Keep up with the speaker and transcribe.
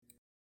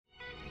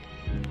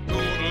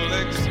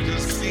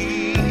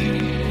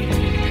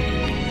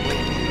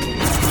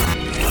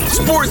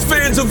Sports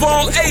fans of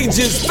all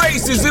ages,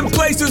 faces, and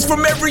places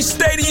from every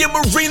stadium,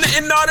 arena,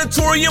 and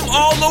auditorium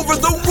all over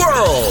the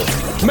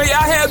world. May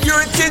I have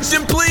your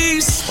attention,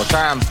 please? Well,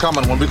 time's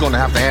coming when we're going to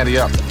have to ante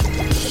up.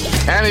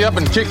 Ante up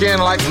and kick in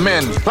like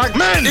men. Like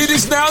men! It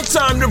is now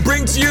time to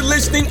bring to your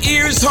listening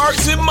ears,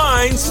 hearts, and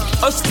minds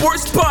a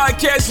sports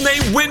podcast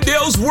named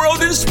Wendell's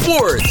World in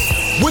Sports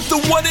with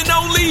the one and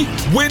only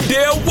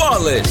Wendell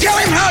Wallace. Tell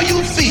him how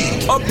you feel.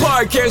 A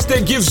podcast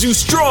that gives you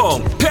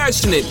strong,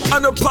 passionate,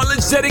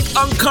 unapologetic,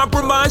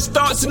 uncompromised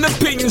thoughts and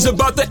opinions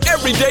about the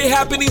everyday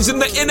happenings in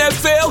the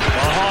NFL.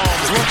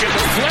 Mahomes looking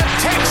to flip,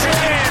 takes it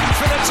in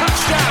for the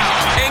touchdown.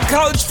 And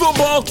college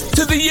football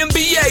to the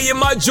NBA in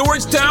my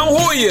Georgetown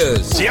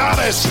Hoyas.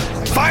 Giannis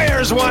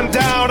fires one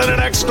down and an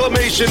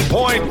exclamation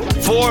point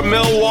for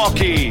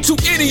Milwaukee. To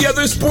any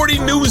other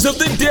sporting news of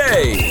the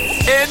day.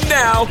 And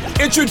now,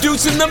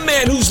 introducing the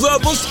man whose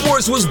love of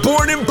sports was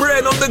born and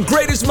bred on the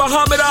greatest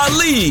Muhammad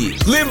Ali,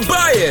 Lim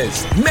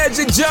Baez,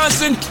 Magic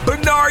Johnson,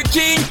 Bernard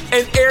King,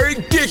 and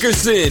Eric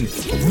Dickerson,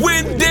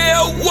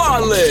 Wendell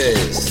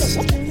Wallace.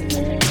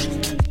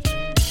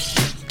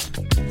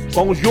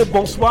 Bonjour,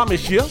 bonsoir,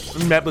 monsieur,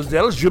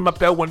 mademoiselle. Je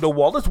m'appelle Wendell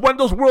Wallace.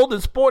 Wendell's World in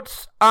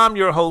Sports. I'm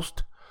your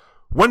host,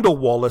 Wendell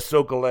Wallace.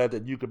 So glad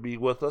that you could be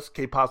with us.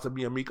 Que pasa,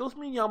 mi amigos?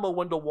 Mi llamo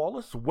Wendell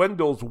Wallace.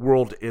 Wendell's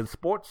World in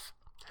Sports.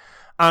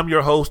 I'm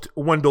your host,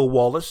 Wendell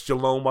Wallace.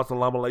 Shalom,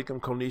 wassalamu alaikum,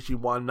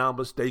 konnichiwa,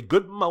 namaste.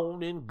 Good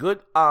morning,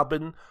 good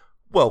abend.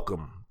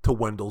 Welcome to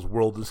Wendell's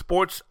World in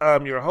Sports.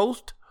 I'm your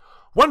host,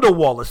 Wendell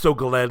Wallace. So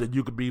glad that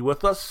you could be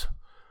with us,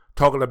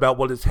 talking about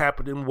what is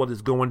happening, what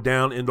is going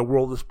down in the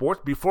world of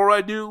sports. Before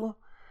I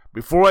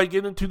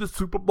get into the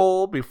Super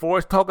Bowl, before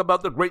I talk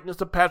about the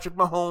greatness of Patrick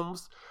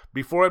Mahomes,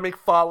 before I make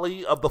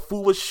folly of the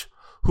foolish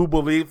who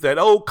believe that,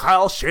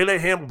 Kyle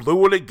Shanahan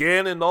blew it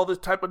again and all this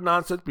type of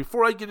nonsense,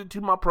 before I get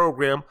into my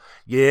program,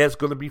 it's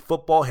going to be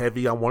football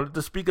heavy. I wanted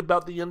to speak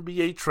about the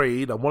NBA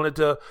trade. I wanted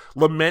to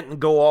lament and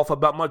go off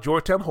about my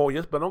Georgetown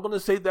Hoyas, but I'm going to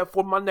save that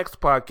for my next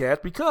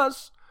podcast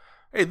because,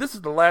 hey, this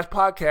is the last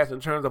podcast in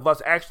terms of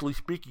us actually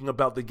speaking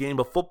about the game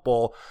of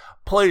football,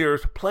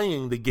 players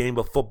playing the game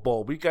of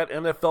football. We got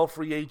NFL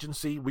free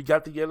agency, we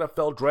got the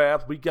NFL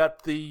draft, we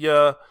got the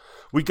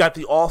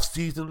off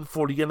season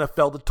for the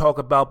NFL to talk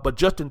about, but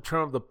just in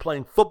terms of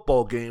playing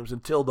football games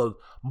until the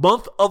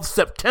month of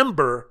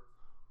September,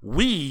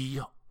 we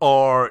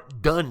are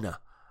done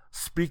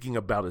speaking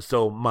about it.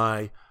 So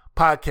my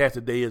podcast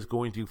today is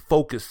going to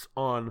focus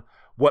on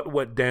what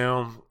went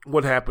down,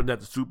 what happened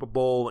at the Super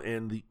Bowl,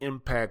 and the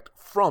impact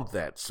from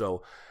that.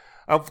 So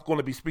I'm going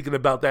to be speaking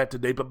about that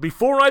today. But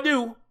before I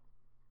do,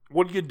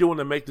 what are you doing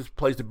to make this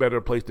place a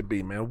better place to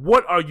be, man?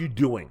 What are you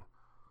doing?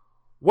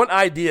 What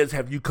ideas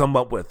have you come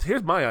up with?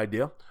 Here's my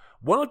idea.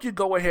 Why don't you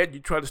go ahead and you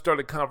try to start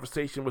a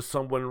conversation with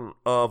someone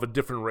of a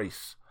different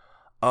race,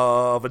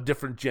 of a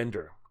different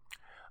gender,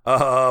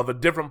 of a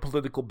different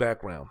political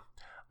background,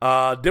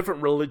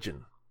 different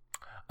religion,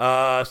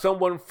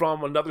 someone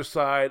from another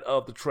side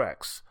of the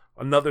tracks,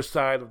 another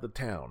side of the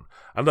town,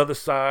 another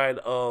side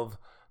of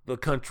the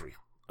country,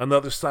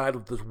 another side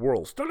of this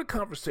world. Start a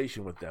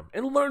conversation with them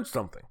and learn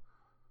something.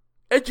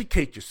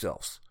 Educate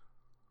yourselves.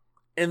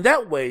 And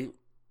that way,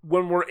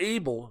 when we're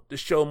able to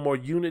show more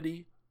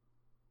unity,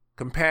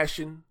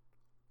 compassion,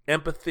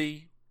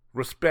 empathy,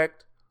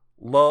 respect,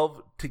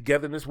 love,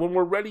 togetherness, when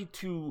we're ready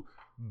to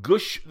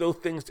gush those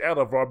things out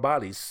of our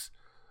bodies,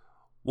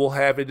 we'll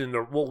have it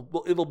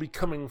it'll be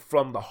coming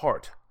from the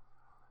heart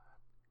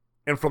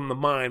and from the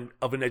mind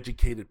of an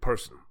educated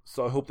person.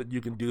 So I hope that you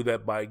can do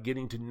that by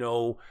getting to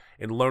know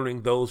and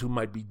learning those who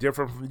might be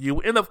different from you.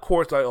 And of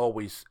course, I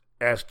always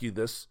ask you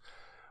this.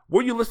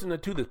 Where are you listening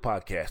to this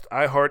podcast?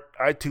 iHeart,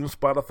 iTunes,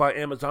 Spotify,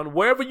 Amazon,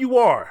 wherever you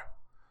are.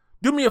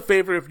 Do me a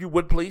favor if you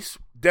would, please.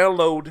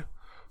 Download,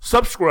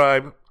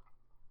 subscribe,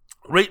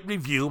 rate,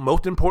 review.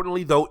 Most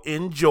importantly, though,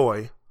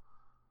 enjoy.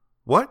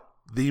 What?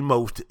 The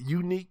most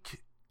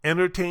unique,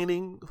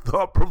 entertaining,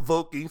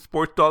 thought-provoking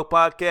sports talk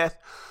podcast.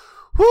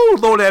 Whoo,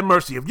 Lord have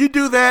mercy. If you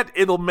do that,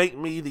 it'll make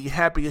me the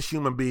happiest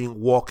human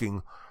being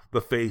walking the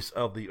face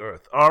of the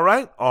earth. All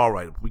right.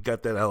 We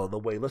got that out of the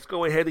way. Let's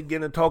go ahead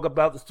again and talk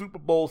about the Super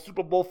Bowl.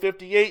 Super Bowl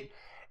 58.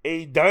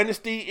 A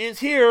dynasty is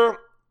here.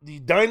 The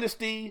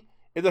dynasty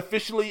is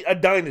officially a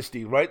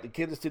dynasty, right? The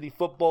Kansas City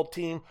football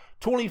team,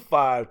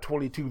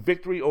 25-22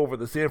 victory over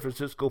the San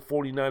Francisco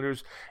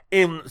 49ers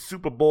in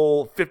Super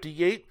Bowl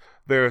 58.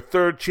 Their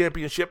third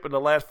championship in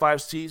the last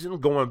 5 seasons,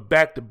 going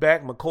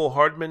back-to-back. McCole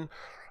Hardman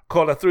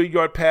caught a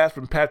 3-yard pass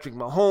from Patrick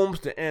Mahomes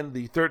to end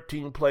the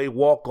 13-play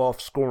walk-off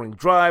scoring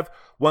drive.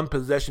 One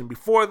possession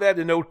before that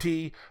in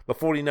OT, the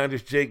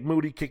 49ers' Jake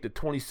Moody kicked a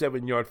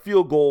 27-yard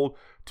field goal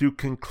to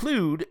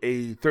conclude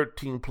a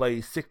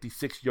 13-play,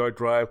 66-yard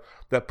drive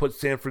that put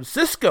San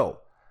Francisco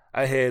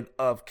ahead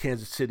of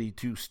Kansas City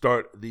to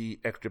start the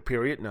extra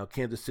period. Now,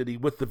 Kansas City,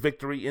 with the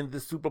victory in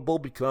this Super Bowl,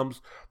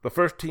 becomes the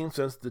first team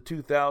since the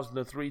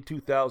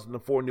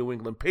 2003-2004 New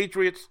England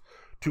Patriots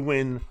to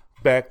win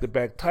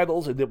back-to-back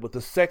titles, and it was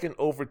the second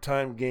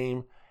overtime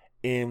game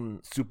in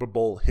Super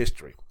Bowl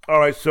history. All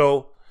right,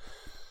 so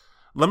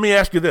let me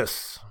ask you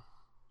this.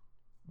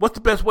 what's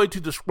the best way to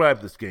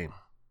describe this game?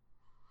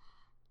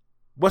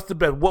 What's the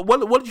best?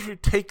 What is your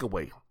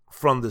takeaway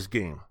from this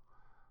game?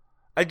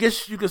 I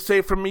guess you could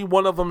say for me,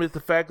 one of them is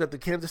the fact that the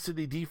Kansas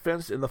City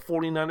defense and the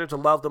 49ers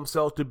allowed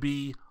themselves to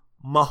be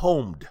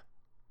Mahomed.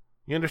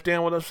 You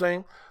understand what I'm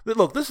saying?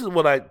 Look, this is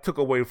what I took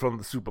away from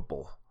the Super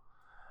Bowl.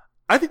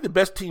 I think the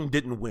best team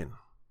didn't win.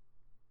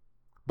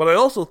 But I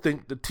also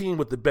think the team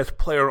with the best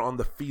player on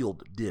the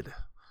field did.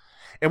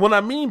 And what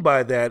I mean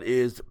by that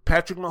is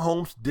Patrick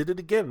Mahomes did it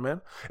again, man.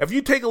 If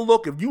you take a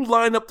look, if you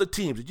line up the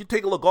teams, if you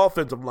take a look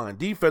offensive line,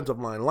 defensive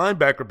line,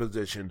 linebacker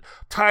position,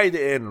 tight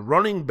end,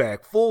 running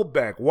back,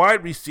 fullback,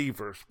 wide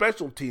receiver,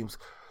 special teams,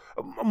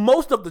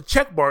 most of the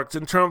check marks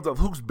in terms of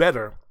who's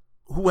better,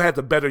 who has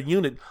a better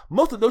unit,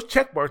 most of those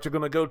check marks are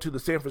going to go to the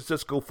San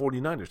Francisco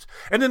 49ers.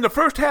 And in the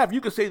first half, you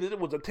could say that it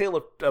was a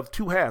tale of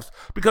two halves,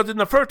 because in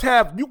the first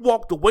half, you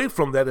walked away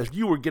from that as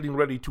you were getting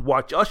ready to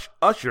watch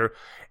Usher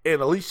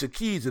and Alicia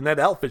Keys in that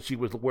outfit she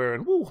was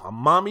wearing. Woo, a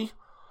mommy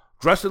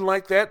dressing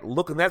like that,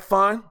 looking that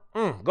fine.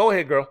 Go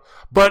ahead, girl.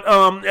 But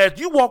as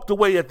you walked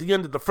away at the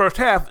end of the first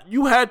half,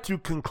 you had to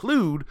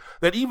conclude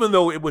that even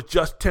though it was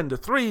just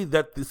 10-3,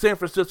 that the San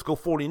Francisco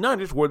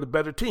 49ers were the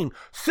better team.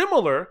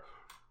 Similar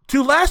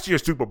to last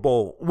year's Super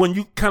Bowl, when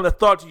you kind of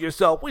thought to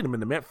yourself, wait a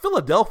minute, man,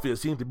 Philadelphia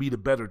seems to be the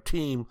better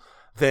team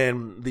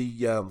than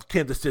the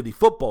Kansas City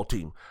football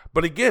team.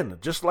 But again,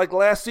 just like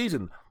last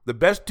season, the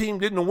best team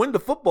didn't win the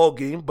football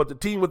game, but the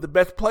team with the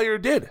best player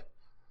did.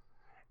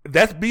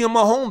 That's being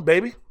Mahomes,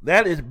 baby.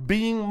 That is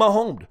being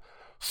Mahomes.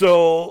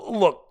 So,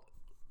 look,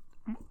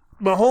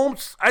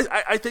 Mahomes,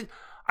 I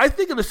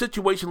think in a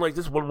situation like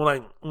this, when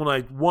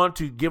I want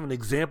to give an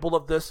example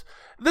of this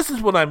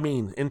is what I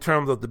mean in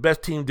terms of the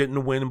best team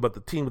didn't win, but the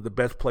team with the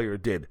best player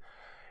did.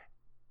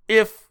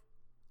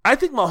 I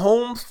think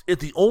Mahomes is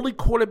the only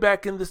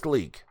quarterback in this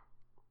league,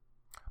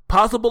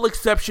 possible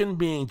exception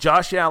being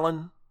Josh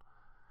Allen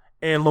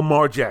and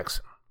Lamar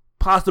Jackson.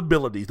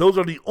 Possibilities. Those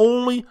are the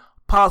only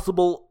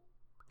possible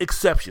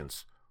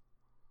exceptions.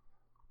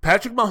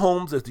 Patrick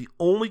Mahomes is the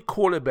only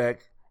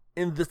quarterback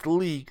in this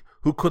league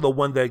who could have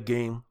won that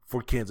game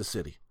for Kansas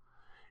City.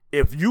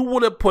 If you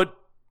would have put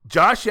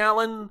Josh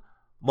Allen,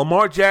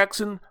 Lamar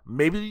Jackson,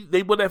 maybe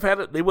they would have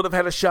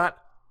had a shot,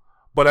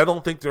 but I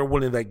don't think they're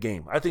winning that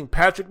game. I think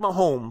Patrick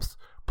Mahomes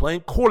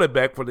playing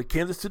quarterback for the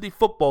Kansas City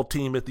football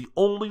team is the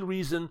only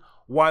reason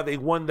why they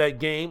won that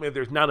game, and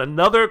there's not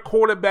another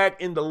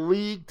quarterback in the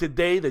league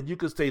today that you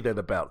could say that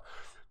about.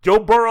 Joe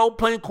Burrow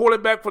playing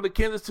quarterback for the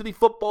Kansas City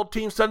football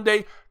team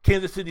Sunday,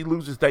 Kansas City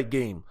loses that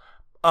game.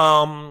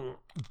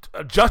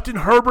 Justin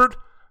Herbert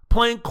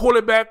playing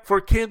quarterback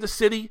for Kansas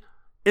City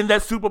in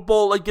that Super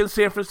Bowl against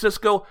San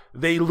Francisco,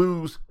 they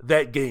lose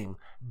that game.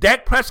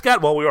 Dak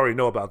Prescott, well, we already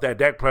know about that.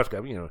 Dak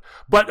Prescott,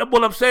 But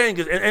what I'm saying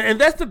is,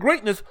 and that's the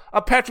greatness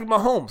of Patrick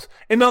Mahomes.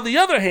 And on the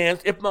other hand,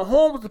 if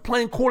Mahomes is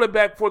playing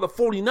quarterback for the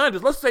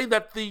 49ers, let's say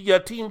that the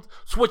team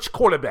switched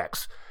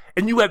quarterbacks,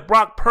 and you had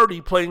Brock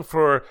Purdy playing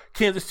for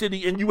Kansas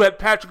City, and you had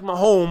Patrick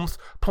Mahomes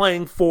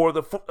playing for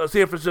the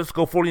San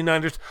Francisco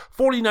 49ers.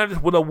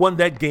 49ers would have won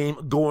that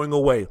game going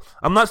away.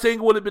 I'm not saying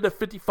it would have been a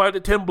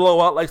 55-10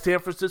 blowout like San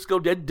Francisco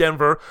did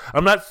Denver.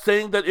 I'm not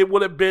saying that it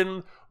would have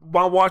been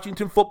my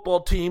Washington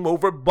football team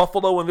over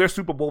Buffalo in their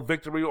Super Bowl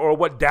victory, or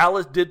what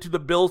Dallas did to the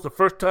Bills the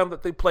first time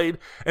that they played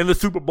in the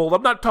Super Bowl.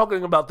 I'm not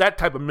talking about that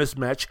type of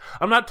mismatch.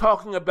 I'm not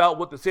talking about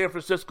what the San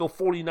Francisco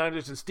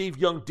 49ers and Steve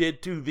Young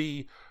did to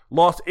the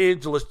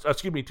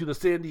to the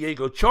San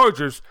Diego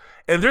Chargers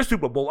and their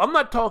Super Bowl. I'm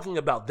not talking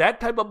about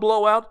that type of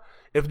blowout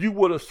if you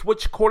would have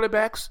switched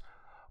quarterbacks,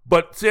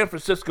 but San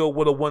Francisco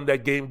would have won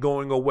that game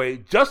going away,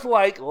 just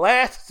like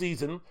last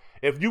season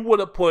if you would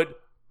have put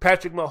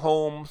Patrick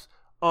Mahomes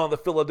on the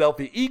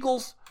Philadelphia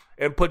Eagles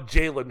and put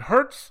Jalen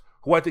Hurts,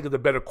 who I think is a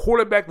better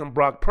quarterback than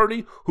Brock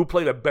Purdy, who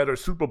played a better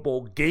Super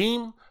Bowl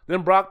game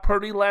than Brock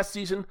Purdy last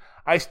season.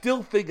 I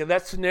still think in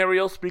that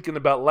scenario, speaking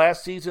about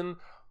last season,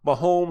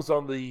 Mahomes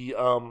on the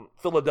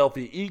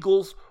Philadelphia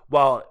Eagles,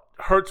 while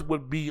Hurts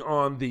would be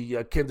on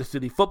the Kansas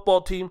City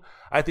football team.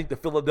 I think the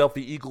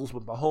Philadelphia Eagles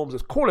with Mahomes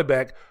as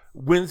quarterback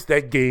wins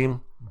that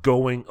game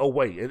going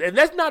away. And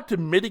that's not to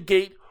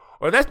mitigate,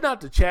 or that's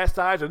not to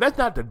chastise, or that's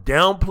not to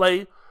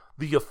downplay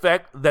the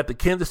effect that the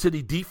Kansas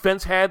City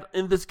defense had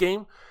in this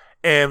game.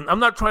 And I'm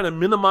not trying to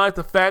minimize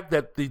the fact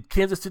that the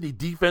Kansas City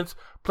defense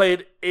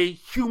played a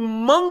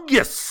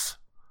humongous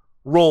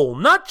role,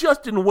 not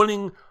just in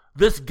winning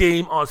this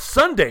game on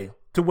Sunday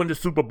to win the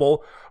Super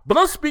Bowl, but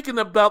I'm speaking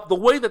about the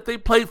way that they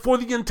played for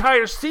the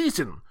entire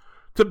season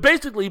to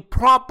basically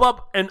prop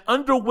up an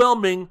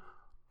underwhelming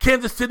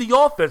Kansas City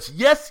offense.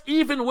 Yes,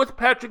 even with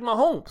Patrick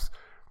Mahomes.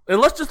 And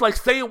let's just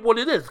say it what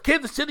it is.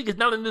 Kansas City is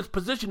not in this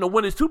position to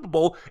win a Super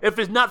Bowl if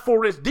it's not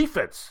for its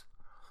defense.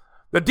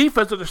 The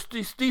defense of the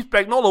Steve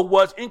Spagnuolo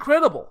was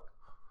incredible.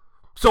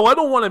 So I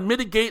don't want to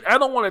mitigate, I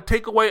don't want to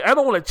take away, I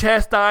don't want to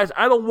chastise,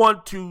 I don't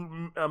want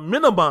to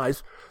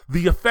minimize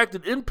the effect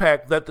and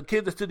impact that the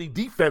Kansas City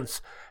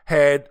defense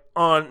had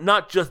on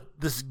not just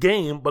this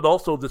game, but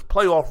also this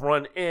playoff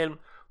run and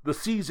the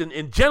season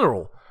in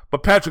general.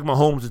 But Patrick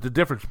Mahomes is the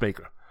difference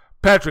maker.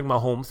 Patrick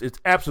Mahomes is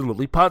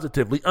absolutely,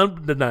 positively,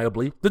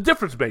 undeniably the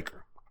difference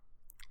maker.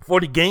 For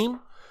the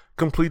game,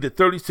 completed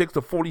 34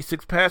 of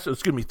 46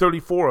 passes,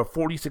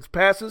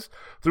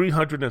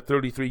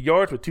 333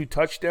 yards with 2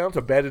 touchdowns,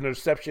 a bad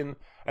interception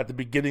at the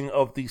beginning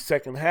of the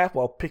second half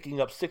while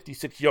picking up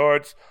 66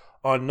 yards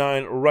on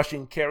 9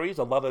 rushing carries,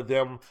 a lot of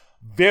them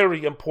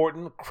very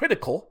important,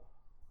 critical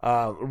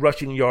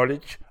rushing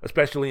yardage,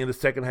 especially in the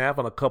second half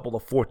on a couple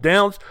of fourth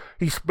downs.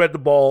 He spread the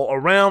ball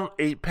around,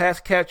 8 pass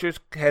catchers,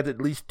 had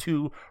at least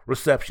 2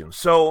 receptions.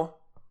 So,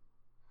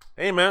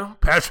 hey man,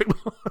 Patrick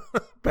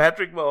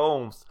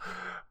Mahomes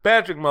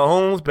at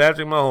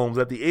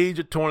the age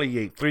of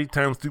 28,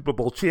 3-time Super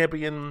Bowl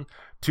champion,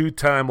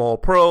 2-time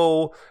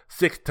All-Pro,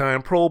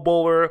 6-time Pro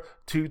Bowler,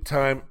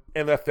 2-time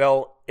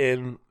NFL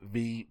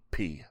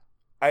MVP.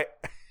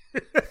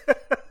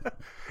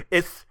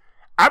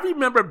 I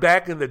remember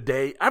back in the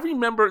day.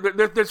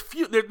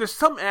 There's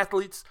some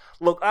athletes.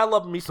 Look, I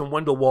love me some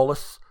Wendell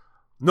Wallace.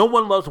 No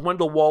one loves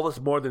Wendell Wallace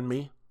more than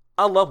me.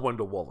 I love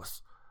Wendell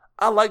Wallace.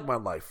 I like my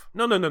life.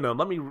 No.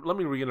 Let me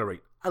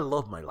reiterate. I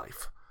love my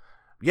life.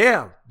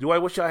 Yeah. Do I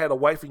wish I had a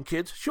wife and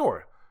kids?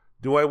 Sure.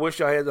 Do I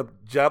wish I had a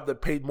job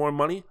that paid more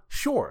money?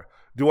 Sure.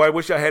 Do I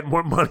wish I had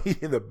more money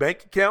in the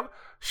bank account?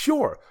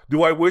 Sure.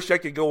 Do I wish I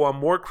could go on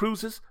more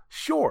cruises?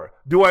 Sure.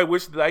 Do I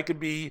wish that I could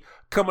be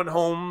coming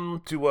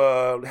home to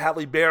a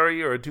Halle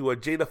Berry or to a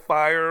Jada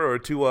Fire or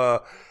to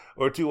a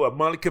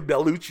Monica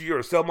Bellucci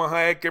or Selma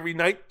Hayek every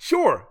night?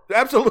 Sure.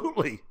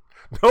 Absolutely.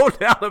 No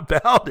doubt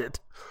about it.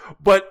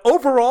 But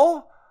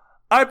overall,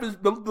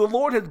 the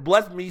Lord has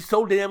blessed me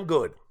so damn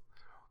good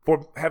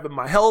for having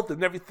my health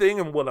and everything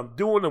and what I'm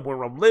doing and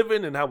where I'm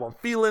living and how I'm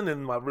feeling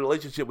and my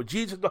relationship with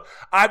Jesus.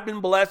 I've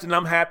been blessed and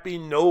I'm happy.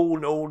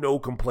 No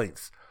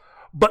complaints.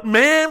 But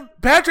man,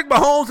 Patrick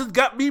Mahomes has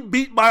got me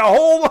beat by a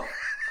whole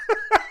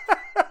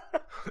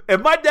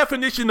and my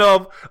definition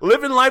of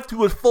living life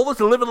to its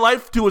fullest and living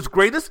life to its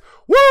greatest,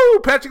 woo,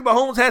 Patrick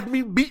Mahomes has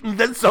me beaten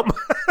then some.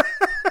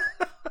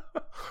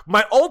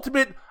 My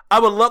ultimate, I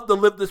would love to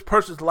live this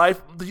person's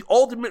life. The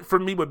ultimate for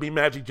me would be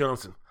Magic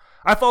Johnson.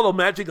 I follow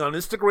Magic on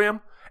Instagram.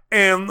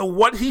 And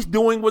what he's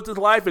doing with his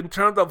life in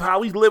terms of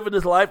how he's living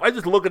his life, I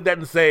just look at that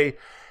and say,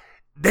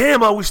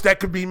 damn, I wish that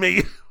could be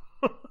me.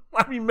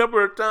 I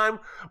remember a time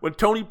when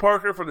Tony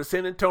Parker for the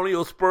San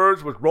Antonio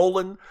Spurs was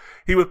rolling.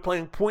 He was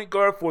playing point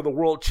guard for the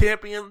world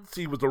champions.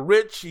 He was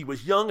rich, he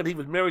was young, and he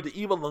was married to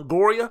Eva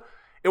Longoria.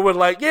 It was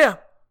like, yeah,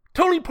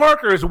 Tony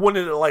Parker is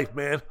winning in life,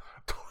 man.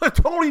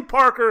 Tony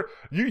Parker,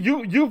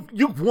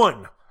 you've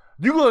won.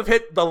 You have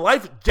hit the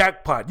life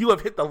jackpot. You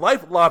have hit the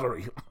life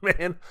lottery,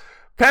 man.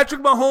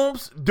 Patrick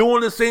Mahomes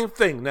doing the same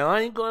thing. Now,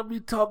 I ain't going to be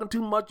talking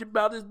too much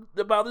about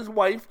his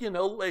wife.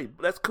 Hey,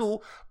 that's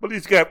cool. But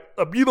he's got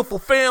a beautiful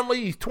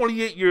family. He's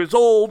 28 years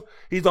old.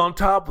 He's on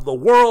top of the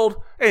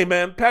world. Hey,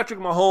 man,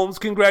 Patrick Mahomes,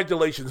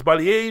 congratulations. By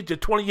the age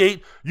of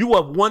 28, you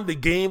have won the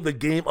game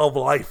of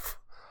life.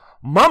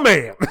 My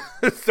man.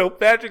 So,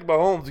 Patrick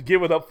Mahomes,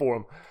 give it up for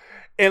him.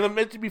 And I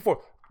mentioned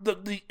before,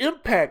 the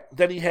impact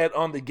that he had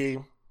on the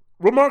game,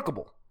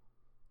 remarkable.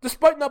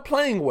 Despite not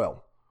playing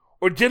well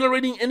or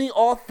generating any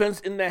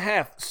offense in the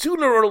half,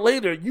 sooner or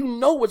later, you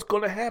know what's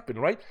going to happen,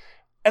 right?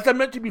 As I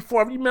mentioned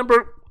before, I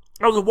remember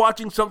I was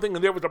watching something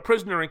and there was a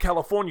prisoner in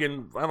California,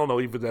 and I don't know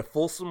if he was at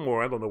Folsom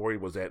or I don't know where he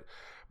was at,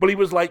 but he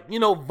was like,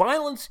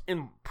 violence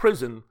in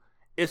prison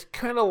is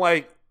kind of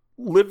like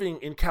living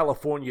in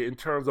California in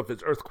terms of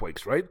its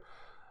earthquakes, right?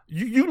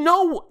 You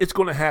know it's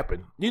going to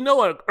happen. You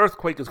know an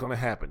earthquake is going to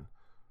happen.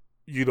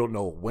 You don't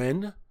know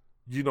when.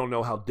 You don't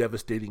know how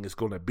devastating it's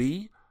going to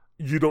be.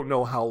 You don't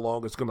know how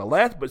long it's going to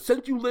last, but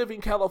since you live in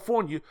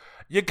California,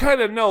 you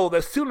kind of know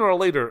that sooner or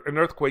later an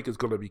earthquake is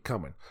going to be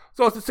coming.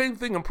 So it's the same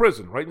thing in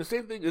prison, right? And the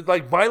same thing is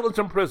like violence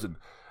in prison.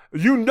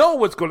 You know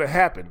what's going to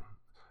happen.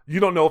 You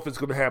don't know if it's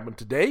going to happen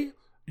today.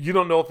 You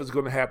don't know if it's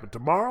going to happen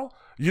tomorrow.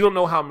 You don't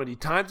know how many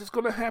times it's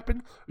going to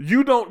happen.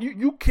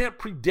 You can't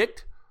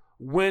predict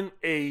when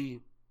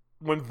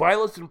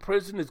violence in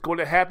prison is going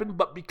to happen,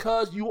 but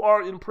because you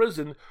are in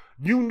prison,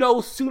 you know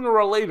sooner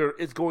or later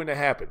it's going to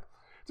happen.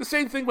 The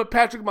same thing with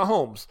Patrick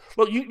Mahomes.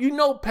 Look, you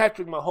know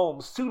Patrick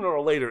Mahomes sooner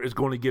or later is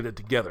going to get it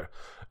together.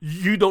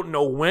 You don't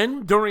know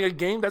when during a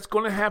game that's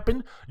going to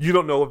happen. You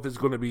don't know if it's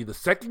going to be the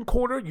second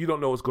quarter. You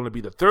don't know if it's going to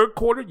be the third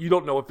quarter. You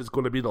don't know if it's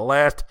going to be the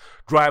last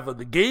drive of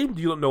the game.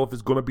 You don't know if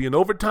it's going to be in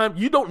overtime.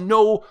 You don't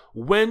know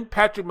when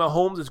Patrick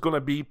Mahomes is going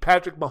to be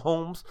Patrick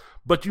Mahomes,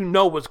 but you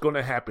know what's going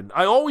to happen.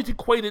 I always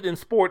equate it in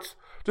sports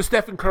to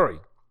Stephen Curry.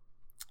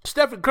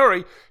 Stephen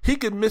Curry, he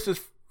can miss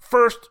his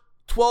first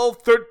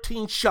 12,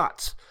 13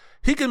 shots.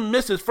 He can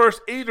miss his first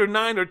 8 or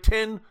 9 or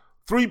 10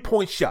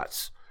 3-point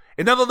shots.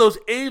 And out of those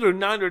 8 or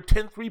 9 or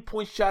 10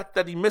 3-point shots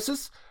that he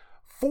misses,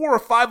 4 or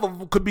 5 of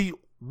them could be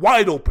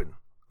wide open.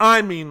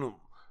 I mean,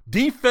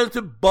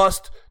 defensive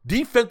bust,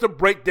 defensive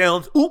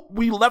breakdowns. Oop,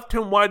 we left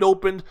him wide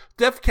open.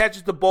 Steph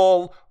catches the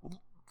ball,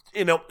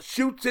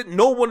 shoots it,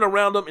 no one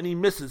around him, and he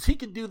misses. He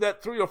can do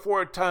that 3 or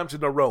 4 times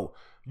in a row.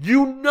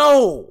 You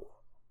know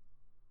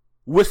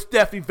with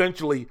Steph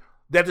eventually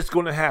that it's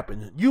going to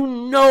happen. You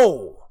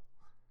know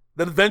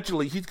that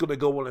eventually he's going to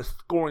go on a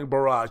scoring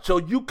barrage. So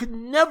you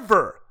can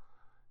never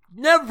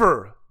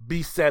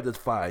be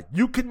satisfied.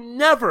 You can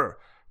never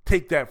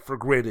take that for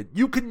granted.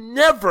 You can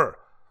never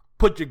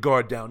put your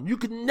guard down. You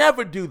can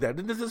never do that.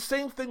 And it's the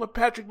same thing with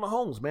Patrick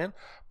Mahomes, man.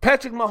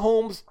 Patrick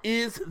Mahomes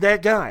is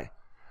that guy.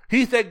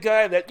 He's that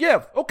guy that,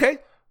 yeah, okay,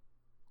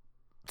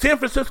 San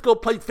Francisco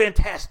played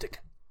fantastic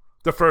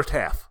the first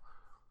half.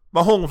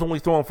 Mahomes only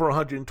throwing for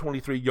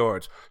 123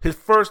 yards. His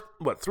first,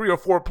 3 or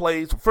 4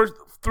 plays, first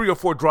 3 or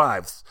 4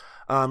 drives,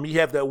 he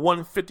had that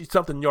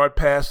 150-something yard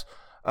pass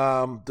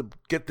to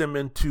get them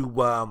into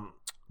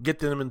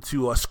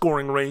a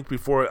scoring range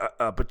before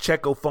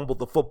Pacheco fumbled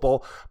the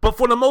football. But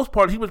for the most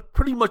part, he was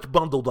pretty much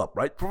bundled up,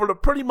 right?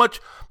 Pretty much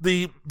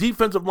the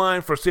defensive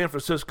line for San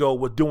Francisco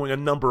was doing a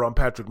number on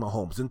Patrick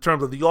Mahomes in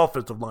terms of the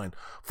offensive line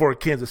for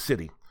Kansas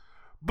City.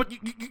 But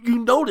you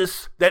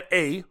notice that,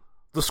 A,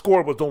 the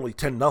score was only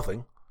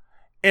 10-0.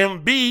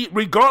 And B,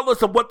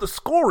 regardless of what the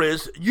score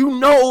is, you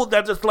know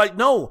that it's like,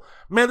 no,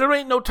 man, there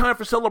ain't no time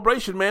for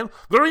celebration, man.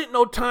 There ain't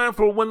no time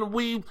for when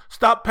we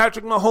stop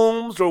Patrick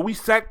Mahomes or we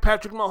sack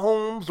Patrick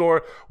Mahomes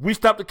or we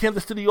stop the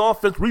Kansas City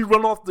offense, we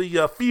run off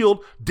the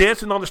field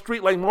dancing on the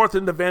street like Martha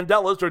and the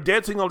Vandellas or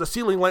dancing on the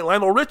ceiling like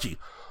Lionel Richie.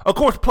 Of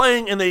course,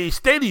 playing in a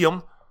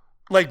stadium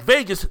like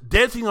Vegas,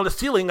 dancing on the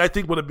ceiling, I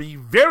think would be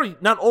very,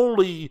 not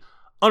only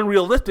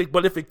unrealistic,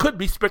 but if it could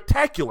be,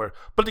 spectacular.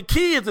 But the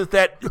key is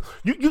that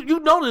you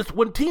notice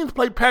when teams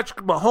play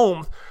Patrick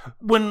Mahomes,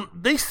 when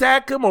they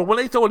sack him or when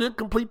they throw an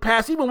incomplete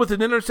pass, even with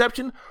an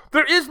interception,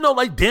 there is no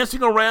like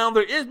dancing around.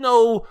 There is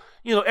no,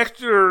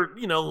 extra,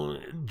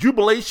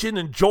 jubilation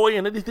and joy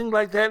and anything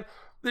like that.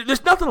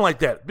 There's nothing like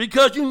that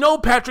because you know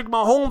Patrick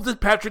Mahomes is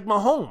Patrick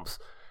Mahomes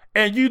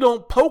and you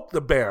don't poke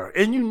the bear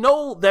and you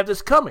know that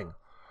it's coming.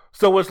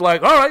 So it's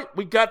like, all right,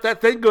 we got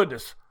that. Thank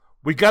goodness.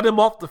 We got him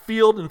off the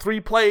field in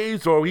 3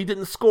 plays, or he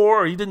didn't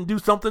score, or he didn't do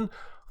something.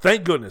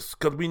 Thank goodness,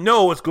 because we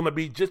know it's going to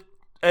be just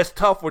as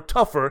tough or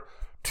tougher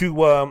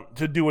to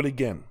do it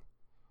again.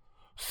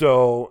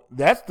 So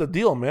that's the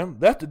deal, man.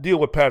 That's the deal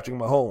with Patrick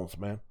Mahomes,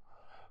 man.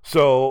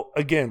 So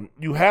again,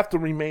 you have to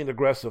remain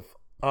aggressive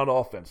on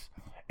offense,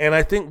 and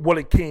I think what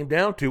it came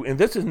down to, and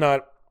this is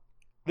not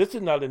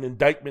an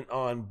indictment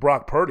on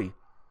Brock Purdy.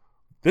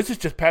 This is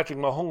just Patrick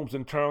Mahomes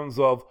in terms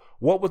of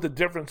what was the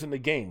difference in the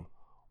game.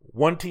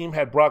 One team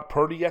had Brock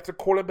Purdy as their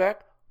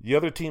quarterback. The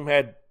other team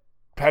had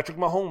Patrick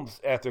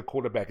Mahomes as their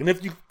quarterback. And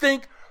if you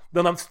think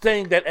that I'm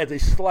saying that as a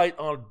slight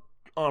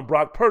on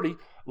Brock Purdy,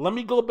 let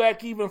me go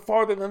back even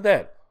farther than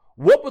that.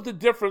 What was the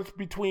difference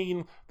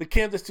between the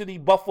Kansas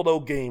City-Buffalo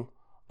game,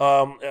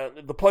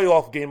 the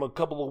playoff game a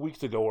couple of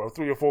weeks ago or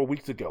 3 or 4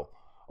 weeks ago?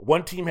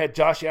 One team had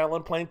Josh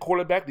Allen playing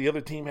quarterback. The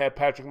other team had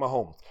Patrick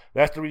Mahomes.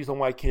 That's the reason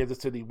why Kansas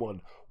City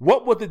won.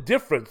 What was the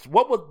difference?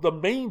 What was the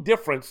main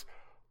difference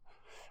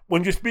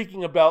when you're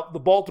speaking about the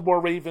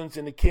Baltimore Ravens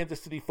and the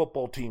Kansas City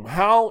football team?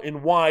 How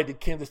and why did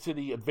Kansas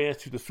City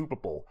advance to the Super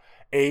Bowl?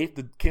 A,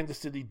 the Kansas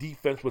City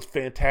defense was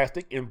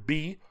fantastic. And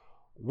B,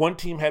 one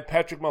team had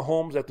Patrick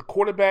Mahomes at the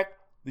quarterback.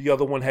 The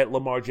other one had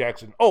Lamar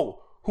Jackson.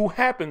 Oh, who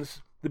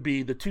happens to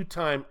be the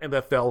 2-time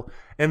NFL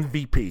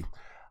MVP.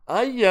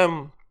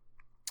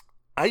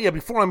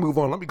 Before I move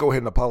on, let me go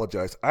ahead and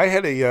apologize. I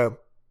had this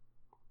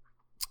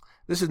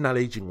is not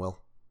aging well.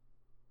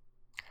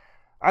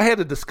 I had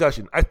a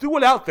discussion. I threw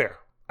it out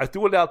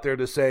there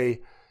to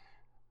say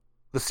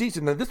the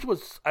season, and this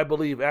was, I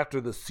believe, after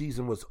the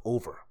season was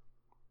over.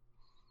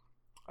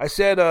 I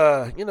said,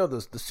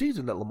 the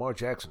season that Lamar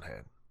Jackson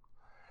had,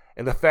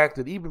 and the fact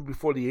that even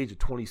before the age of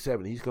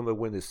 27, he's going to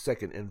win his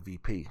second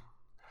MVP.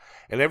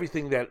 And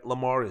everything that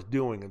Lamar is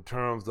doing in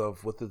terms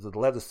of with his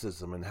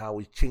athleticism and how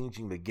he's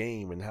changing the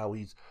game and how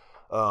he's,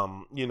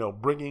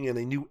 bringing in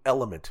a new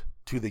element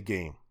to the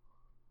game.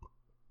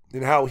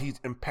 And how he's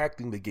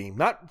impacting the game,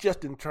 not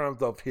just in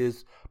terms of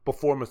his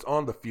performance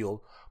on the field,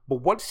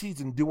 but what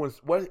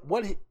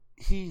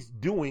he's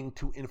doing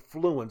to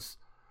influence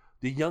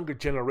the younger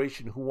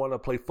generation who want to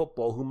play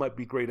football, who might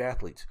be great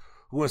athletes,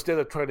 who instead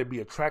of trying to be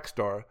a track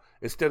star,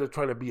 instead of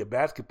trying to be a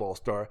basketball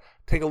star,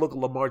 take a look at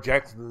Lamar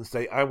Jackson and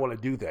say, I want to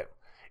do that.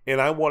 And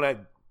I want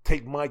to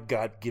take my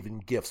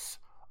God-given gifts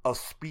of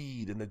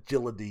speed and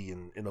agility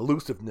and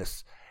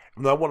elusiveness,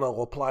 and I want to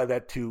apply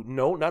that to,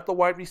 no, not the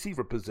wide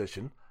receiver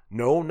position,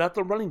 no, not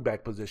the running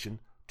back position,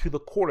 to the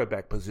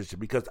quarterback position,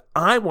 because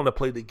I want to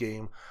play the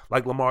game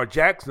like Lamar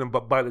Jackson,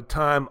 but by the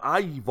time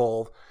I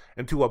evolve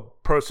into a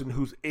person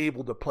who's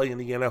able to play in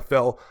the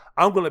NFL,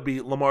 I'm going to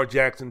be Lamar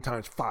Jackson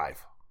times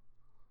 5.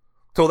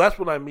 So that's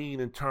what I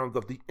mean in terms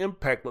of the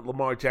impact that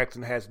Lamar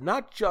Jackson has,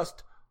 not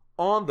just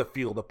on the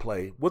field of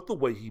play with the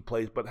way he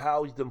plays, but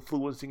how he's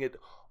influencing it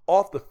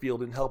off the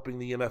field and helping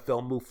the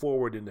NFL move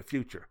forward in the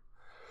future.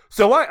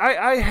 So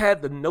I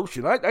had the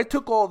notion, I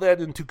took all that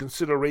into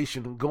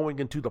consideration going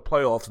into the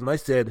playoffs, and I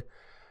said,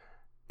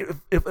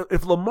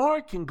 if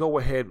Lamar can go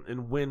ahead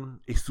and win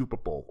a Super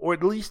Bowl, or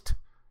at least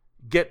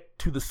get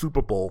to the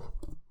Super Bowl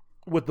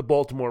with the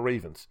Baltimore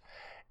Ravens,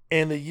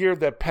 and the year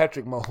that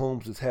Patrick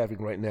Mahomes is having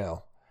right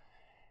now,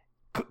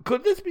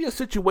 could this be a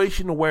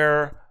situation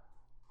where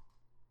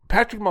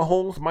Patrick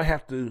Mahomes might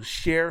have to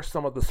share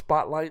some of the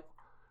spotlight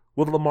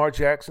with Lamar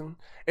Jackson.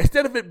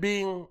 Instead of it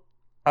being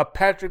a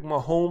Patrick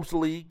Mahomes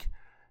league,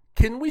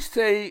 can we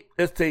say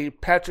it's a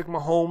Patrick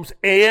Mahomes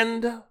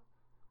and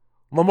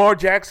Lamar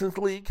Jackson's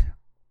league?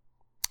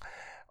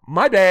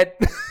 My bad.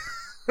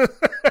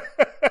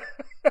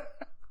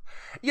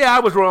 Yeah, I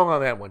was wrong on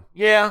that one.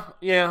 Yeah.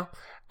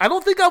 I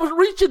don't think I was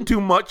reaching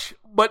too much,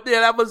 but yeah,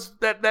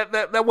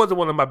 that wasn't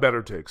one of my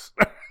better takes.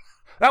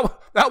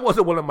 That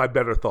wasn't one of my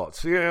better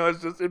thoughts.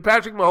 It's just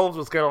Patrick Mahomes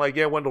was kind of like,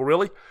 yeah, Wendell,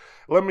 really?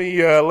 Let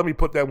me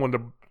put that one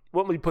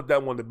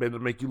to bed to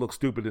make you look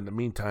stupid in the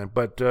meantime.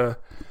 But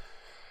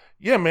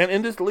yeah, man,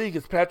 in this league,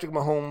 it's Patrick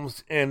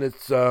Mahomes and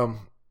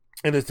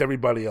it's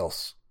everybody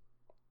else.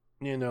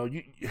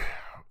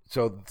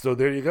 So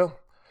there you go.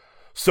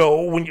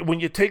 So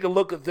when you take a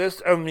look at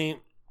this, I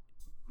mean,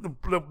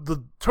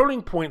 the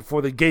turning point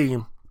for the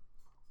game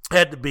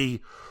had to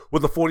be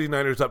with the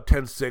 49ers up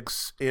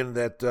 10-6 in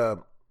that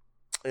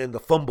in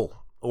the fumble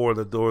or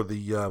the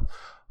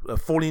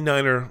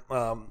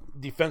 49er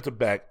defensive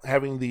back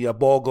having the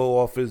ball go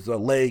off his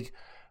leg.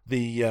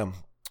 The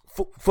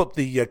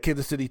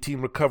Kansas City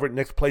team recovered.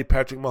 Next play,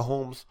 Patrick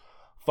Mahomes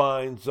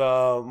finds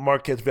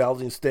Marquez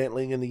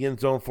Valdes-Scantling in the end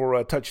zone for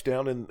a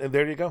touchdown, and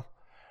there you go.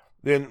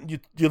 Then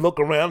you look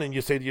around and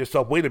you say to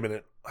yourself, wait a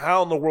minute,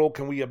 how in the world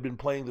can we have been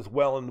playing this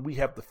well and we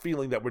have the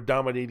feeling that we're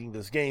dominating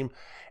this game,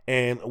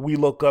 and we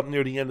look up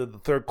near the end of the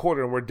third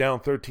quarter and we're down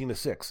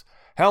 13-6?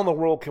 How in the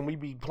world can we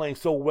be playing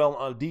so well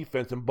on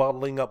defense and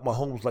bottling up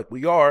Mahomes like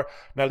we are,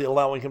 not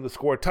allowing him to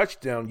score a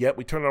touchdown yet?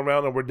 We turn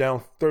around and we're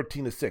down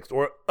 13-6.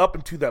 Or up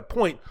until that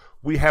point,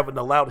 we haven't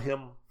allowed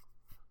him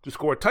to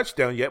score a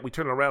touchdown yet. We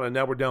turn around and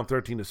now we're down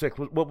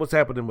 13-6. What's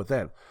happening with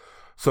that?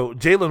 So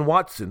Jalen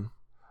Watson,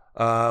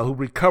 who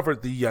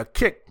recovered the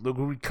kick, who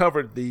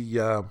recovered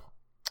the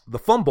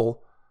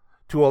fumble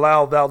to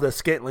allow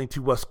Valdes-Scantling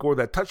to score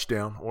that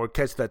touchdown or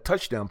catch that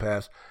touchdown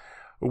pass.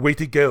 Way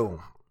to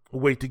go.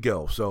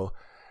 So,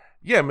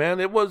 yeah, man,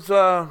 it was.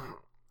 We're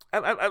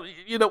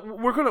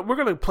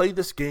gonna play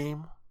this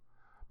game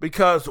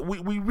because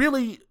we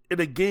really, in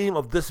a game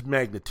of this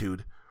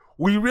magnitude,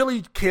 we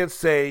really can't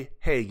say,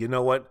 hey, you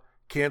know what,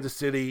 Kansas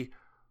City,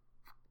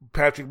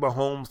 Patrick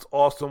Mahomes,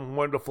 awesome,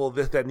 wonderful,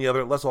 this, that, and the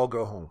other. Let's all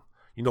go home.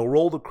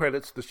 Roll the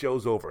credits. The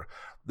show's over.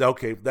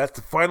 Okay, that's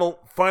the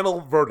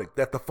final verdict.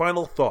 That's the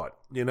final thought.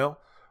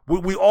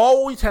 We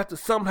always have to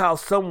somehow,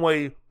 some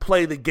way,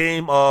 play the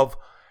game of,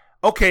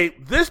 okay,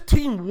 this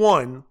team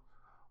won,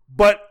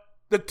 but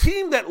the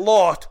team that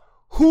lost,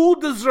 who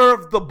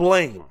deserved the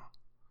blame?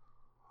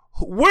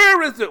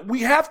 Where is it?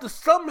 We have to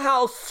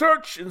somehow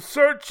search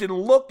and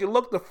look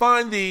to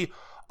find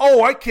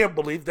I can't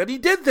believe that he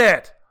did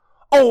that.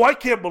 Oh, I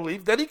can't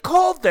believe that he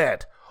called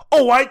that.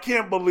 Oh, I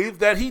can't believe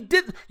that he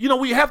did.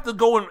 We have to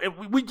go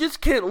and we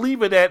just can't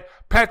leave it at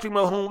Patrick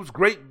Mahomes,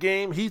 great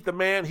game. He's the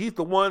man. He's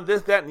the one,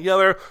 this, that, and the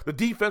other. The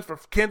defense for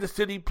Kansas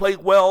City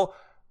played well.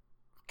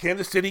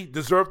 Kansas City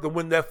deserved to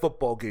win that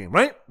football game,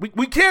 right?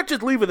 We can't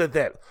just leave it at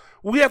that.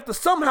 We have to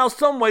somehow,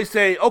 some way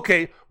say,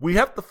 okay, we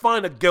have to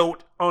find a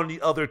GOAT on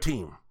the other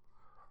team.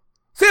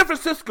 San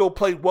Francisco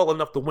played well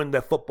enough to win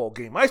that football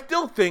game. I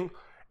still think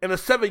in a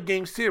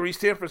 7-game series,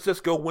 San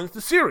Francisco wins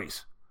the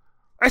series.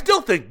 I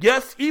still think,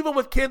 yes, even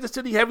with Kansas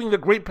City having the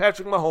great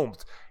Patrick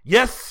Mahomes.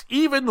 Yes,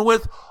 even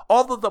with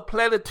all of the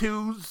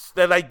platitudes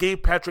that I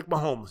gave Patrick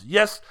Mahomes.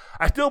 Yes,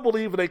 I still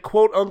believe in a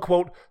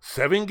quote-unquote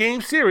 7-game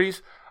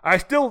series. I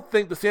still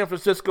think the San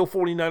Francisco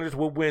 49ers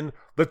will win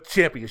the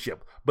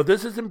championship. But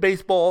this isn't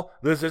baseball.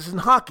 This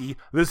isn't hockey.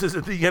 This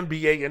isn't the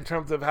NBA in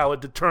terms of how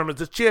it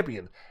determines its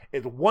champion.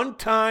 It's one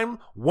time,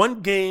 one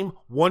game,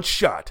 one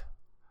shot.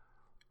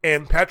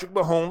 And Patrick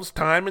Mahomes,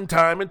 time and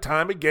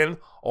time again,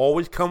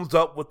 always comes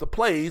up with the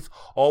plays,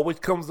 always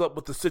comes up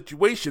with the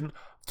situation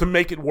to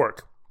make it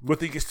work. With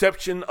the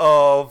exception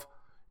of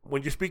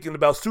when you're speaking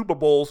about Super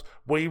Bowls,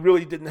 where he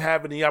really didn't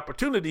have any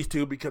opportunities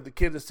to because the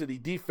Kansas City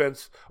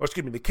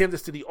the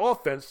Kansas City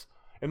offense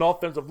and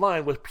offensive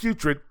line was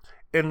putrid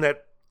in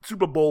that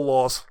Super Bowl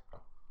loss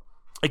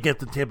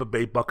against the Tampa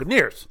Bay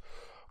Buccaneers.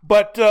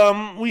 But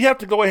we have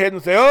to go ahead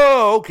and say,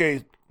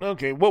 okay,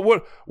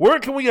 where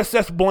can we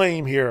assess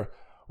blame here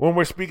when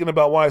we're speaking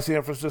about why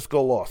San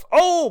Francisco lost?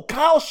 Oh,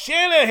 Kyle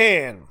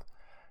Shanahan.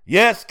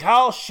 Yes,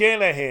 Kyle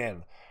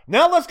Shanahan.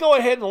 Now let's go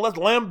ahead and let's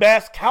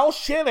lambast Kyle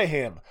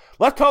Shanahan.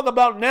 Let's talk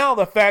about now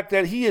the fact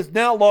that he has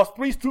now lost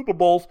 3 Super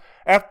Bowls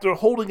after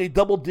holding a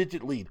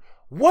double-digit lead.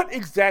 What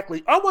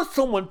exactly? I want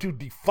someone to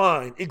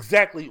define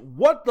exactly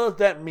what does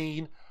that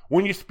mean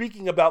when you're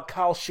speaking about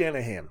Kyle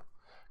Shanahan.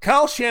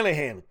 Kyle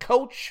Shanahan,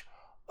 coach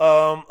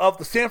of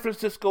the San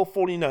Francisco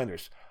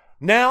 49ers,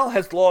 now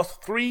has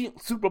lost 3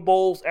 Super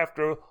Bowls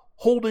after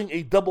holding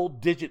a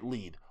double-digit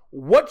lead.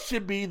 What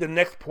should be the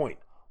next point?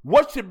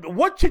 What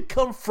should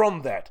come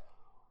from that?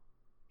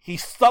 He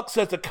sucks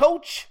as a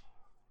coach.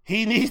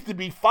 He needs to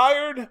be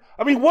fired.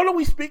 I mean, what are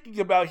we speaking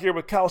about here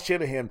with Kyle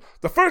Shanahan?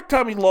 The first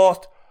time he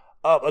lost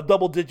a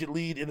double-digit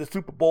lead in the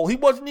Super Bowl, he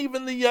wasn't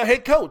even the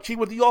head coach. He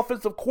was the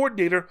offensive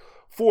coordinator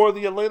for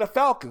the Atlanta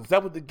Falcons.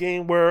 That was the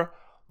game where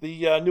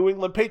the New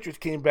England Patriots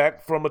came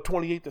back from a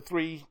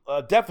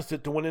 28-3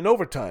 deficit to win in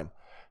overtime.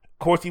 Of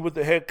course, he was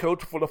the head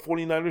coach for the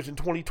 49ers in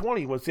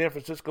 2020 when San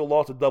Francisco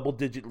lost a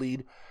double-digit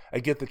lead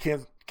against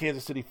the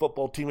Kansas City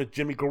football team with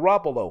Jimmy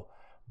Garoppolo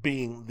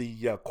being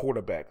the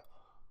quarterback.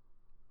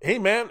 Hey,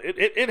 man,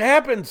 it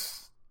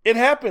happens. It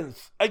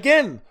happens.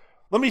 Again,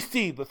 let me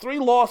see. The 3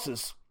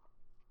 losses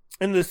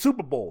in the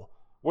Super Bowl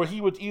where he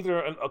was either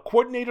a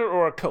coordinator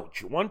or a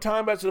coach. 1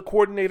 time as a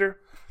coordinator,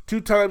 2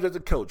 times as a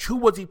coach. Who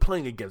was he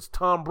playing against?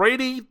 Tom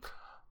Brady,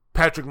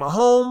 Patrick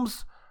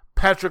Mahomes.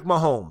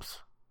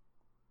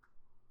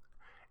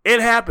 It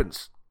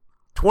happens.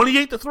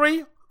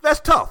 28-3, that's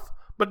tough.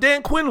 But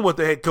Dan Quinn was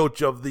the head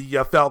coach of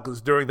the Falcons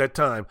during that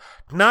time,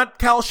 not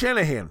Kyle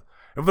Shanahan.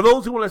 And for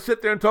those who want to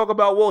sit there and talk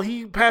about, well,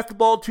 he passed the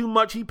ball too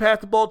much,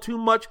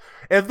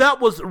 if that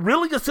was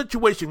really a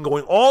situation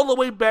going all the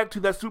way back to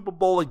that Super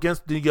Bowl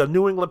against the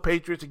New England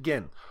Patriots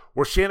again,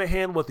 where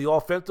Shanahan was the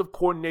offensive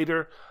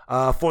coordinator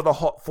for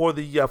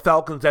the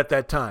Falcons at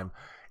that time.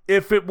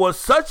 If it was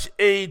such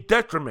a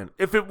detriment,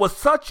 if it was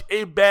such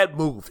a bad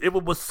move, if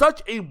it was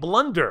such a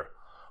blunder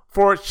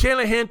for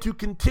Shanahan to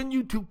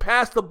continue to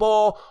pass the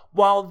ball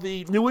while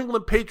the New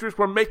England Patriots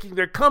were making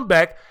their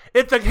comeback,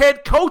 it's the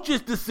head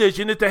coach's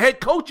decision, it's the head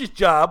coach's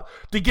job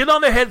to get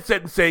on the headset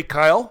and say,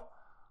 Kyle,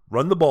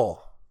 run the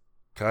ball.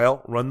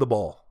 Kyle, run the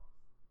ball.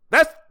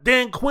 That's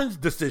Dan Quinn's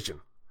decision.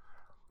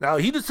 Now,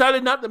 he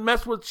decided not to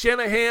mess with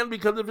Shanahan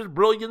because of his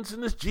brilliance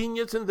and his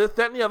genius and this,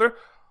 that, and the other.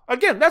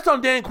 Again, that's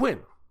on Dan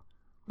Quinn.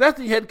 That's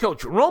the head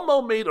coach.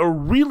 Romo made a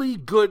really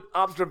good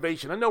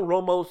observation. I know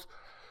Romo's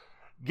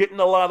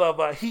getting a lot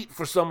of heat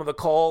for some of the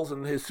calls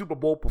and his Super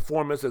Bowl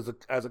performance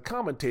as a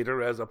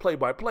commentator, as a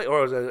play-by-play,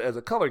 or as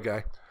a color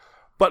guy.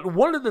 But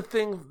one of the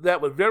things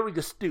that was very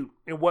astute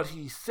in what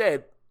he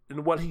said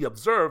and what he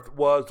observed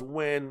was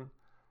when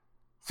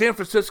San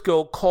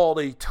Francisco called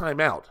a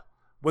timeout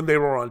when they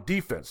were on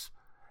defense.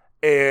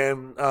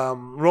 And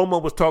Romo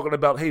was talking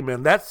about, hey,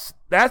 man, that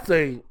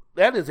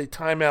is a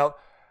timeout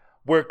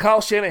where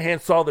Kyle Shanahan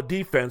saw the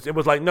defense. It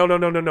was like, no,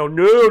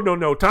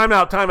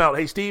 timeout.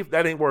 Hey, Steve,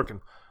 that ain't working.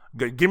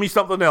 Give me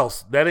something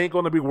else. That ain't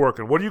going to be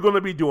working. What are you going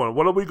to be doing?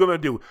 What are we going to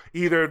do?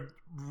 Either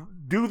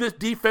do this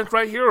defense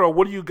right here, or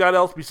what do you got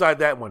else beside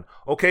that one?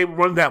 Okay,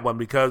 run that one,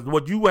 because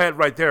what you had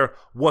right there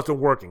wasn't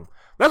working.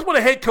 That's what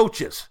a head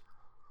coach is.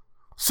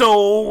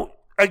 So,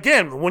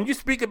 again, when you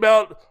speak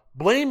about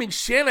blaming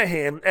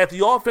Shanahan as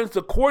the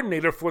offensive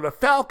coordinator for the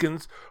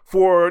Falcons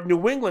for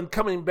New England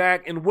coming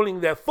back and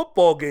winning that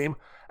football game,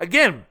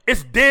 again,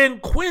 it's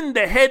Dan Quinn,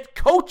 the head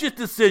coach's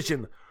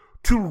decision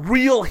to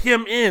reel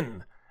him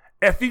in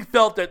if he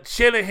felt that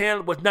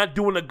Shanahan was not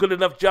doing a good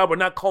enough job or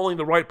not calling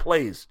the right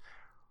plays.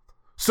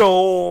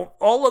 So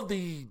all of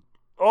the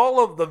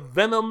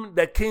venom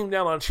that came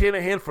down on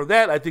Shanahan for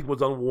that, I think,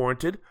 was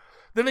unwarranted.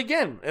 Then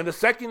again, in the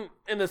second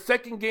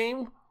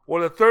game, or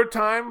the third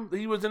time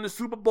he was in the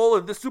Super Bowl,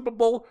 in this Super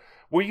Bowl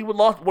where he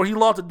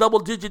lost a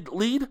double-digit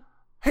lead,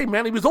 hey,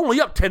 man, he was only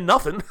up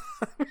 10-0.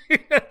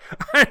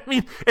 I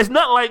mean, it's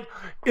not like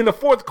in the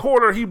fourth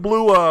quarter he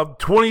blew a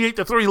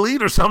 28-3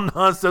 lead or some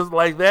nonsense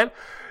like that.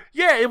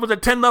 Yeah, it was a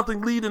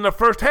 10-0 lead in the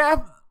first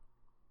half.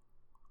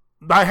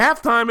 By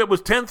halftime, it was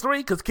 10-3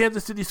 because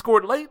Kansas City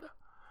scored late.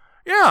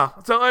 Yeah,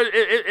 so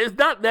it's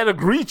not that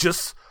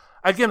egregious.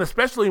 Again,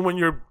 especially when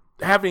you're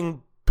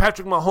having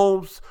Patrick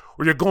Mahomes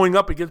or you're going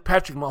up against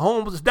Patrick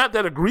Mahomes, it's not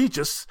that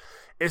egregious.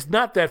 It's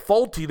not that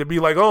faulty to be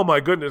like, oh my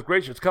goodness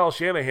gracious, Kyle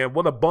Shanahan,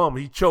 what a bum,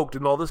 he choked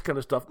and all this kind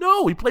of stuff.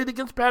 No, he played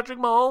against Patrick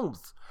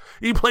Mahomes.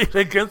 He played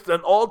against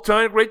an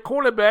all-time great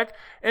quarterback,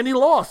 and he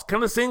lost.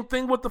 Kind of the same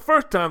thing with the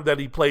first time that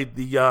he played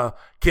the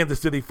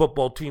Kansas City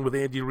football team with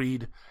Andy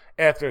Reid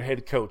as their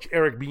head coach,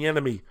 Eric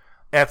Bieniemy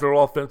as their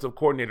offensive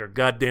coordinator,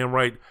 goddamn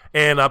right,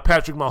 and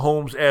Patrick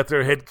Mahomes as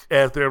their head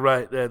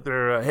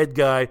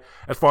guy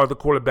as far as the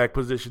quarterback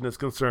position is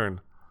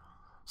concerned.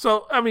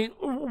 So, I mean,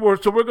 we're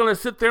going to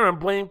sit there and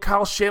blame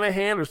Kyle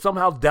Shanahan or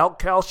somehow doubt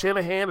Kyle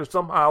Shanahan or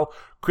somehow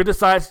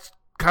criticize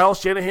Kyle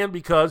Shanahan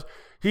because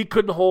he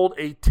couldn't hold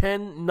a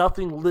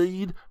 10-0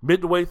 lead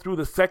midway through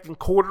the second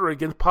quarter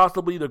against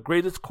possibly the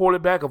greatest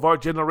quarterback of our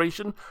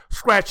generation.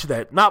 Scratch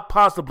that. Not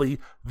possibly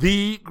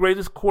the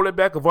greatest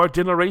quarterback of our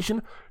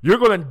generation. You're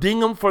going to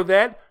ding him for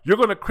that? You're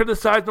going to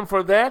criticize him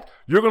for that?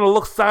 You're going to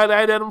look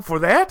side-eyed at him for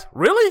that?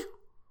 Really?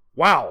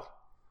 Wow.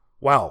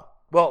 Well,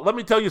 let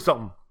me tell you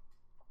something.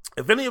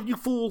 If any of you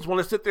fools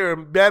want to sit there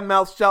and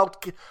badmouth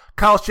shout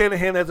Kyle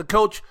Shanahan as a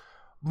coach,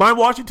 my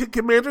Washington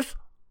Commanders,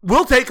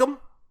 we'll take him.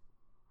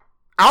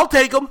 I'll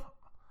take him.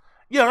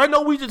 Yeah, I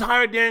know we just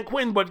hired Dan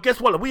Quinn, but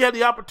guess what? If we had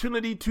the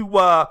opportunity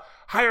to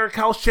hire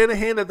Kyle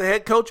Shanahan as the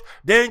head coach,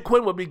 Dan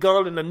Quinn would be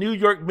gone in the New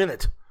York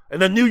minute, in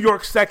the New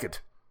York second.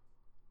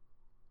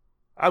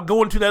 I'd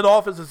go into that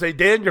office and say,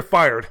 Dan, you're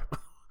fired.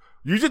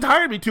 You just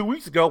hired me 2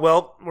 weeks ago.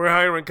 Well, we're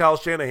hiring Kyle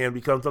Shanahan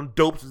because some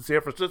dopes in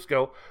San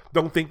Francisco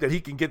don't think that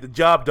he can get the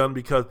job done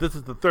because this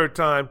is the third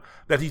time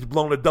that he's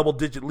blown a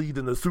double-digit lead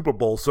in the Super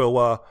Bowl.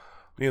 So,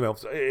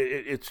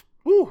 it's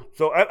whew.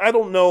 So I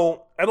don't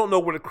know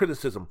where the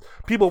criticism.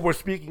 People were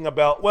speaking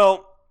about,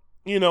 well,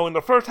 in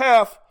the first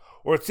half,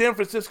 or San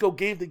Francisco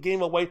gave the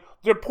game away.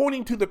 They're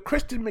pointing to the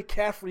Christian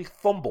McCaffrey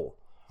fumble,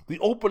 the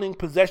opening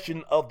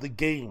possession of the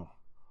game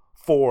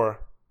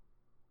for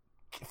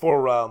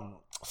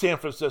San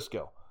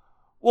Francisco.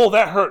 Well,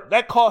 that hurt.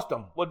 That cost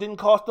them. What didn't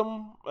cost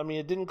them? I mean,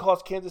 it didn't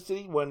cost Kansas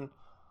City when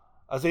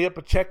Isaiah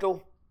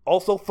Pacheco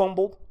also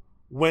fumbled,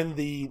 when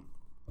the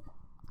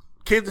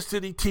Kansas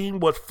City team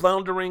was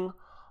floundering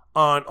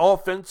on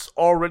offense,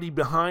 already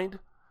behind,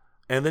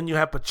 and then you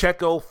have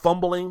Pacheco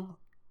fumbling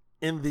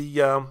in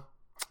the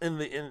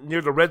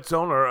near the red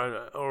zone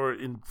or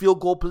in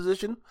field goal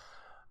position.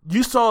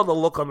 You saw the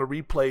look on the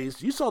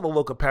replays. You saw the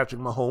look of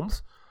Patrick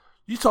Mahomes.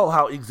 You saw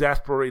how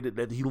exasperated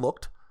that he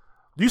looked.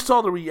 You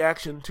saw the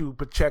reaction to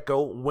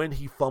Pacheco when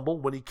he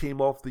fumbled, when he came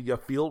off the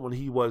field, when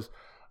he was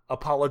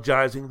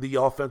apologizing the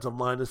offensive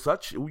line and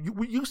such.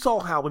 You saw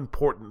how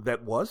important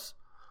that was.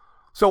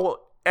 So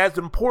as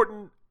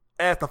important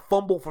as the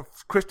fumble for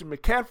Christian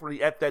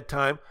McCaffrey at that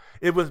time,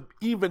 it was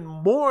even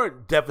more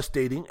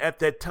devastating at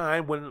that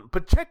time when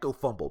Pacheco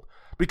fumbled,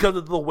 because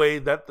of the way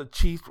that the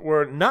Chiefs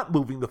were not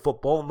moving the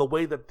football and the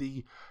way that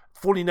the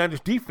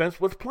 49ers defense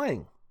was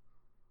playing.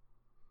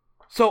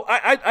 So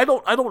I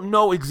don't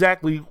know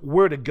exactly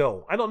where to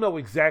go. I don't know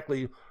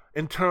exactly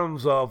in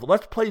terms of,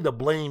 let's play the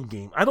blame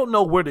game. I don't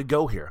know where to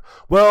go here.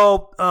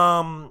 Well,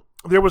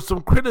 there was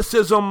some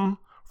criticism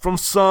from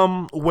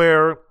some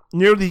where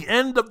near the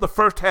end of the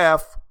first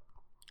half,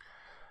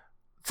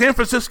 San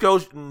Francisco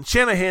and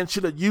Shanahan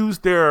should have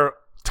used their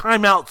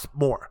timeouts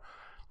more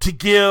to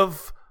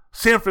give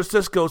San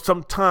Francisco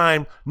some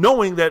time,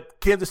 knowing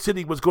that Kansas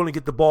City was going to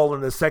get the ball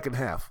in the second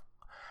half.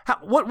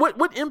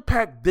 What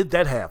impact did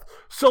that have?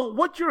 So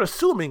what you're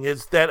assuming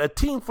is that a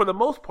team, for the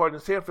most part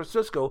in San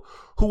Francisco,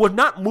 who was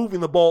not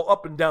moving the ball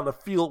up and down the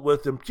field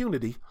with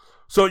impunity,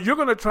 so you're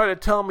going to try to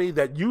tell me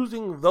that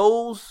using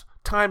those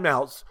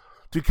timeouts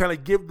to kind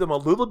of give them a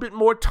little bit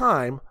more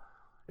time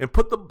and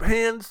put the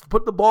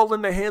ball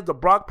in the hands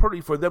of Brock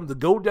Purdy for them to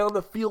go down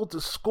the field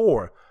to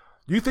score,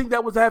 you think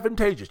that was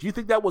advantageous? You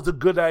think that was a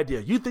good idea?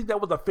 You think that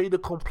was a fait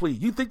accompli?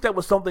 You think that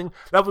was something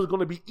that was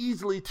going to be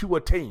easily to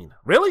attain?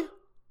 Really?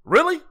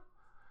 Really?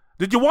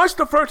 Did you watch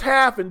the first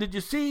half and did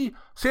you see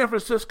San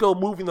Francisco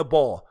moving the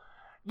ball?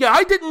 Yeah,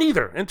 I didn't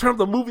either, in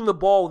terms of moving the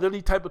ball with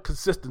any type of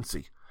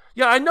consistency.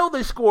 Yeah, I know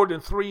they scored in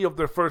 3 of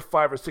their first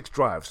 5 or 6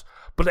 drives,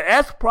 but to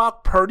ask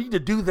Brock Purdy to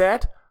do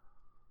that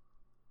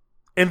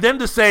and then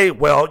to say,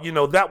 well,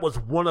 that was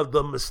one of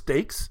the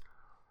mistakes.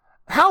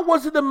 How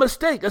was it a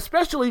mistake?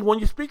 Especially when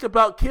you speak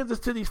about Kansas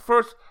City's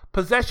first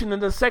possession in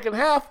the second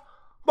half,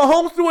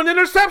 Mahomes threw an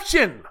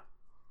interception.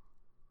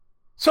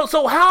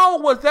 So how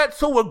was that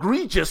so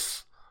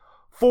egregious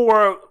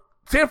for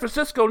San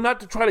Francisco not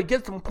to try to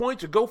get some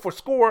points or go for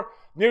score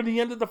near the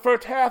end of the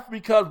first half?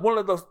 Because one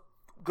of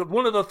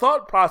the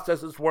thought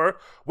processes were,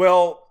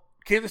 well,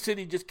 Kansas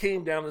City just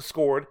came down and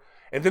scored,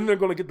 and then they're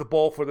going to get the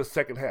ball for the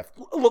second half.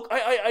 Look,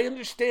 I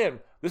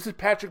understand this is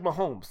Patrick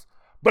Mahomes.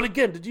 But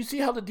again, did you see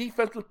how the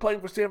defense was playing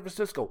for San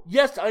Francisco?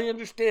 Yes, I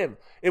understand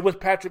it was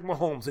Patrick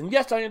Mahomes. And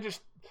yes, I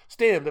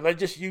understand that I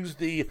just used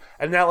the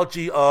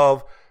analogy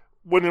of,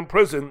 when in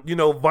prison,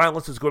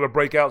 violence is going to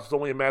break out. It's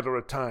only a matter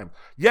of time.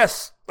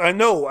 Yes, I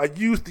know. I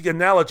used the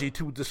analogy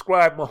to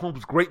describe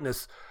Mahomes'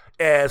 greatness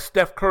as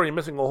Steph Curry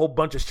missing a whole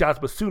bunch of shots,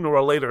 but sooner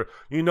or later,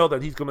 you know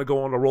that he's going to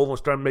go on a roll and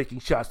start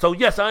making shots. So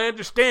yes, I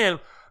understand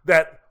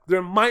that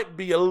there might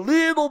be a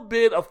little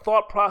bit of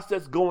thought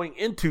process going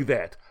into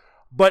that.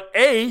 But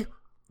the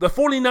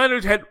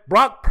 49ers had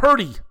Brock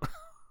Purdy.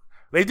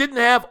 They didn't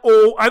have,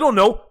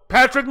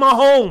 Patrick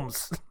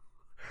Mahomes.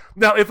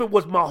 Now, if it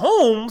was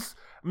Mahomes,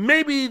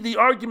 maybe the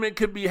argument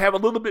could have a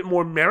little bit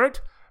more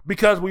merit,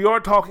 because we are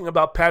talking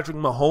about Patrick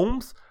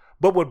Mahomes.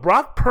 But with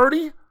Brock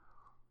Purdy,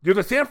 you're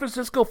the San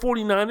Francisco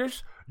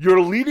 49ers.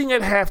 You're leading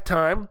at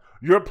halftime.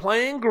 You're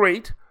playing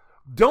great.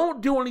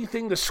 Don't do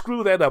anything to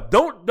screw that up.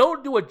 Don't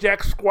do a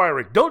Jack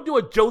Squirick. Don't do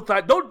a Joe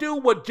Theismann. Don't do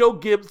what Joe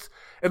Gibbs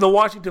and the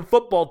Washington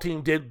football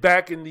team did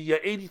back in the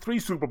 83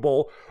 Super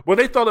Bowl, where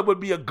they thought it would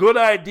be a good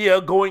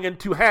idea going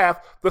into half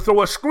to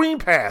throw a screen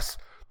pass,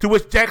 to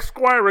which Jack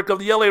Squirick of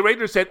the LA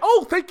Raiders said,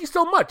 "Oh, thank you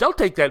so much. I'll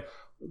take that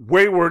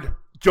wayward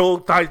Joe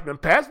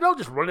Theismann pass, and I'll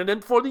just run it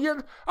in for the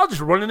end. I'll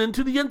just run it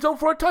into the end zone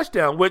for a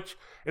touchdown," which,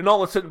 in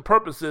all intents and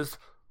purposes,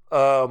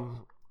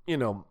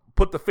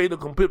 put the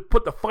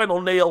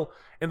final nail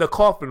in the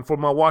coffin for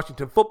my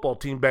Washington football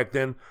team back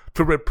then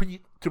to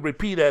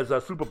repeat as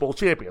Super Bowl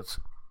champions.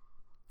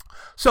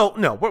 So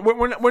no,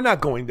 we're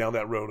not going down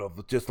that road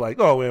of just like,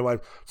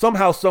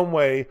 somehow, some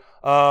way,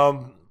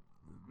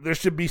 there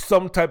should be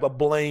some type of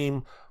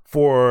blame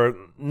for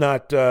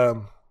not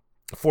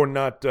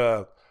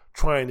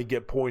trying to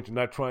get points and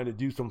not trying to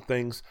do some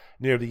things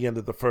near the end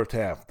of the first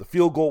half. The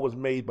field goal was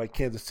made by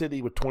Kansas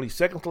City with 20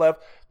 seconds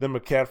left. Then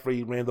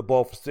McCaffrey ran the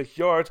ball for 6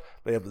 yards.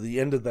 They have the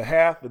end of the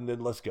half, and then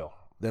let's go.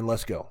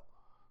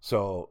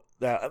 So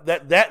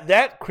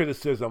that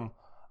criticism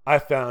I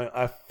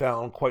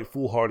found quite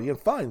foolhardy and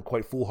find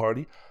quite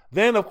foolhardy.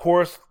 Then, of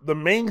course, the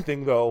main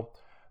thing, though,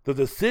 the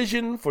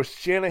decision for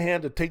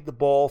Shanahan to take the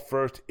ball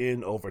first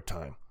in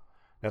overtime.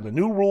 Now, the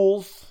new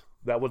rules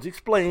that was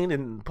explained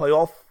in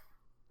playoff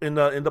in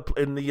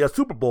the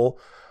Super Bowl.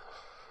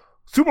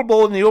 Super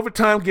Bowl in the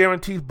overtime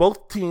guarantees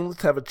both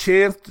teams have a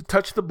chance to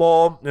touch the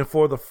ball, and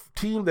for the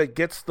team that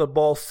gets the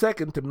ball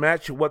second to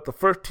match what the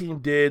first team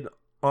did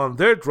on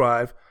their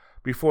drive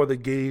before the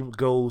game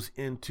goes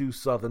into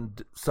sudden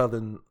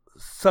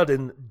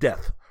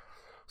death.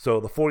 So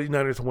the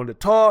 49ers won the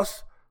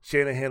toss.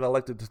 Shanahan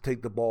elected to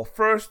take the ball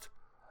first.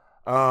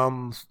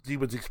 He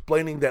was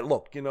explaining that,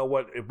 look, you know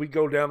what, if we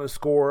go down and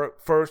score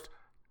first,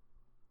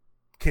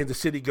 Kansas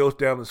City goes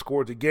down and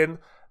scores again,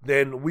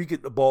 then we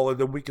get the ball and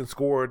then we can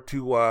score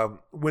to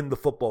win the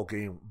football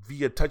game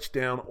via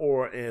touchdown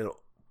or a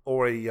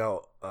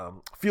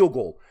field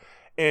goal.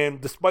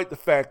 And despite the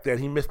fact that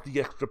he missed the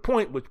extra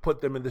point, which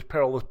put them in this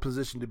perilous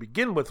position to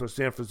begin with for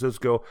San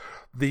Francisco,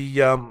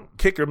 the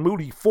kicker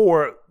Moody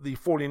for the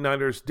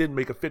 49ers did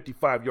make a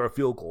 55-yard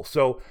field goal.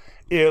 So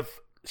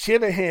if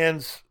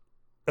Shanahan's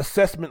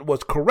assessment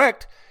was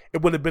correct,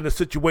 it would have been a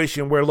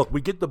situation where, look,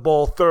 we get the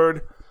ball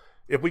third.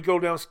 If we go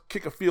down,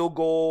 kick a field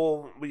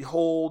goal, we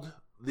hold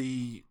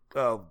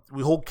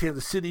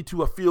Kansas City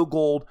to a field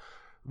goal,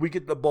 we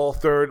get the ball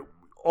third.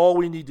 All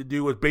we need to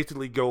do is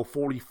basically go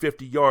 40,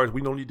 50 yards.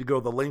 We don't need to go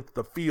the length of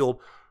the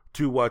field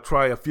to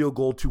try a field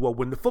goal to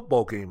win the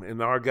football game.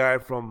 And our guy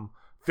from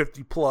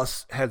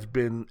 50-plus has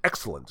been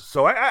excellent.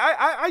 So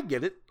I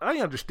get it. I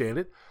understand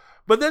it.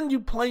 But then you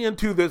play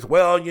into this,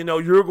 well, you know,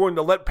 you're going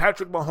to let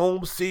Patrick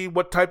Mahomes see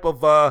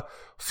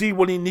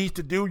what he needs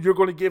to do. You're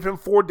going to give him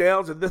 4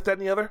 downs and this, that,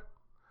 and the other.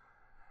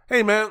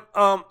 Hey, man,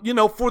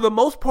 for the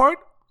most part,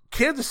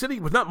 Kansas City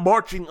was not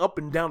marching up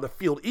and down the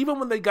field. Even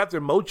when they got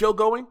their mojo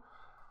going,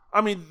 I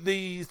mean,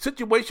 the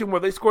situation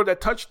where they scored that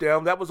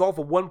touchdown, that was off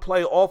of one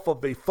play, off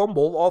of a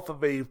fumble, off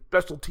of a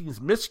special teams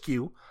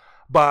miscue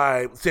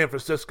by San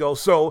Francisco.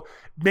 So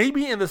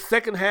maybe in the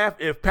second half,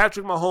 if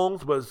Patrick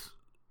Mahomes was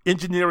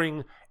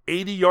engineering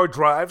 80-yard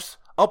drives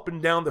up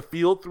and down the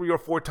field 3 or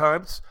 4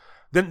 times,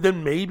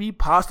 then maybe,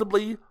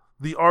 possibly,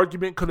 the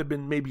argument could have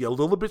been maybe a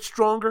little bit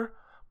stronger.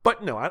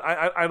 But no,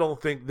 I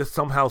don't think this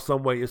somehow,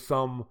 some way is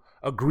some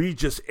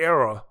egregious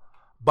error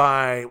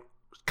by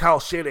Kyle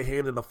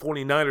Shanahan and the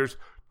 49ers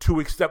to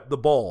accept the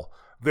ball.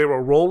 They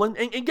were rolling,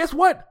 and guess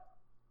what?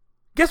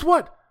 Guess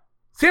what?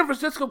 San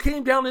Francisco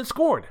came down and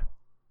scored.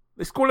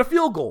 They scored a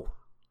field goal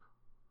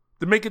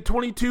to make it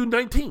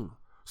 22-19.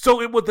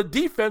 So it was the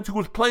defense who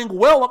was playing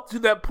well up to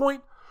that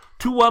point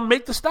to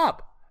make the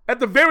stop. At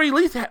the very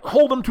least,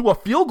 hold them to a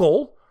field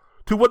goal,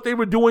 to what they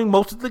were doing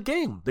most of the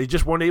game. They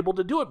just weren't able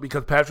to do it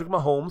because Patrick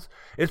Mahomes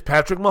is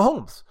Patrick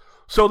Mahomes.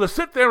 So to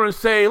sit there and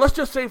say, let's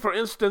just say for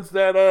instance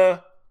that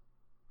the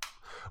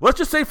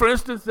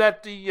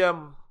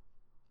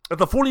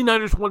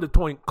 49ers won the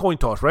coin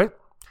toss, right?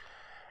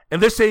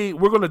 And they say,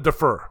 we're going to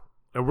defer,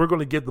 and we're going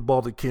to give the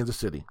ball to Kansas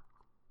City.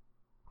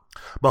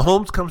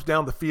 Mahomes comes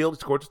down the field,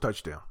 scores a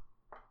touchdown.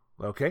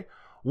 Okay?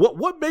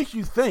 What makes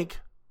you think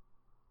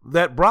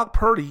that Brock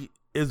Purdy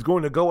is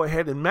going to go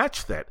ahead and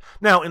match that?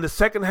 Now, in the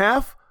second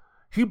half,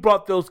 he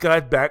brought those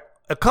guys back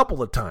a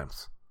couple of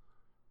times.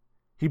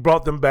 He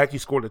brought them back. He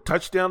scored a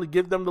touchdown to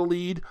give them the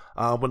lead.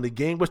 When the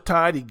game was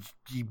tied,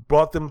 he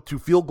brought them to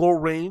field goal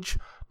range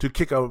to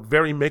kick a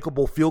very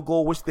makeable field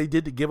goal, which they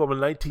did to give them a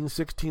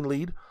 19-16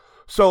 lead.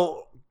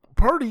 So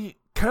Purdy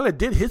kind of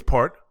did his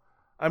part.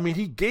 I mean,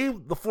 he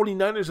gave the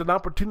 49ers an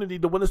opportunity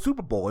to win a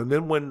Super Bowl. And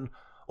then when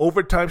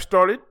overtime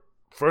started,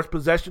 first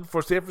possession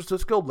for San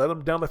Francisco, led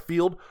them down the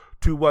field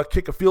to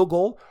kick a field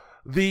goal.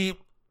 The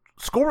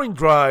scoring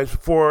drives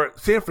for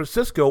San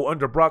Francisco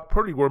under Brock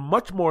Purdy were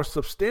much more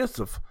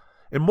substantive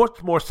and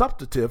much more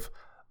substantive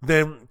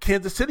than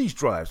Kansas City's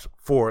drives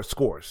for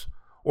scores,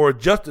 or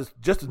just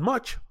as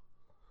much.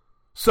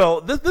 So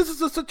this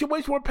is a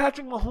situation where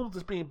Patrick Mahomes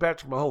is being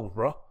Patrick Mahomes,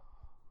 bro.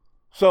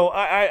 So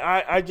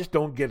I just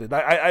don't get it.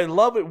 I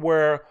love it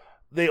where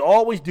they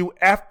always do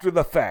after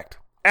the fact,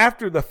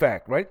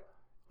 right?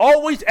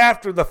 Always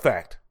after the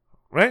fact,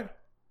 right?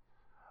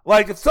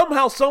 Like if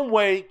somehow, some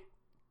way,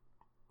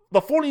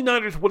 the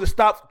 49ers would have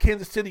stopped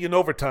Kansas City in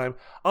overtime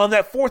on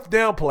that 4th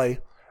down play.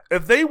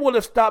 If they would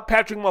have stopped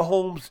Patrick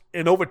Mahomes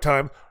in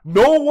overtime,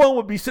 no one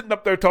would be sitting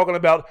up there talking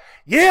about,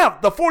 yeah,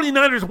 the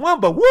 49ers won,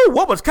 but woo,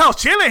 what was Kyle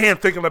Shanahan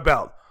thinking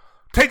about?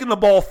 Taking the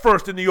ball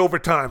first in the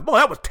overtime. Boy,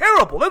 that was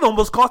terrible. That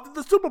almost cost them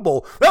the Super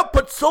Bowl. That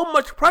put so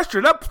much pressure.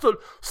 That put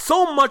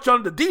so much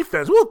on the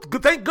defense. Well,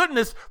 thank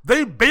goodness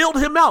they bailed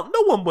him out.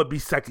 No one would be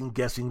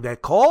second-guessing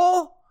that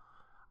call.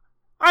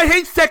 I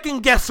hate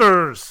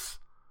second-guessers.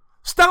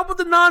 Stop with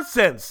the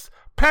nonsense.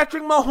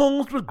 Patrick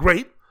Mahomes was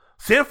great.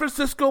 San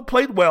Francisco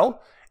played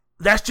well.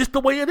 That's just the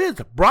way it is.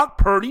 Brock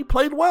Purdy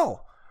played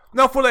well.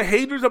 Now, for the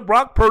haters of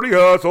Brock Purdy,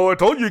 so I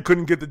told you he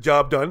couldn't get the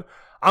job done.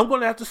 I'm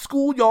going to have to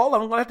school y'all.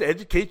 I'm going to have to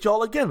educate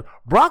y'all again.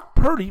 Brock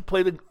Purdy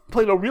played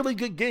a really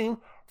good game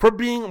for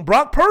being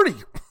Brock Purdy.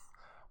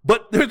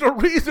 But there's a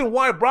reason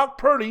why Brock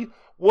Purdy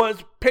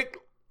was picked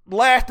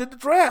last in the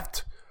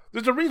draft.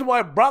 There's a reason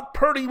why Brock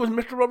Purdy was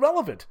Mr.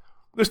 Irrelevant.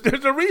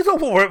 There's a reason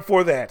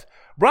for that.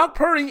 Brock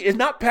Purdy is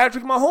not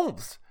Patrick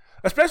Mahomes.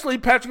 Especially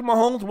Patrick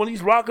Mahomes when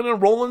he's rocking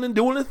and rolling and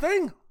doing his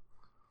thing.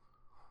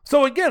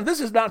 So again, this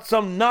is not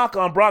some knock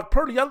on Brock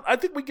Purdy. I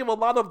think we give a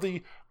lot of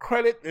the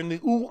credit and the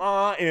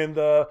ooh-ah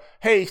and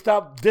hey,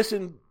 stop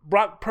dissing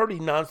Brock Purdy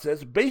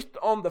nonsense based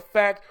on the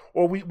fact,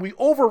 or we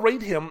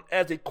overrate him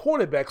as a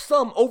quarterback.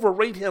 Some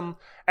overrate him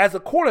as a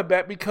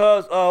quarterback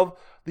because of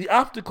the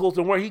obstacles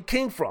and where he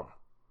came from.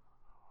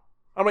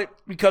 All right,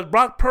 because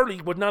Brock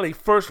Purdy was not a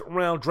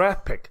first-round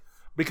draft pick.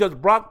 Because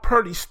Brock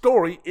Purdy's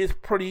story is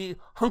pretty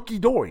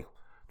hunky-dory.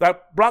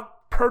 That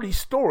Brock Purdy's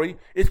story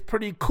is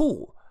pretty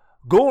cool.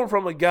 Going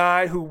from a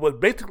guy who was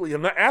basically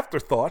an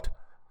afterthought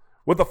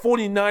with the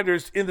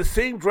 49ers in the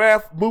same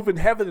draft moving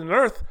heaven and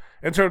earth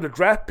in terms of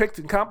draft picks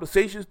and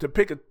compensations to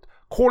pick a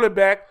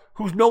quarterback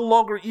who's no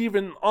longer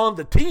even on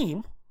the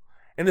team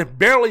and is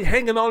barely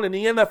hanging on in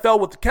the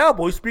NFL with the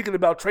Cowboys, speaking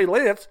about Trey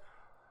Lance,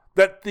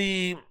 that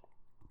the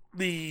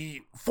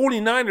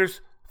 49ers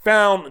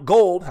found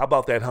gold. How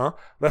about that, huh?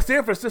 The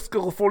San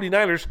Francisco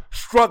 49ers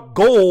struck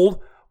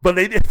gold, but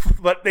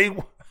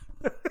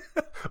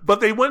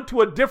they went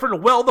to a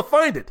different well to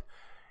find it.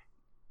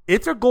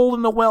 Is there gold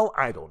in the well?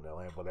 I don't know,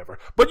 whatever.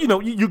 But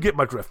you get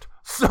my drift.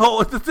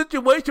 So it's a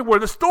situation where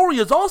the story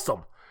is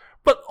awesome.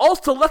 But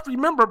also, let's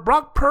remember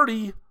Brock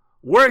Purdy,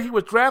 where he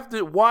was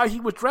drafted, why he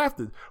was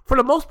drafted. For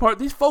the most part,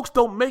 these folks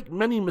don't make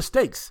many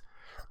mistakes.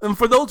 And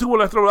for those who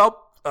want to throw out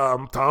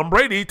Tom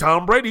Brady.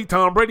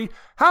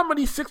 How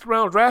many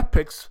sixth-round draft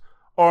picks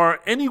are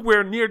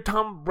anywhere near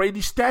Tom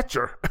Brady's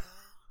stature?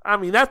 I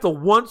mean, that's a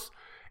once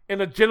in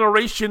a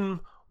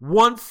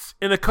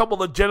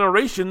couple of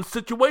generations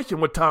situation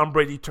what Tom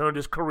Brady turned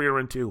his career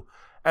into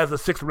as a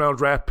sixth-round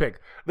draft pick.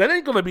 That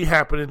ain't going to be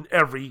happening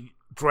every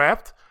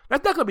draft.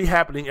 That's not going to be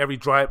happening every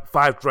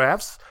 5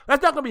 drafts.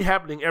 That's not going to be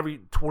happening every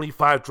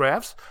 25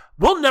 drafts.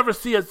 We'll never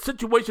see a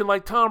situation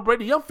like Tom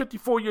Brady. I'm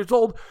 54 years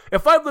old.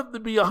 If I live to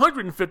be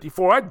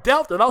 154, I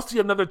doubt that I'll see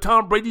another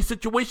Tom Brady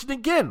situation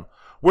again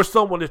where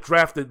someone is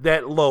drafted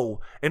that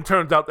low and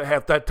turns out to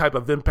have that type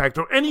of impact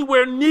or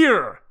anywhere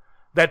near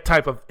that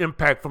type of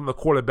impact from the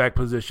quarterback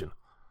position.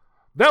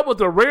 That was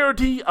a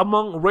rarity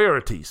among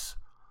rarities.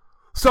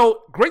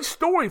 So, great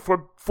story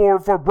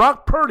for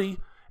Brock Purdy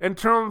in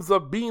terms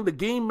of being the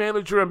game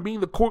manager and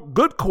being the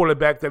good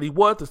quarterback that he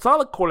was, the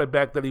solid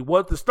quarterback that he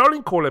was, the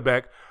starting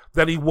quarterback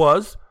that he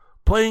was,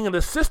 playing in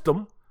a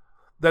system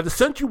that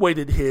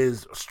accentuated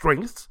his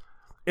strengths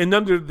and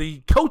under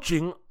the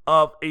coaching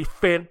of a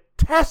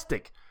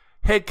fantastic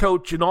head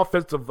coach and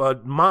offensive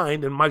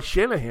mind in Kyle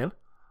Shanahan.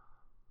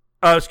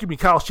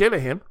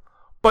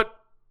 But,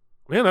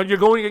 you're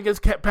going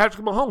against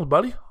Patrick Mahomes,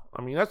 buddy.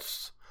 I mean,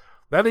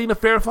 that ain't a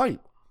fair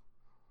fight.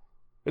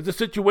 It's a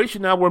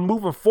situation now where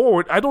moving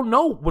forward, I don't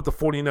know what the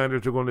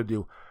 49ers are going to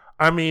do.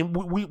 I mean,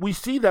 we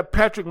see that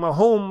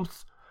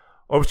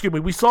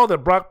we saw that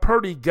Brock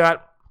Purdy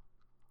got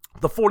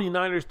the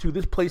 49ers to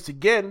this place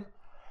again.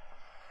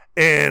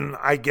 And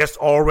I guess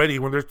already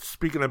when they're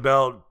speaking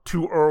about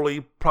too early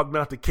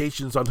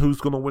prognostications on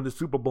who's going to win the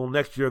Super Bowl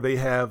next year, they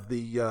have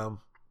the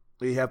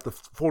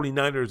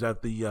 49ers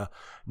at the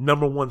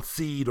number one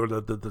seed or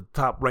the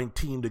top-ranked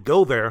team to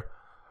go there.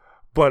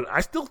 But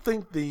I still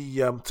think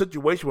the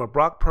situation with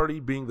Brock Purdy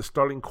being the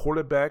starting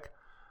quarterback,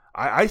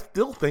 I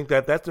still think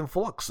that that's in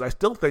flux. I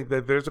still think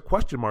that there's a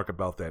question mark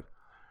about that.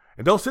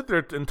 And don't sit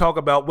there and talk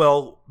about,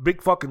 well,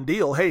 big fucking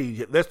deal.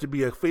 Hey, that's to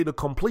be a fait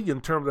accompli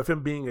in terms of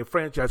him being a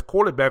franchise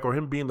quarterback or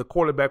him being the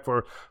quarterback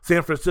for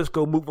San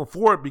Francisco moving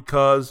forward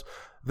because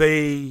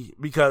he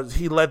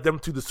led them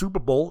to the Super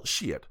Bowl.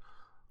 Shit.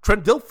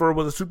 Trent Dilfer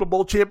was a Super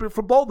Bowl champion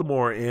for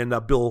Baltimore, and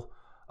not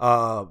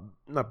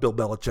Bill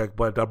Belichick,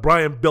 but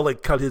Brian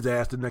Billick cut his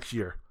ass the next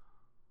year.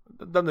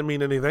 That doesn't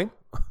mean anything.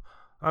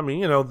 I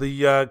mean,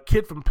 the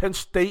kid from Penn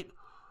State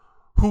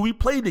who he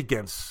played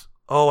against.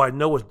 Oh,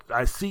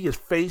 I see his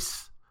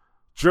face.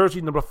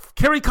 Jersey number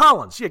Kerry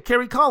Collins. Yeah,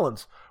 Kerry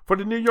Collins for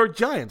the New York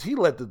Giants. He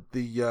led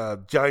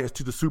the Giants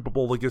to the Super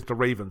Bowl against the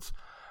Ravens.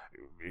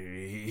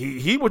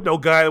 He was no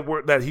guy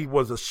that he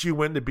was a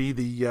shoo-in to be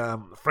the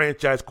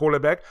franchise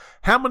quarterback.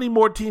 How many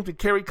more teams did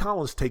Kerry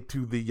Collins take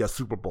to the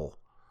Super Bowl?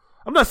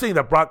 I'm not saying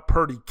that Brock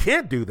Purdy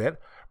can't do that,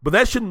 but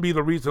that shouldn't be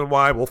the reason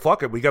why, well,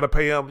 fuck it, we got to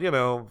pay him,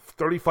 $35,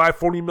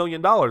 $40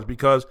 million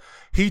because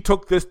he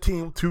took this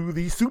team to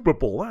the Super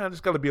Bowl.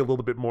 There's got to be a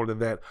little bit more than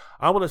that.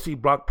 I want to see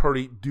Brock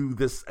Purdy do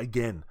this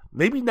again.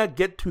 Maybe not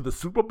get to the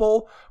Super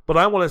Bowl, but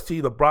I want to see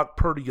the Brock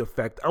Purdy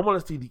effect. I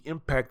want to see the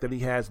impact that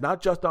he has,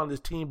 not just on this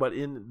team, but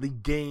in the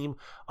game,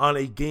 on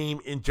a game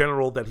in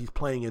general that he's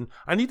playing in.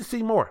 I need to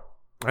see more.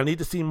 And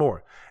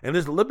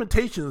his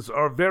limitations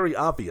are very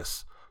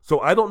obvious. So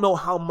I don't know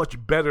how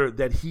much better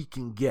that he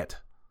can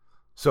get.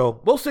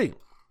 So we'll see.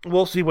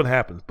 We'll see what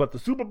happens. But the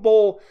Super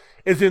Bowl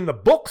is in the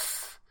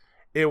books.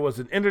 It was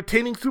an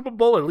entertaining Super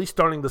Bowl, at least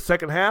starting the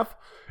second half.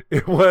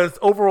 It was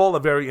overall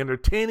a very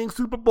entertaining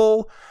Super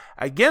Bowl.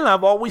 Again,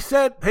 I've always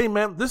said, hey,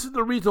 man, this is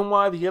the reason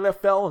why the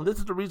NFL and this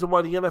is the reason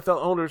why the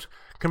NFL owners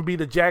can be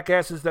the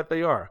jackasses that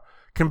they are.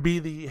 can be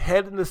the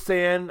head in the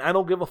sand. I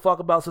don't give a fuck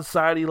about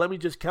society. Let me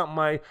just count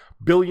my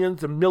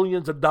billions and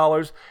millions of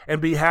dollars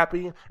and be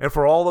happy. And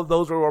for all of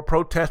those who are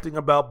protesting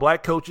about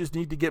black coaches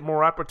need to get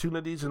more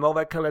opportunities and all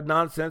that kind of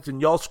nonsense,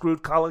 and y'all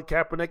screwed Colin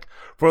Kaepernick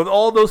for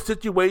all those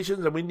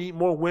situations, and we need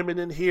more women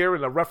in here,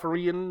 and the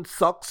refereeing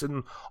sucks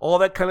and all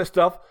that kind of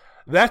stuff.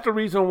 That's the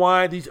reason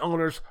why these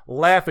owners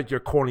laugh at your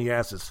corny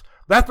asses.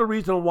 That's the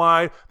reason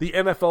why the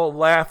NFL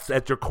laughs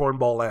at your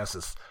cornball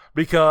asses.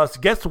 Because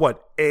guess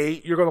what?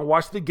 A, you're going to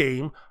watch the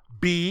game.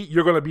 B,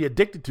 you're going to be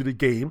addicted to the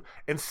game.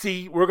 And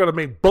C, we're going to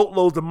make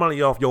boatloads of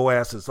money off your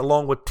asses,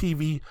 along with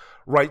TV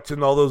rights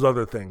and all those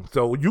other things.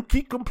 So you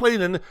keep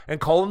complaining and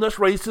calling us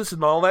racist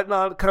and all that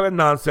kind of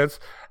nonsense.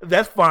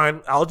 That's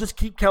fine. I'll just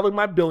keep counting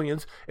my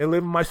billions and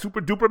living my super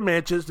duper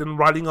mansions and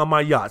riding on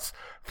my yachts.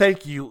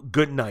 Thank you.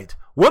 Good night.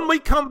 When we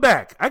come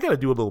back, I got to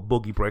do a little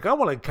boogie break. I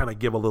want to kind of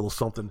give a little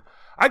something.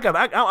 I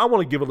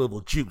want to give a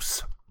little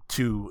juice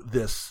to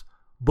this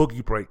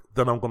boogie break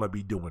that I'm going to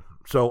be doing.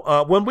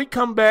 So when we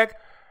come back,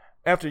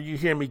 after you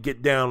hear me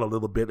get down a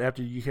little bit,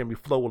 after you hear me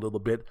flow a little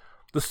bit,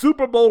 the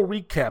Super Bowl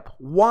recap,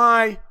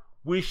 why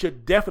we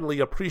should definitely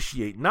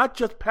appreciate not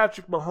just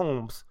Patrick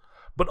Mahomes,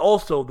 but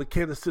also the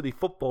Kansas City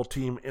football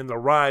team and the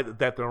ride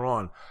that they're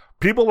on.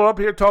 People are up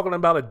here talking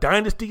about a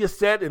dynasty is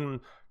set, and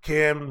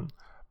is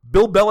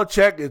Bill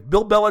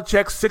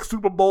Belichick's 6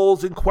 Super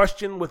Bowls in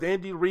question, with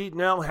Andy Reid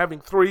now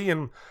having 3,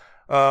 and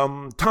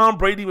Tom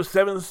Brady with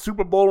 7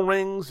 Super Bowl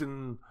rings,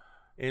 and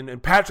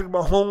Patrick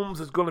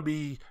Mahomes is going to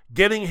be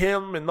getting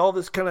him and all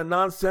this kind of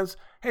nonsense.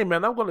 Hey,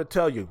 man, I'm going to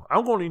tell you.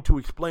 I'm going to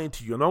explain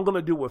to you, and I'm going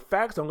to do it with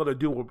facts. I'm going to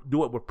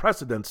do it with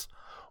precedents.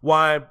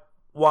 Why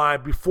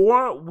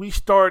before we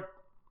start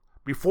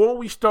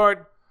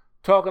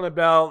talking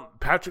about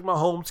Patrick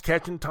Mahomes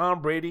catching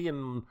Tom Brady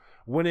and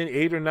winning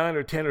 8 or 9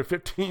 or 10 or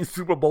 15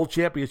 Super Bowl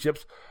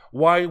championships,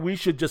 why we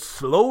should just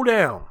slow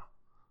down,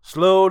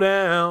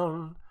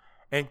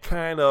 and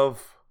kind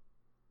of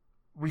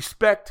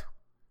respect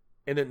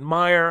and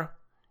admire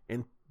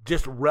and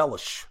just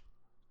relish,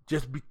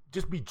 just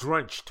be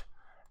drenched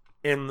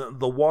in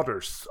the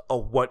waters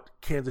of what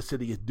Kansas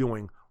City is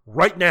doing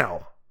right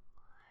now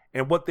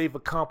and what they've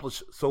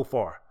accomplished so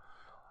far.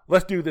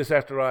 Let's do this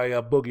after I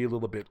boogie a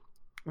little bit.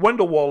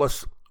 Wendell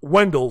Wallace,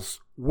 Wendell's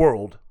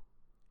World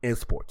in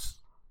Sports.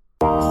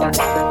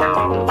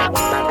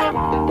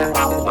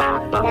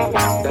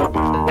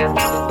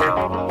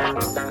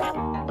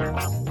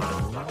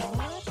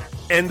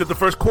 End of the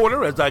first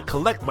quarter as I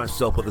collect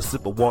myself with a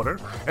sip of water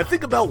and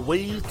think about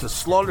ways to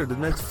slaughter the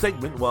next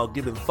segment while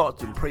giving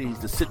thoughts and praise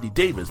to Sydney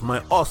Davis,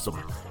 my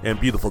awesome and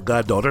beautiful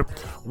goddaughter.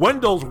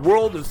 Wendell's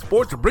World in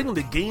Sports, bringing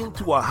the game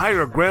to a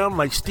higher ground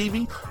like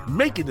Stevie,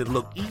 making it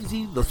look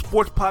easy, the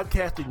sports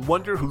podcasting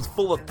wonder who's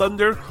full of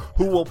thunder,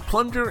 who will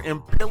plunder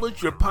and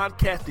pillage your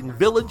podcasting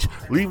village,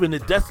 leaving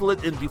it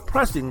desolate and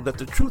depressing that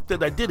the truth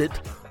that I did it,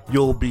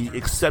 you'll be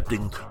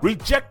accepting,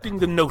 rejecting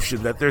the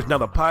notion that there's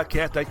not a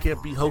podcast I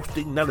can't be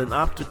hosting, not an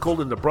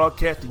obstacle in the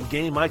broadcasting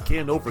game I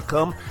can't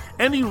overcome.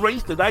 Any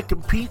race that I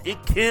compete,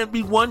 it can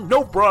be won.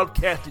 No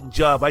broadcasting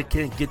job I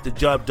can't get the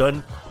job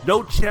done.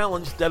 No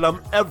challenge that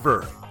I'm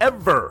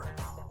ever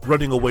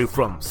running away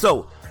from.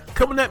 So,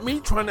 coming at me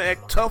trying to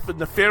act tough and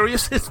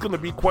nefarious, it's going to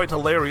be quite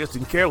hilarious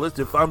and careless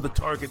if I'm the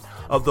target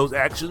of those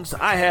actions.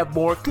 I have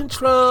more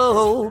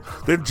control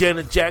than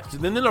Janet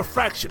Jackson, and in a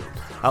fraction,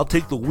 I'll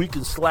take the weak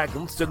and slack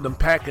and send them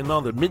packing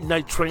on the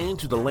midnight train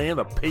to the land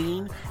of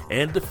pain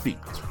and defeat.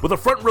 With a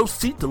front row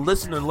seat to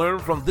listen and learn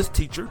from this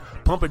teacher,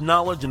 pumping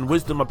knowledge and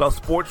wisdom about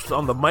sports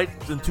on the mic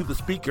and to the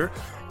speaker,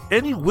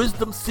 any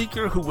wisdom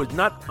seeker who is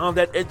not on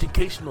that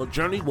educational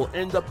journey will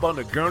end up on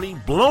a gurney,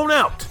 blown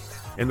out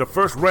in the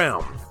first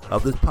round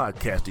of this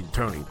podcasting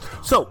tourney.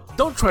 So,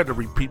 don't try to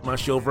repeat my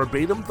show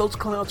verbatim. Those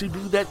clowns who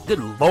do that, good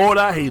Lord,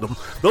 I hate them.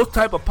 Those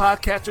type of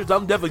podcasters,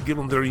 I'll never give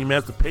them their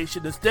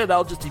emancipation. Instead,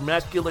 I'll just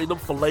emasculate them,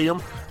 fillet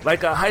them,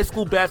 like a high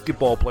school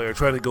basketball player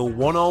trying to go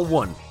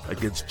one-on-one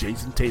against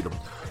Jason Tatum.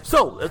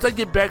 So, as I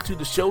get back to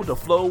the show, the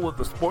flow of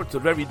the sports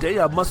of every day,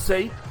 I must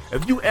say,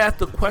 if you ask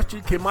the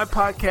question, can my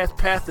podcast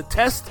pass the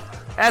test?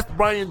 Ask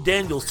Brian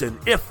Danielson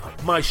if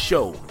my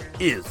show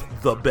is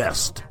the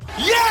best.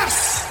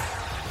 Yes!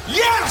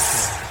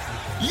 Yes!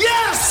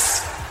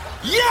 Yes!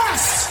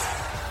 Yes!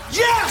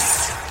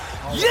 Yes!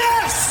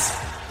 Yes!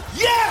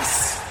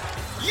 Yes!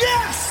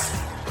 Yes!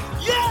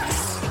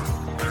 Yes!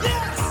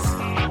 Yes!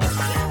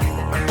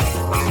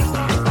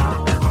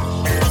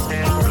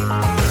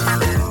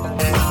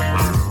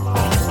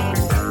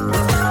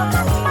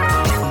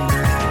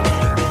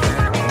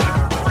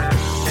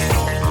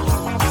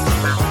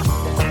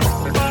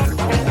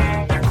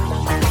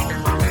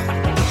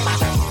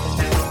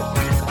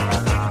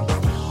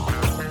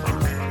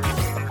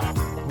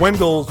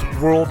 Wendell's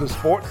World of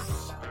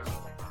Sports.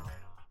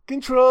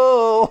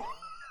 Control.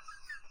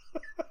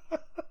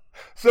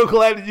 So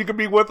glad that you can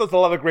be with us. A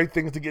lot of great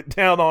things to get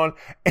down on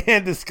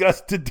and discuss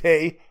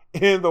today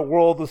in the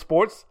world of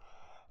sports.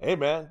 Hey,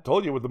 man,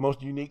 told you it was the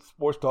most unique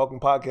sports talking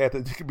podcast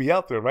that you could be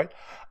out there, right?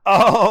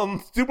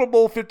 Super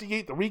Bowl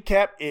 58, the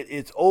recap.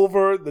 It's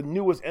over. The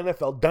newest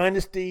NFL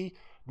dynasty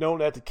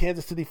known as the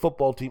Kansas City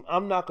football team.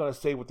 I'm not going to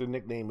say what their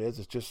nickname is.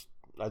 I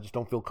just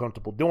don't feel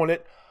comfortable doing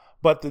it.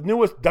 But the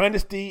newest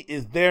dynasty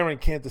is there in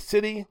Kansas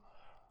City.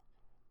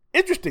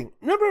 Interesting.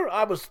 Remember,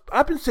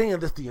 I've been saying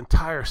this the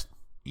entire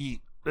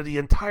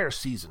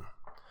season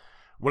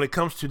when it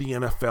comes to the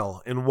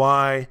NFL and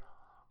why,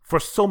 for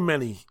so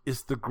many,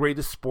 it's the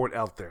greatest sport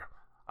out there.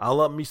 I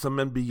love me some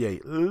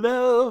NBA.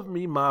 Love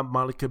me my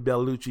Monica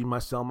Bellucci, my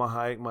Selma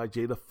Hayek, my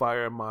Jada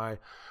Fire, my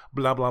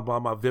blah, blah, blah,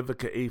 my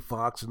Vivica A.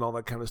 Fox and all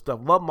that kind of stuff.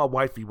 Love my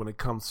wifey when it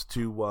comes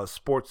to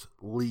sports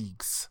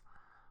leagues.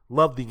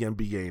 Love the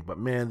NBA. But,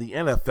 man, the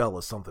NFL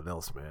is something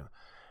else, man.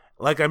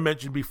 Like I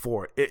mentioned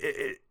before,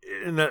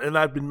 and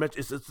I've been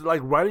mentioning, it's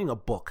like writing a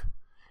book.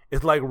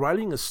 It's like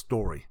writing a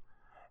story.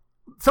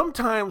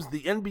 Sometimes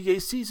the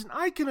NBA season,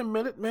 I can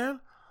admit it,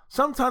 man.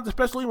 Sometimes,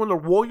 especially when the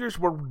Warriors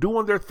were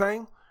doing their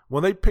thing,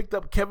 when they picked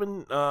up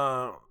Kevin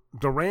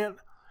Durant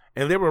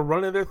and they were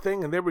running their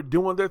thing and they were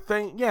doing their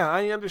thing, yeah,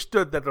 I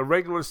understood that the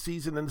regular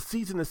season and the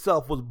season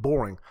itself was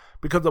boring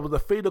because it was a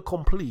fait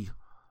accompli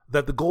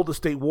that the Golden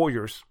State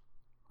Warriors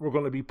were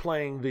going to be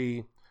playing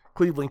the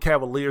Cleveland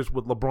Cavaliers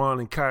with LeBron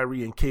and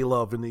Kyrie and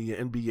K-Love in the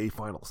NBA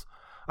Finals.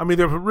 I mean,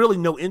 there was really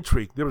no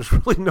intrigue. There was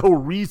really no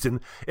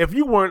reason. If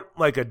you weren't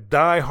like a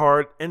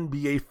diehard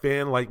NBA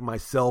fan like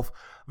myself,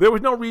 there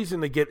was no reason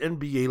to get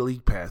NBA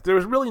League Pass. There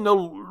was really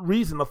no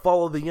reason to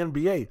follow the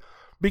NBA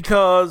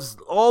because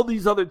all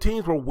these other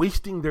teams were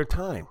wasting their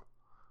time.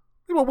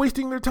 They were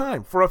wasting their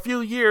time. For a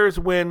few years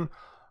when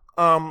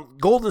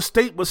Golden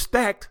State was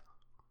stacked,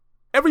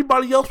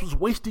 everybody else was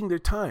wasting their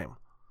time.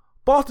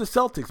 Boston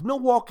Celtics,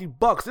 Milwaukee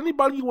Bucks,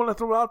 anybody you want to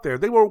throw out there,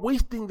 they were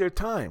wasting their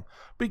time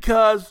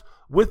because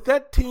with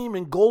that team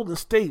in Golden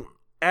State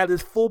at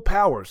its full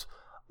powers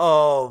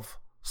of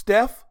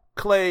Steph,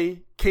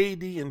 Clay,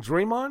 KD, and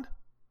Draymond,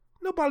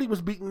 nobody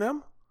was beating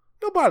them.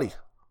 Nobody.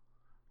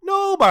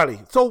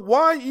 So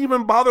why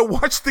even bother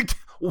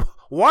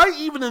why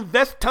even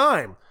invest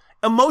time,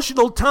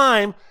 emotional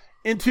time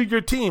into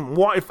your team?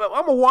 If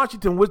I'm a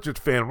Washington Wizards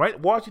fan, right?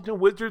 Washington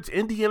Wizards,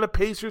 Indiana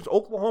Pacers,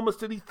 Oklahoma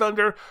City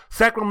Thunder,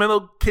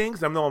 Sacramento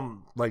Kings. I know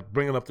I'm like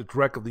bringing up the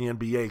direct of the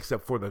NBA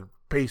except for the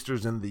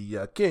Pacers and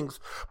the Kings.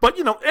 But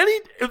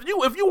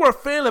if you were a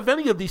fan of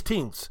any of these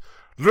teams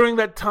during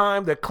that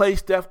time that Clay,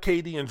 Steph,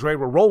 KD, and Dre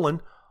were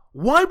rolling,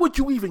 why would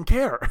you even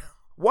care?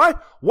 Why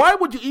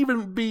would you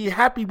even be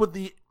happy with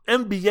the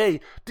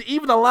NBA to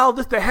even allow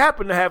this to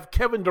happen, to have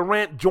Kevin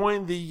Durant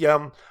join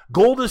the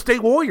Golden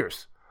State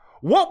Warriors?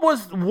 What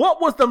was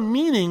the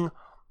meaning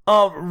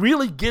of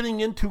really getting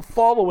into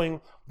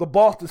following the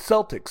Boston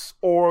Celtics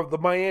or the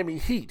Miami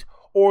Heat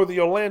or the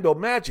Orlando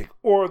Magic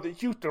or the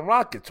Houston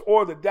Rockets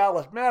or the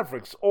Dallas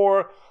Mavericks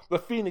or the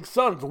Phoenix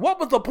Suns? What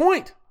was the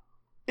point?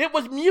 It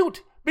was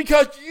mute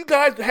because you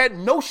guys had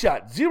no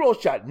shot, zero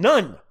shot,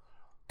 none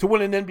to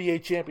win an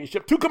NBA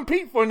championship, to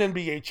compete for an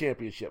NBA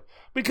championship.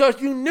 Because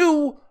you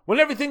knew when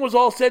everything was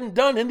all said and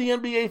done in the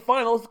NBA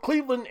Finals,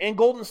 Cleveland and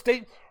Golden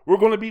State were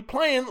going to be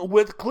playing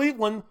with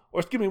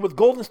with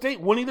Golden State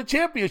winning the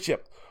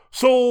championship.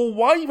 So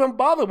why even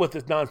bother with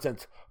this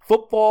nonsense?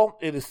 Football,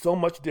 it is so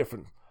much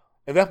different.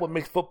 And that's what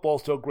makes football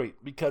so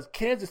great. Because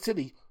Kansas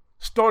City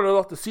started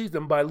off the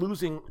season by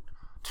losing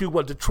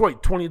to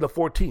Detroit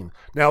 20-14.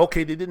 Now,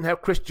 okay, they didn't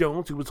have Chris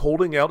Jones, who was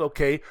holding out.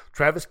 Okay,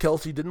 Travis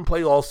Kelce didn't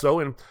play also.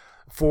 And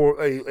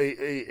for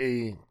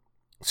a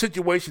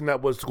situation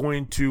that was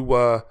going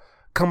to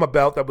come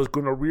about, that was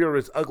going to rear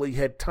its ugly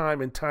head time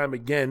and time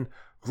again,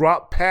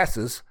 drop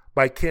passes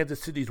by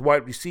Kansas City's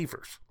wide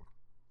receivers.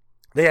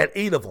 They had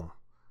 8 of them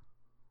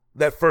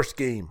that first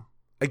game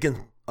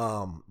against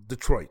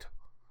Detroit.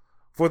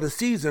 For the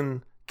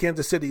season,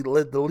 Kansas City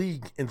led the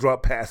league in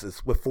drop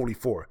passes with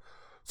 44.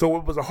 So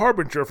it was a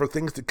harbinger for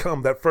things to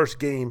come that first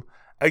game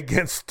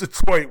against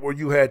Detroit, where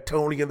you had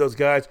Tony and those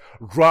guys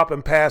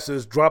dropping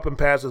passes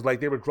like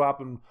they were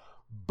dropping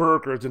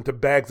burgers into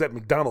bags at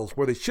McDonald's,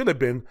 where they should have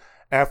been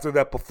after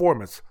that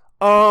performance.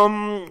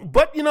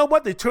 But you know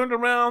what? They turned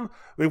around.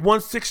 They won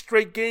 6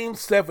 straight games,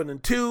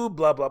 7-2,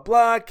 blah, blah,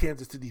 blah.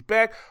 Kansas City's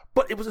back.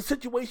 But it was a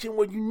situation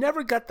where you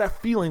never got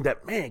that feeling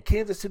that, man,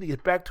 Kansas City is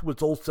back to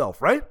its old self,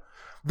 right?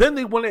 Then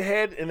they went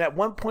ahead, and at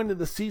one point in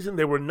the season,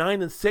 they were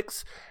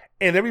 9-6,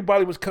 and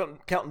everybody was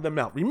counting them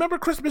out. Remember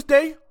Christmas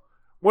Day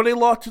when they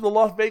lost to the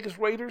Las Vegas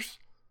Raiders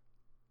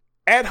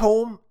at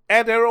home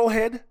at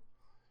Arrowhead?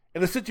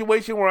 In a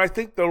situation where I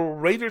think the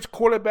Raiders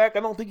quarterback, I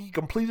don't think he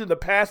completed the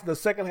pass in the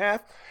second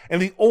half.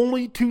 And the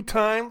only 2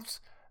 times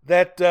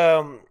that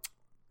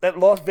that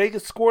Las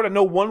Vegas scored, I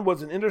know one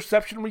was an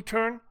interception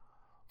return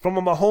from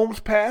a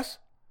Mahomes pass.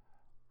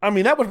 I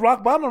mean, that was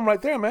rock bottom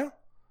right there, man.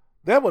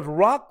 That was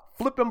rock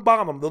flipping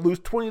bottom to lose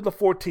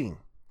 20-14.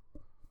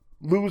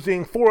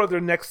 Losing 4 of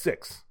their next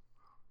 6.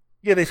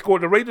 Yeah,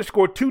 the Raiders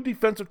scored 2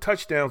 defensive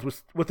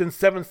touchdowns within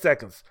 7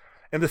 seconds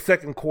in the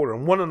second quarter,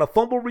 and one on a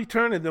fumble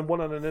return and then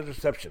one on an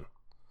interception.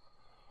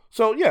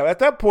 So, yeah, at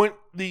that point,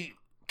 the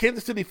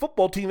Kansas City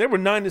football team, they were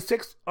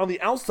 9-6 on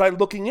the outside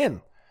looking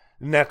in.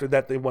 And after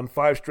that, they won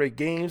 5 straight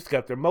games,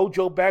 got their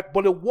mojo back,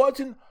 but it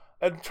wasn't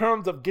in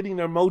terms of getting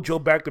their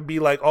mojo back to be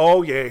like,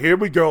 oh, yeah, here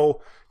we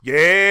go.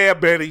 Yeah,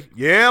 Betty.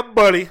 Yeah,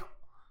 buddy.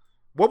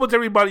 What was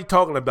everybody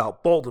talking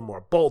about?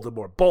 Baltimore.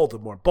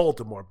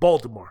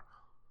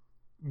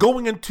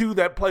 Going into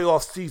that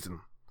playoff season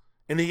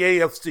in the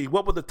AFC,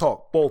 what was the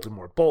talk?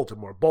 Baltimore.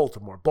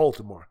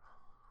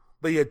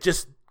 They had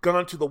just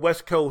gone to the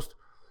West Coast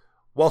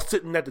while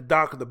sitting at the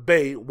dock of the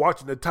bay,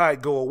 watching the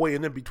tide go away,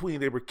 and in between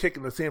they were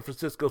kicking the San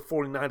Francisco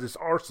 49ers'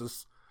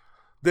 arses.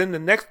 Then the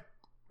next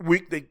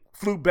week they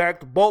flew back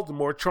to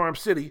Baltimore, Charm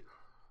City,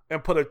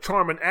 and put a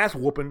charming ass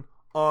whooping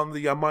on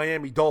the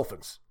Miami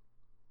Dolphins.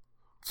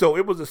 So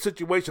it was a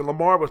situation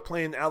Lamar was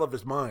playing out of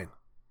his mind.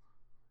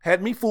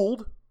 Had me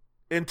fooled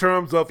in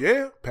terms of,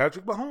 yeah,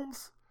 Patrick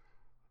Mahomes.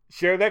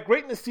 Share that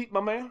greatness seat,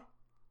 my man.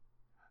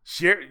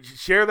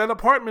 Share that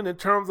apartment in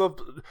terms of,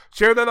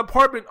 share that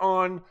apartment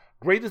on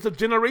Greatest of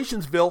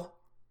Generationsville.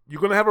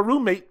 You're going to have a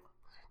roommate.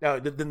 Now,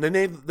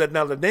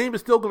 the name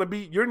is still going to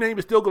be, your name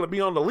is still going to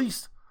be on the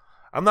lease.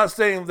 I'm not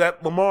saying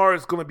that Lamar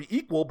is going to be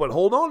equal, but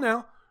hold on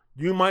now.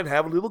 You might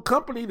have a little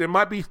company. There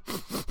might be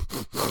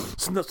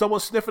someone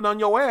sniffing on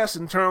your ass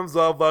in terms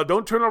of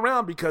don't turn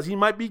around because he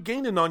might be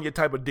gaining on you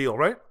type of deal,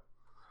 right?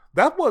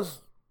 That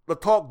was the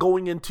talk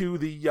going into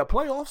the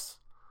playoffs,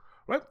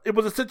 right? It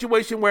was a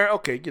situation where,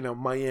 okay,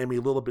 Miami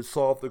a little bit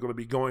soft. They're going to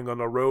be going on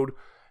the road.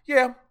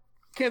 Yeah,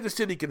 Kansas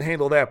City can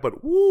handle that,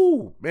 but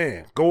woo,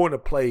 man, going to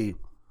play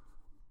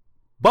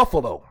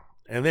Buffalo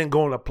and then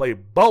going to play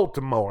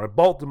Baltimore.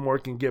 Baltimore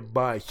can get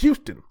by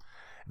Houston.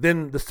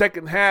 Then the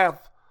second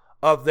half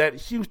of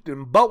that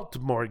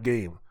Houston-Baltimore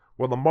game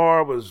where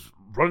Lamar was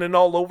running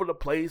all over the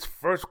place,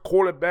 first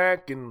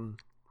quarterback in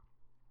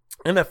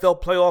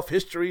NFL playoff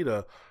history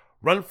to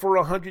run for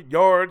 100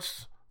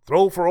 yards,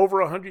 throw for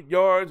over 100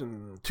 yards,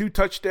 and 2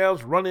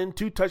 touchdowns running,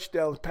 2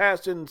 touchdowns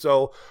passing.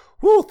 So,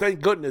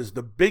 thank goodness,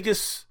 the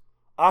biggest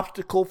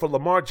obstacle for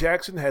Lamar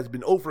Jackson has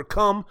been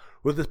overcome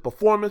with his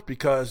performance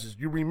because, as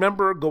you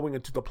remember, going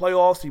into the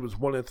playoffs, he was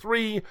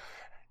 1-3,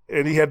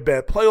 and he had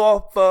bad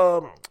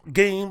playoff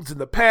games in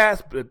the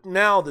past, but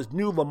now this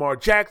new Lamar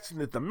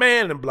Jackson is the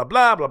man, and blah,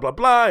 blah, blah, blah,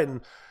 blah,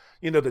 and,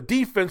 the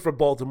defense for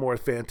Baltimore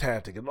is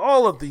fantastic, and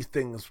all of these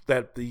things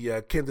that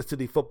the Kansas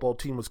City football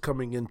team was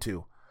coming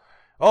into.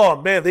 Oh,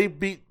 man, they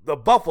beat the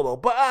Buffalo,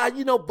 but,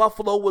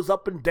 Buffalo was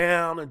up and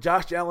down, and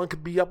Josh Allen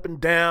could be up and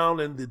down,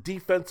 and the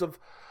defensive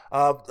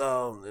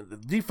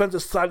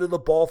side of the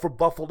ball for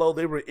Buffalo,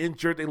 they were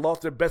injured. They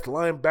lost their best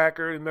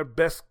linebacker and their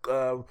best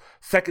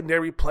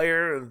secondary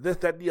player and this,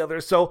 that, and the other.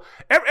 So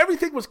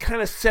everything was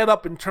kind of set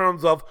up in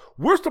terms of,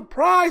 we're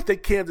surprised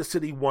that Kansas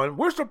City won.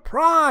 We're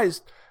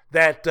surprised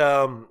that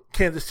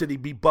Kansas City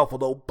beat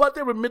Buffalo. But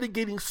there were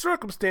mitigating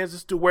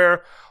circumstances to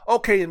where,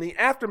 okay, in the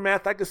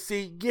aftermath, I could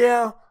see,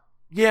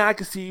 I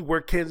could see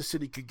where Kansas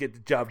City could get the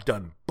job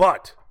done.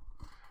 But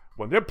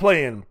when they're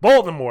playing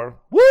Baltimore,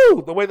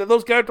 the way that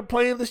those guys are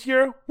playing this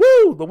year,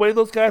 the way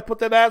those guys put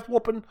that ass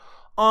whooping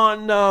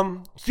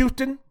on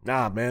Houston,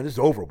 nah, man, it's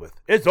over with.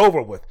 It's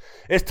over with.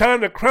 It's time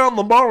to crown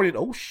Lamar.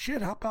 Oh,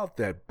 shit, how about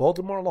that?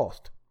 Baltimore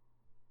lost.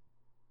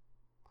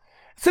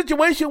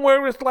 Situation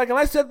where it's like, and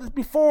I said this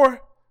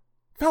before,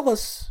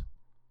 fellas,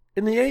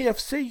 in the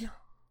AFC,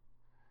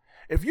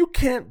 if you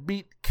can't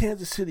beat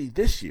Kansas City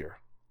this year,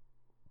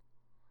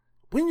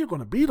 when you're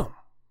going to beat them?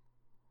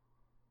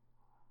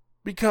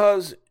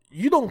 Because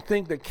you don't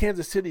think that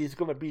Kansas City is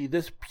going to be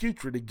this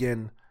putrid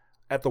again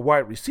at the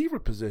wide receiver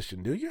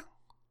position, do you?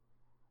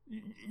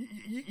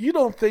 You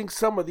don't think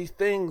some of these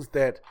things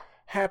that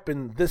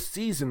happened this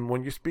season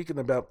when you're speaking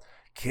about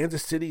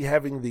Kansas City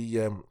having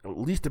the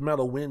least amount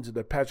of wins in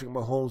the Patrick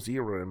Mahomes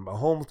era and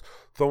Mahomes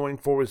throwing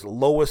for his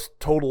lowest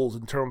totals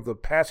in terms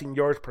of passing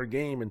yards per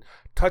game and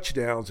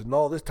touchdowns and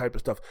all this type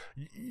of stuff,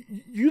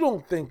 you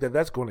don't think that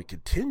that's going to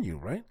continue,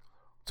 right?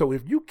 So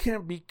if you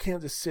can't beat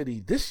Kansas City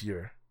this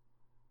year,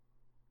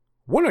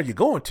 when are you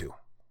going to?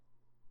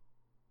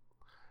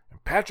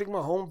 And Patrick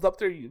Mahomes up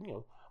there,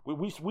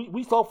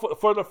 we saw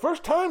for the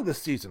first time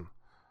this season,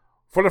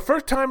 for the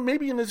first time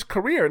maybe in his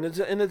career, in his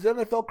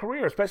NFL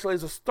career, especially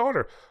as a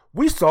starter,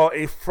 we saw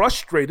a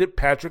frustrated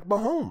Patrick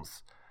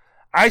Mahomes.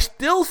 I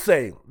still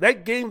say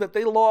that game that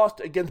they lost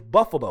against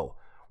Buffalo,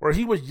 where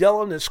he was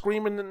yelling and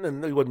screaming,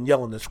 and he wasn't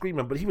yelling and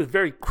screaming, but he was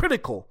very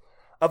critical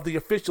of the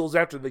officials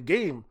after the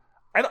game.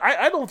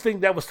 I don't think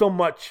that was so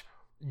much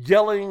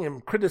yelling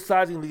and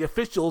criticizing the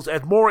officials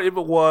as more if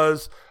it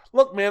was,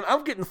 look, man,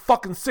 I'm getting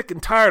fucking sick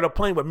and tired of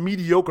playing with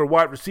mediocre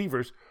wide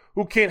receivers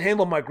who can't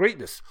handle my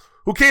greatness,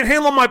 who can't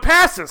handle my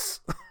passes.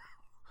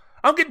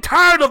 I'm getting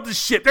tired of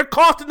this shit. They're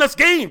costing us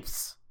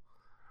games.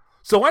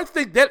 So I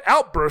think that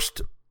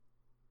outburst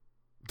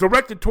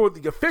directed toward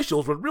the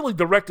officials was really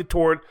directed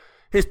toward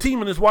his team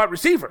and his wide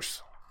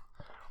receivers.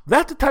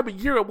 That's the type of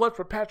year it was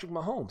for Patrick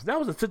Mahomes. That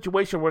was a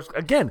situation where,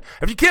 again,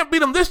 if you can't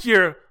beat him this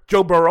year,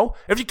 Joe Burrow,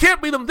 if you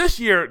can't beat him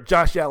this year,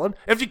 Josh Allen,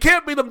 if you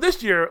can't beat him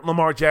this year,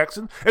 Lamar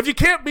Jackson, if you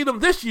can't beat him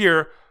this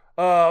year,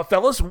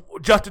 fellas,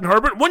 Justin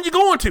Herbert, when you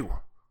going to?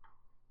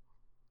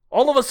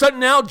 All of a sudden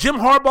now, Jim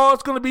Harbaugh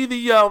is going to be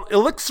the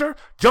elixir.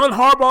 John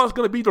Harbaugh is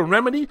going to be the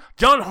remedy.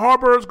 John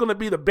Harbaugh is going to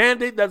be the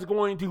Band-Aid that's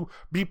going to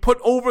be put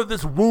over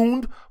this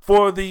wound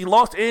for the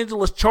Los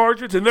Angeles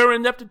Chargers and their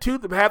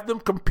ineptitude to have them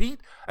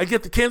compete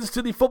against the Kansas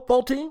City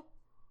football team.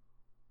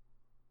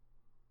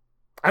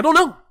 I don't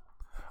know.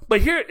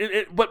 But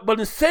but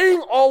in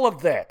saying all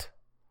of that,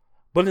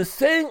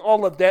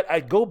 I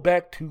go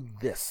back to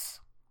this.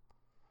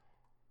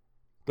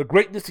 The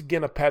greatness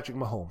again of Patrick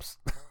Mahomes.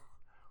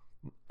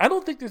 I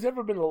don't think there's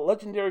ever been a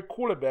legendary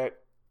quarterback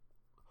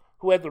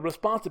who had the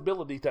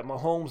responsibilities that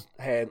Mahomes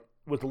had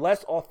with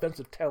less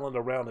offensive talent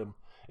around him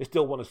and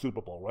still won a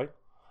Super Bowl, right?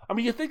 I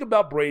mean, you think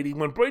about Brady.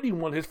 When Brady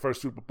won his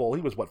first Super Bowl,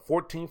 he was,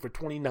 14 for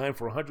 29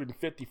 for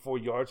 154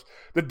 yards.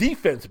 The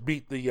defense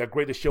beat the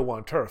greatest show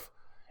on turf.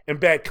 And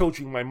bad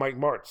coaching by Mike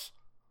Martz,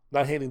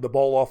 not handing the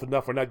ball off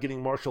enough or not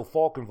getting Marshall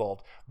Faulk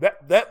involved.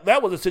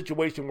 That was a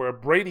situation where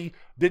Brady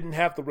didn't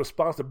have the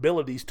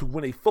responsibilities to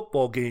win a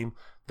football game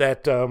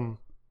that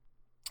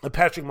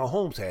Patrick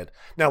Mahomes had.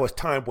 Now, as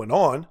time went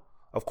on,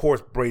 of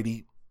course,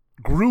 Brady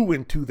grew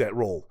into that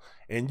role,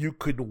 and you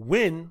could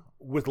win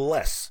with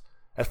less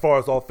as far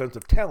as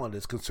offensive talent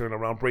is concerned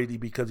around Brady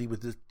because he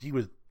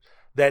was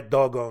that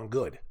doggone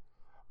good.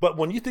 But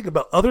when you think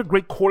about other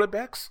great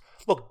quarterbacks,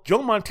 look,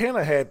 Joe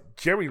Montana had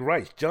Jerry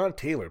Rice, John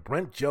Taylor,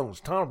 Brent Jones,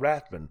 Tom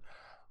Rathman,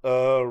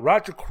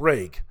 Roger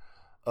Craig,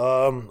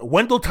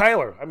 Wendell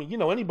Tyler. I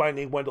mean, anybody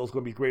named Wendell is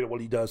going to be great at what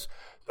he does.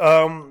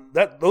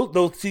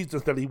 Those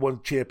seasons that he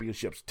won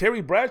championships.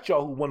 Terry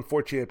Bradshaw, who won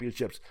 4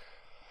 championships.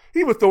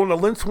 He was throwing to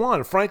Lynn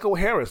Swann, Franco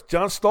Harris,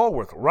 John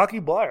Stallworth, Rocky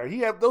Bleier.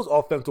 He had those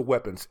offensive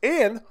weapons.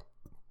 And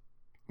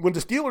when the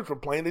Steelers were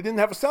playing, they didn't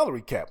have a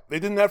salary cap. They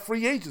didn't have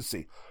free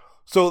agency.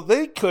 So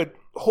they could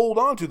hold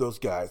on to those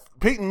guys.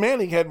 Peyton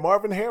Manning had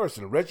Marvin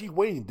Harrison, Reggie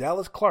Wayne,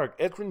 Dallas Clark,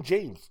 Edwin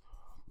James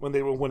when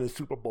they were winning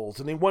Super Bowls.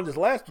 And they won his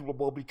last Super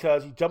Bowl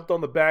because he jumped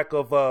on the back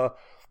of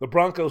the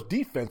Broncos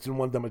defense and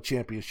won them a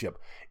championship.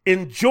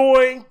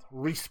 Enjoy,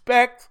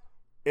 respect,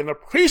 and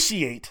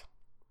appreciate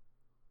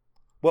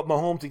what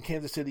Mahomes in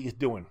Kansas City is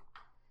doing.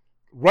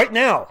 Right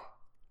now.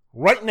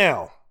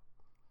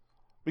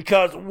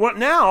 Because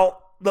now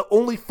the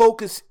only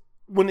focus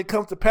when it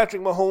comes to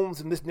Patrick Mahomes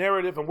and this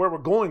narrative and where we're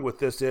going with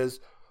this is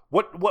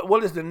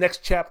what is the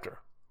next chapter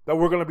that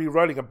we're going to be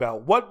writing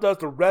about? What does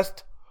the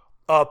rest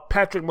of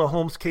Patrick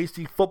Mahomes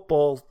KC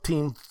football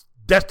team's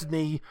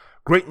destiny,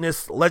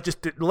 greatness,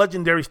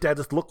 legendary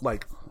status look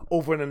like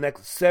over in the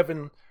next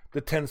 7 to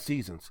 10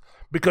 seasons?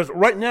 Because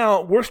right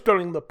now we're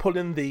starting to put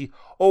in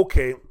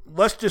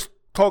let's just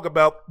talk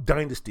about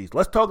dynasties.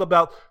 Let's talk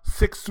about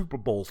 6 Super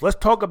Bowls. Let's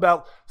talk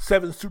about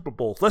 7 Super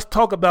Bowls. Let's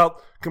talk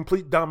about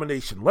complete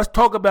domination. Let's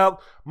talk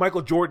about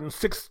Michael Jordan's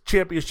 6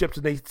 championships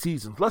in 8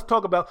 seasons. Let's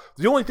talk about,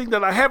 the only thing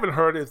that I haven't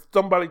heard is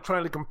somebody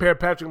trying to compare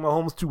Patrick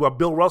Mahomes to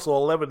Bill Russell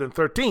 11 and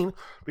 13,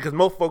 because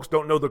most folks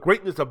don't know the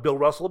greatness of Bill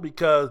Russell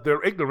because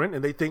they're ignorant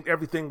and they think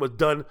everything was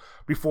done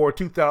before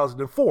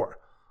 2004.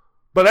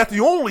 But that's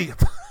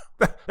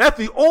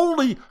the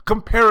only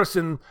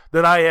comparison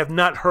that I have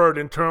not heard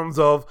in terms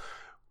of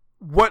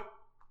what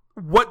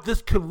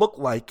this could look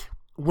like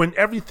when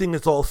everything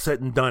is all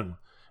said and done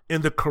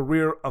in the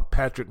career of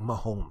Patrick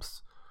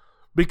Mahomes.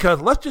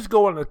 Because let's just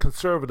go on the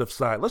conservative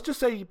side. Let's just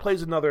say he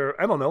plays another,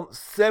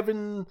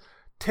 7,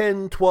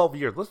 10, 12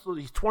 years.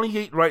 He's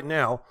 28 right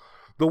now.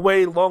 The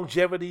way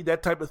longevity,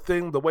 that type of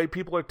thing, the way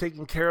people are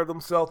taking care of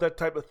themselves, that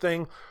type of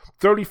thing.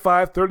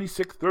 35,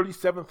 36,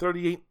 37,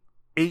 38,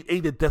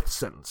 8 a death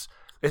sentence.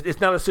 It's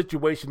not a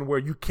situation where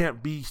you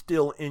can't be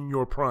still in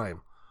your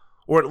prime.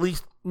 Or at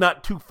least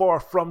not too far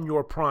from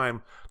your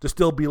prime to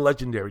still be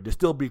legendary, to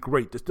still be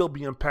great, to still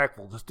be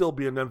impactful, to still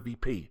be an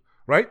MVP,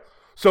 right?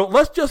 So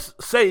let's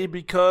just say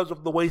because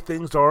of the way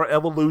things are,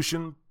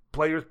 evolution,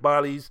 players'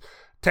 bodies,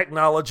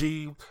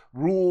 technology,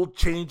 rule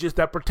changes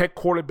that protect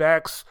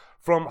quarterbacks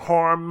from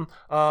harm.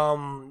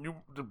 I'm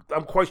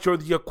quite sure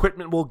the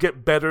equipment will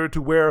get better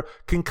to where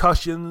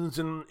concussions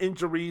and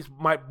injuries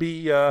might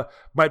be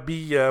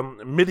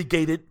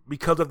mitigated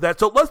because of that.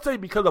 So let's say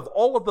because of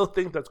all of those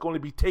things that's going to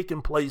be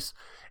taking place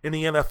in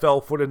the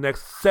NFL for the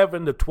next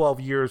 7 to 12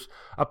 years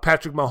of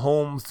Patrick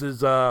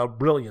Mahomes'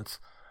 brilliance.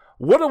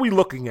 What are we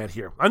looking at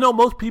here? I know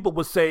most people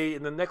would say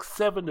in the next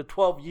 7 to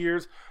 12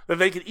 years that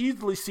they could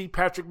easily see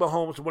Patrick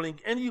Mahomes winning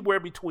anywhere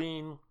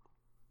between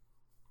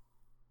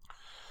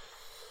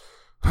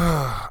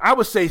I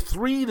would say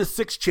 3 to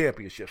 6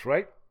 championships,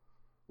 right?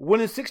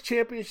 Winning 6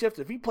 championships,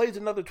 if he plays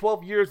another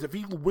 12 years, if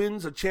he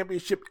wins a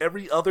championship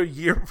every other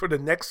year for the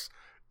next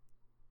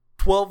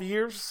 12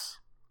 years,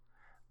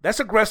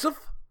 that's aggressive,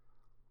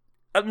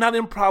 not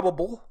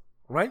improbable,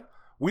 right?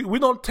 We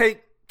don't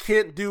take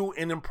can't do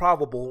an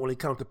improbable when it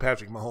comes to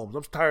Patrick Mahomes.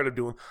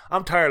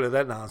 I'm tired of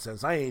that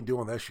nonsense. I ain't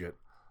doing that shit.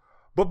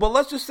 But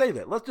let's just say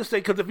that. Let's just say,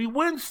 because if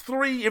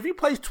he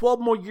plays 12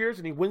 more years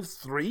and he wins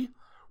 3,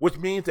 which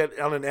means that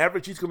on an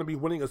average, he's going to be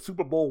winning a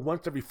Super Bowl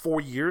once every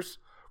 4 years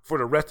for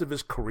the rest of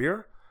his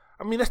career.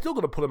 I mean, that's still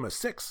going to put him at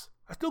 6.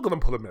 That's still going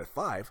to put him at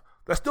 5.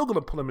 That's still going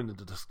to put him into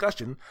the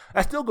discussion.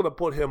 That's still going to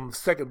put him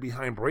second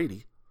behind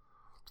Brady.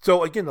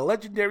 So again, the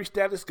legendary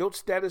status, GOAT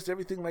status,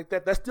 everything like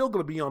that, that's still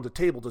going to be on the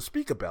table to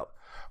speak about.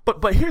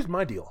 But here's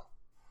my deal.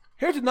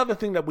 Here's another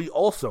thing that we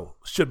also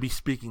should be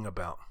speaking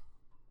about.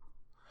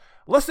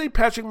 Let's say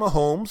Patrick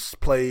Mahomes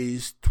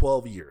plays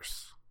 12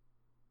 years.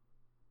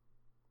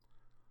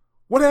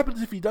 What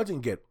happens if he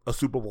doesn't get a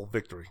Super Bowl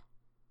victory?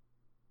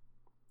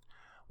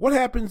 What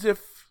happens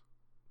if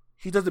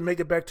he doesn't make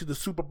it back to the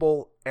Super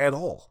Bowl at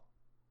all?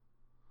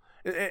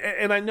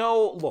 And I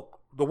know, look,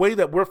 the way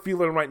that we're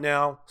feeling right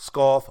now,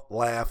 scoff,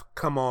 laugh,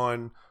 come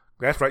on.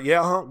 That's right.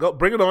 Yeah, go,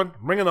 bring it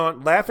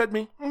on. Laugh at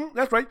me.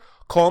 That's right.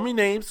 Call me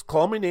names.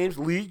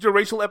 Leave your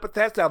racial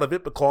epithets out of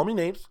it, but call me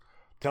names.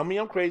 Tell me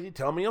I'm crazy.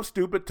 Tell me I'm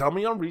stupid. Tell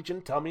me I'm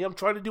reaching. Tell me I'm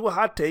trying to do a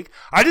hot take.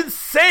 I didn't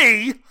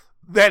say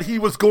that he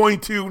was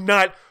going to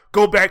not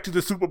go back to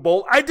the Super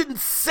Bowl. I didn't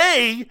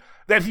say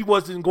that he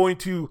wasn't going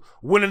to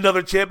win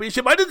another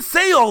championship. I didn't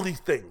say all these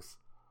things.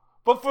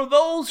 But for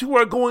those who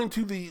are going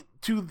to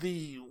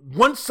the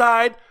one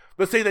side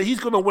that say that he's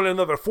going to win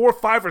another 4,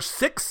 5, or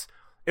 6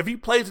 if he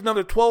plays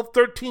another 12,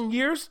 13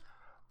 years,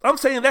 I'm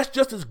saying that's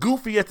just as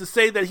goofy as to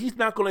say that he's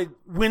not going to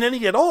win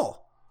any at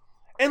all.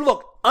 And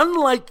look,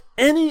 unlike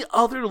any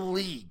other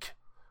league,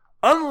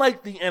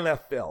 unlike the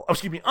NFL,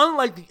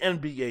 unlike the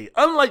NBA,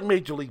 unlike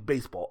Major League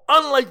Baseball,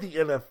 unlike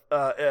the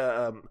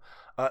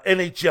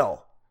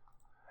NHL,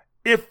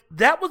 if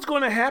that was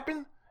going to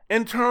happen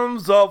in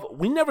terms of,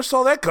 we never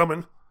saw that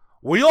coming.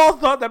 We all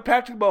thought that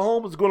Patrick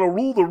Mahomes was going to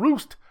rule the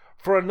roost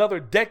for another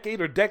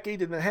decade or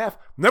decade and a half.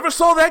 Never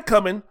saw that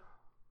coming.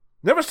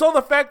 Never saw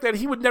the fact that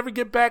he would never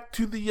get back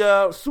to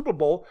the Super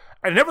Bowl.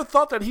 I never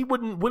thought that he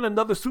wouldn't win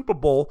another Super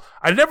Bowl.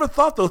 I never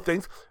thought those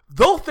things.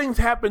 Those things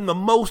happen the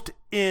most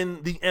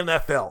in the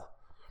NFL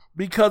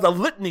because a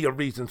litany of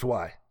reasons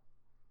why.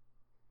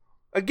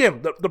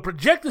 Again, the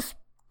projected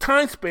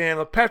time span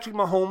of Patrick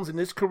Mahomes in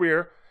his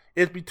career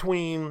is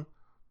between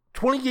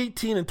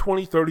 2018 and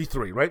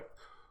 2033, right?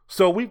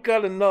 So we've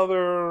got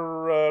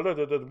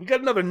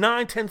another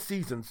 9, 10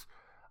 seasons.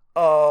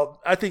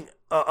 I think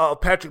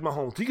Patrick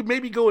Mahomes. He could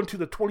maybe go into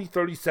the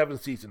 2037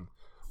 season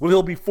when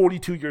he'll be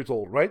 42 years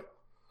old, right?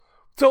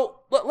 So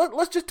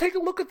let's just take a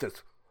look at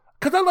this,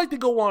 because I like to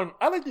go on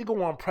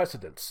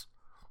precedents.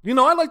 You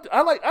know, I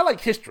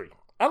like history.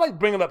 I like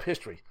bringing up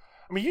history.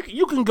 I mean,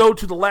 you can go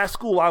to the last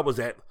school I was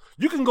at.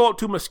 You can go up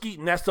to Mesquite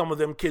and ask some of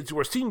them kids who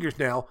are seniors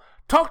now.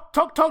 Talk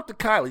to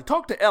Kylie,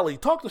 talk to Ellie,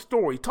 talk to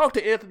Story, talk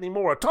to Anthony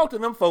Moore, talk to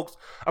them folks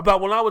about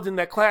when I was in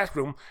that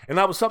classroom and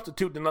I was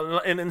substituting,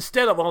 and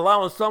instead of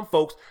allowing some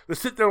folks to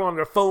sit there on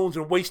their phones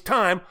and waste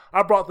time,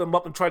 I brought them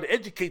up and tried to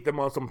educate them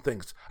on some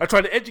things. I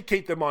tried to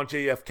educate them on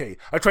JFK.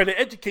 I tried to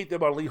educate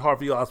them on Lee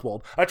Harvey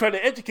Oswald. I tried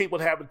to educate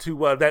what happened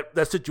to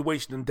that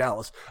situation in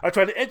Dallas. I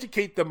tried to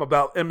educate them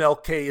about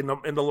MLK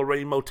and the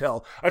Lorraine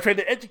Motel. I tried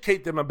to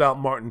educate them about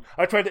Martin.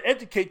 I tried to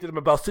educate them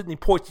about Sidney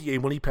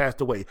Poitier when he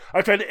passed away.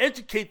 I tried to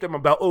educate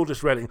them about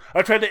Otis Redding.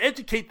 I tried to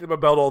educate them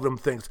about all them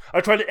things.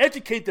 I tried to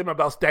educate them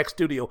about Stack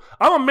Studio.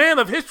 I'm a man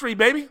of history,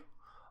 baby.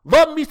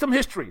 Love me some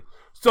history.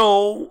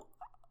 So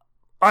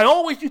I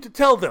always used to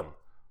tell them,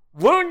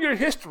 learn your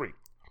history,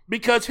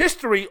 because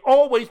history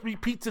always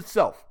repeats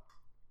itself.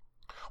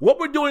 What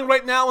we're doing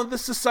right now in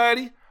this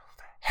society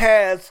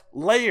has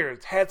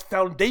layers, has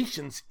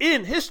foundations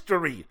in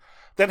history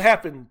that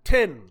happened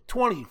 10,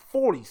 20,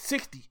 40,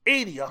 60,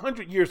 80,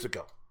 100 years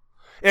ago.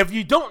 If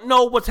you don't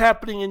know what's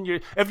happening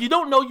if you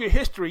don't know your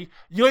history,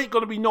 you ain't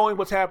going to be knowing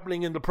what's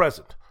happening in the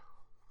present.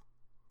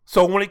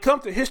 So when it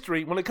comes to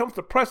history, when it comes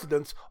to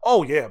precedents,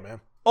 oh yeah,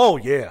 man. Oh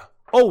yeah.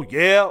 Oh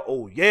yeah.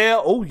 Oh yeah.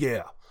 Oh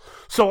yeah.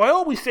 So I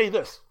always say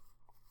this.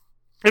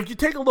 If you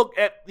take a look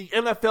at the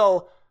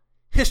NFL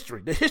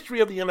history, the history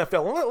of the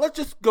NFL, let's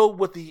just go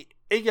with the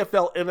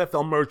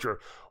AFL-NFL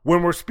merger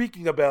when we're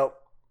speaking about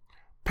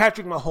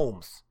Patrick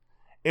Mahomes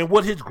and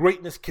what his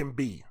greatness can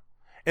be.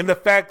 And the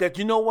fact that,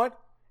 you know what?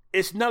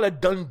 It's not a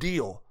done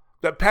deal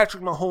that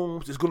Patrick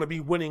Mahomes is going to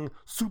be winning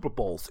Super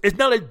Bowls. It's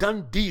not a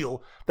done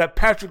deal that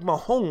Patrick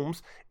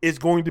Mahomes is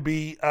going to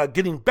be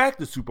getting back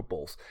to Super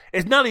Bowls.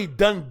 It's not a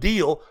done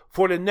deal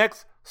for the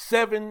next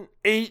 7,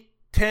 8,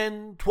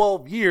 10,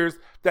 12 years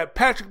that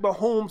Patrick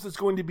Mahomes is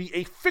going to be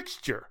a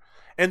fixture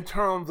in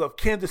terms of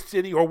Kansas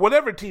City or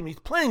whatever team he's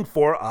playing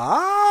for.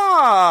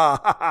 Yes,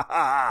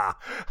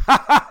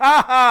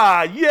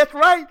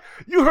 right?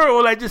 You heard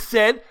what I just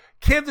said.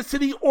 Kansas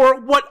City or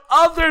what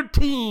other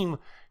team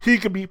he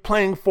could be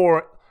playing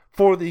for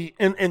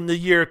in the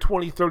year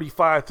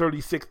 2035,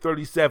 36,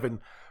 37.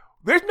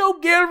 There's no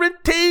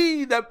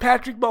guarantee that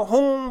Patrick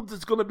Mahomes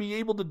is going to be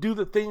able to do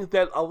the things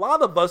that a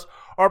lot of us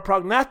are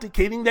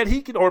prognosticating that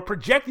he can, or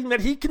projecting that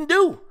he can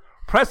do.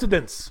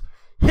 Precedents,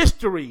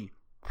 history,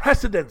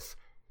 precedents,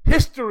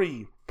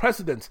 history,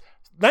 precedents.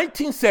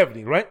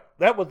 1970, right?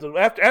 That was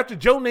after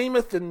Joe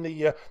Namath and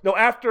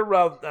after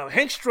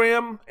Hank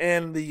Stram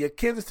and the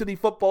Kansas City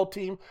football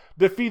team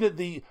defeated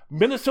the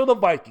Minnesota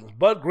Vikings.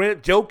 Bud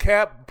Grant, Joe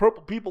Cap,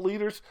 Purple People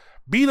Eaters,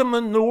 beat them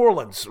in New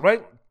Orleans,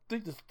 right? I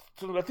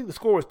think the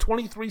score was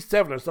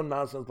 23-7 or some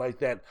nonsense like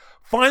that.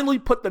 Finally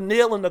put the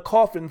nail in the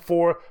coffin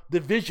for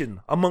division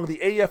among the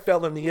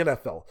AFL and the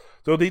NFL.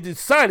 So they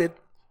decided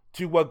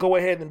to go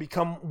ahead and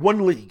become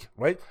one league,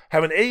 right?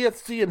 Have an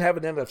AFC and have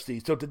an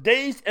NFC. So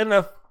today's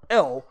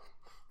NFL,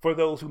 for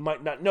those who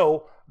might not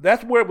know,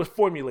 that's where it was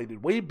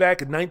formulated way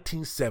back in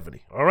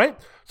 1970, all right?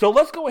 So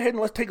let's go ahead and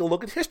let's take a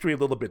look at history a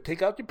little bit.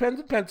 Take out your pens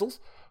and pencils.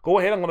 Go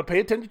ahead. I'm going to pay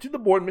attention to the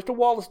board. Mr.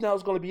 Wallace now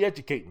is going to be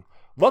educating.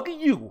 Lucky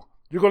you.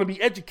 You're going to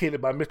be educated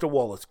by Mr.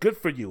 Wallace. Good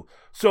for you.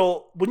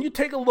 So when you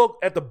take a look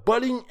at the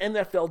budding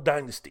NFL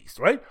dynasties,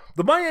 right?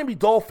 The Miami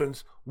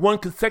Dolphins won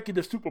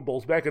consecutive Super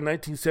Bowls back in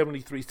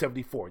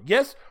 1973-74.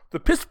 Yes, the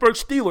Pittsburgh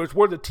Steelers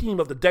were the team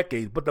of the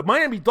decade, but the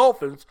Miami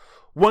Dolphins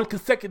won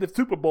consecutive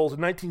Super Bowls in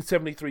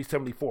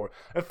 1973-74.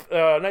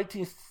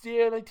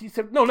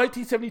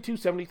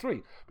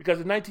 1972-73,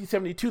 because in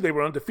 1972 they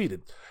were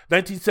undefeated.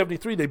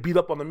 1973 they beat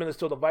up on the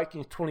Minnesota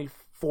Vikings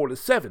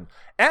 24-7.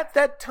 At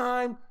that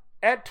time,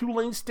 at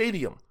Tulane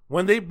Stadium,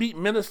 when they beat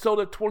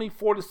Minnesota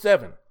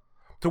 24-7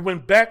 to win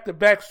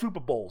back-to-back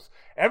Super Bowls.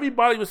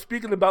 Everybody was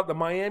speaking about the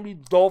Miami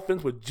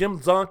Dolphins with Jim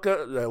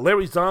Zonka,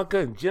 Larry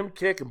Zonka, and Jim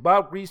Kick, and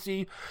Bob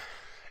Greasy,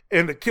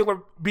 and the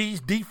Killer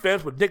Bees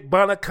defense with Nick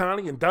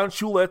Bonacani and Don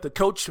Shula as the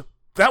coach.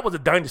 That was a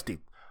dynasty.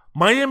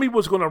 Miami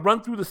was going to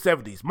run through the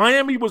 70s.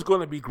 Miami was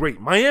going to be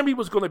great. Miami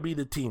was going to be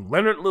the team.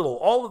 Leonard Little,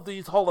 all of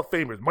these Hall of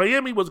Famers.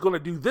 Miami was going to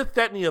do this,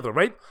 that, and the other,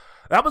 right?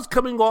 That was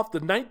coming off the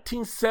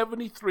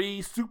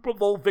 1973 Super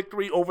Bowl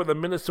victory over the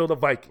Minnesota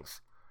Vikings.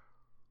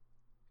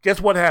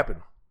 Guess what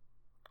happened?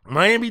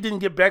 Miami didn't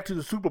get back to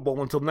the Super Bowl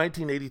until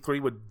 1983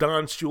 with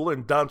Don Shula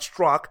and Don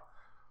Strock.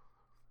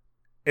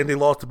 And they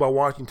lost to my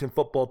Washington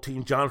football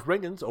team. John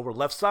Riggins over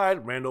left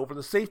side, ran over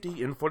the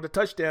safety, in for the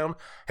touchdown.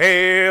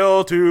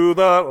 Hail to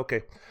the...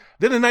 Okay.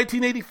 Then in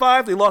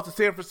 1985, they lost to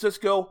San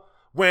Francisco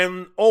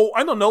when,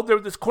 there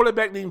was this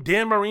quarterback named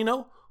Dan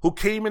Marino who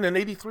came in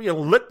 83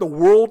 and lit the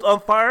world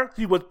on fire.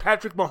 He was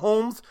Patrick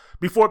Mahomes,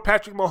 before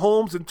Patrick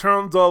Mahomes in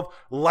terms of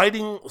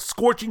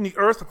scorching the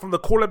earth from the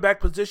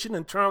quarterback position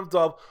in terms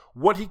of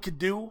what he could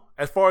do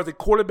as far as the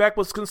quarterback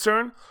was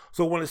concerned.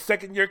 So when his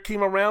second year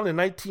came around in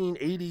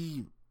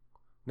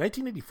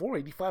 1984,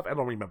 85, I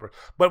don't remember.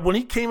 But when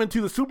he came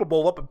into the Super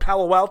Bowl up in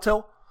Palo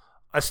Alto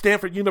at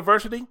Stanford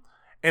University,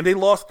 and they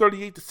lost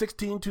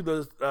 38-16 to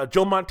the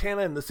Joe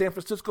Montana and the San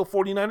Francisco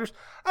 49ers.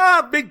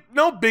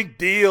 No big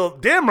deal.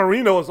 Dan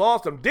Marino is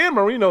awesome. Dan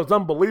Marino is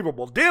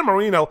unbelievable. Dan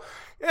Marino,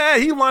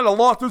 he might have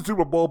lost the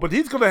Super Bowl, but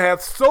he's going to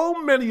have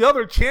so many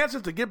other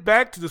chances to get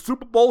back to the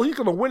Super Bowl. He's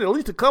going to win at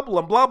least a couple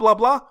and blah, blah,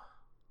 blah.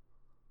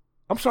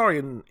 I'm sorry,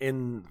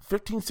 in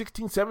 15,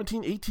 16,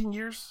 17, 18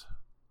 years?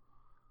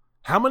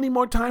 How many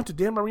more times did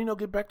Dan Marino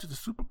get back to the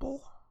Super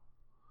Bowl?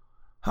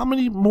 How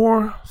many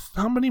more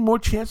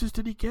chances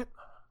did he get?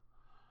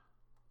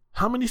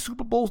 How many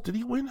Super Bowls did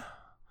he win?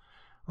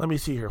 Let me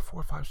see here.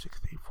 4, 5,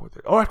 6, 8, 4,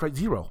 3. Oh, that's right,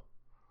 0.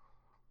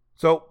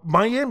 So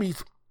Miami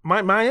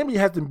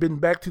hasn't been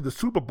back to the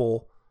Super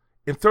Bowl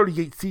in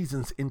 38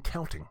 seasons in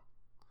counting.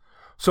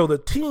 So the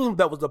team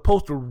that was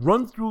supposed to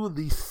run through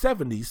the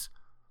 70s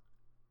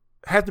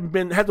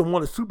hasn't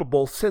won a Super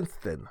Bowl since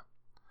then.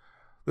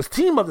 The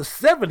team of the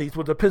 70s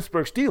was the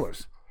Pittsburgh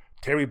Steelers.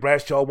 Terry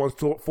Bradshaw won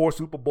 4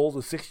 Super Bowls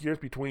in 6 years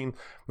between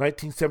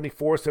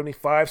 1974,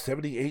 75,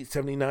 78,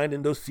 79.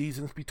 In those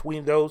seasons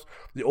between those,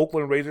 the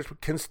Oakland Raiders with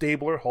Ken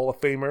Stabler, Hall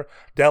of Famer.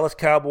 Dallas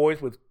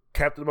Cowboys with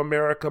Captain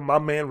America, my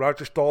man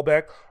Roger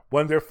Staubach,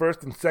 won their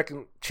first and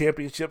second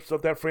championships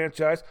of that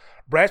franchise.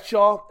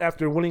 Bradshaw,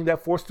 after winning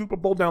that 4th Super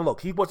Bowl, now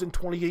look, he wasn't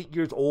 28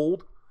 years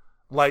old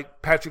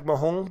like Patrick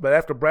Mahomes, but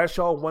after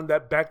Bradshaw won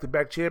that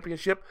back-to-back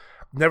championship,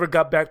 never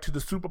got back to the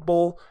Super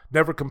Bowl,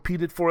 never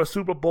competed for a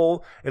Super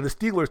Bowl, and the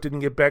Steelers didn't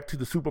get back to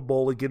the Super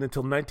Bowl again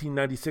until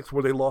 1996,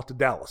 where they lost to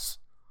Dallas.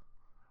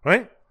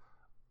 Right?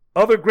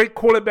 Other great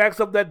quarterbacks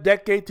of that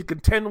decade to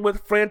contend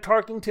with: Fran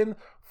Tarkenton,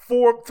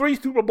 3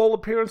 Super Bowl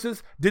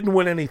appearances, didn't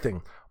win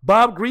anything.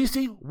 Bob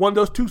Greasy won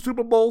those 2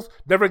 Super Bowls,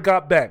 never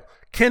got back.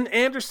 Ken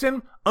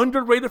Anderson,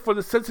 underrated for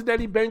the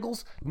Cincinnati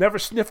Bengals, never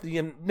sniffed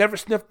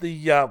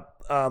the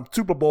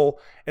Super Bowl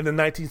in the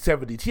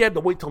 1970s. He had to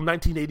wait till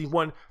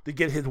 1981 to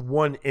get his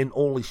one and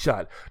only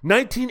shot.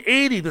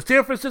 1980, the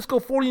San Francisco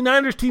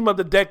 49ers team of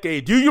the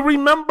decade. Do you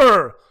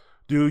remember?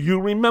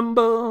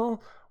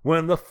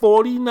 When the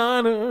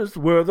 49ers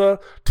were the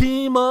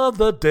team of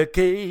the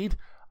decade?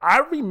 I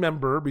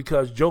remember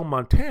because Joe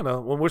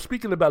Montana, when we're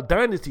speaking about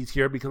dynasties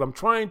here, because I'm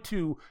trying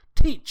to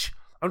teach,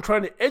 I'm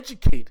trying to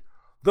educate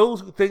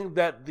those who think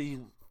that the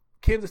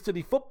Kansas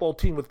City football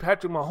team with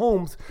Patrick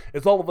Mahomes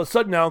is all of a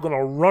sudden now going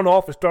to run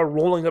off and start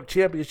rolling up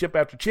championship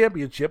after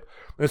championship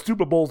and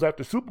Super Bowls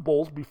after Super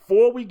Bowls.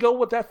 Before we go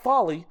with that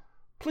folly,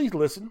 please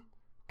listen.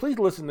 Please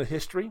listen to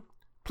history.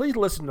 Please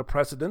listen to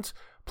precedents.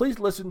 Please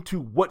listen to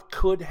what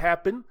could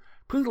happen.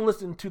 Please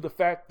listen to the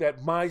fact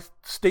that my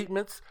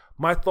statements,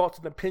 my thoughts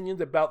and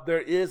opinions about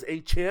there is a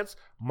chance,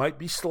 might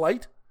be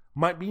slight,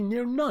 might be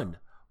near none,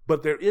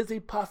 but there is a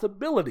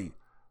possibility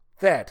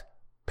that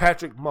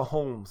Patrick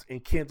Mahomes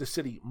and Kansas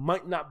City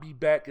might not be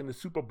back in the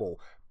Super Bowl.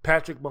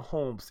 Patrick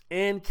Mahomes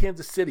and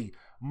Kansas City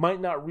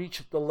might not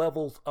reach the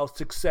levels of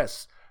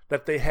success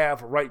that they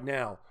have right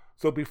now.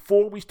 So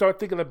before we start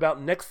thinking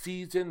about next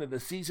season and the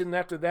season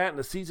after that and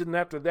the season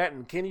after that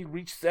and can he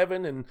reach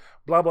 7 and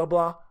blah, blah,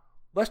 blah,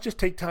 let's just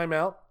take time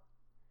out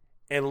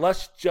and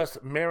let's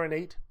just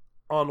marinate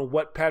on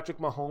what Patrick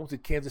Mahomes in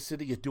Kansas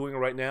City is doing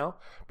right now.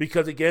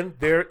 Because, again,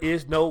 there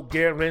is no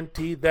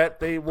guarantee that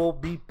they will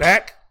be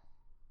back.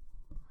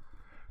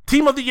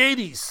 Team of the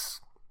 80s,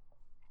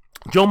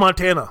 Joe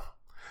Montana.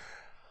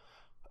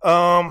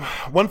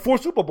 Won 4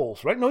 Super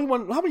Bowls, right? No, he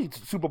won. How many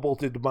Super Bowls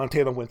did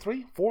Montana win?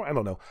 3, 4? I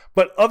don't know.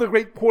 But other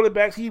great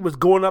quarterbacks, he was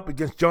going up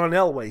against John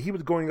Elway. He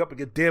was going up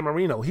against Dan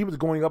Marino. He was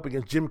going up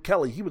against Jim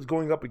Kelly. He was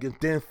going up against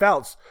Dan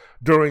Fouts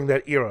during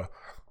that era.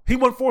 He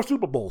won 4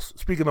 Super Bowls,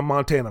 speaking of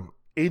Montana.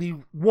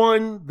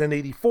 81, then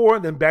 84,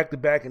 then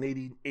back-to-back in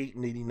 88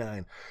 and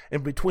 89.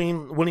 In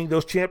between winning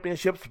those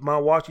championships, my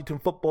Washington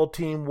football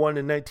team won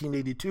in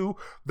 1982.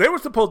 They were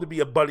supposed to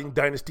be a budding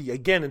dynasty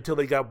again until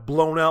they got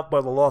blown out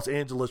by the Los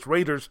Angeles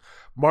Raiders,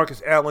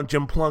 Marcus Allen,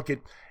 Jim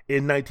Plunkett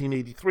in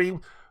 1983.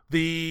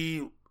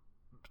 The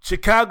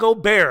Chicago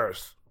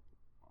Bears,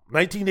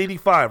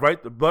 1985,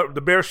 right?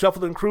 The Bears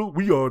Shuffling Crew.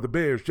 We are the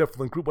Bears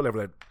Shuffling Crew, whatever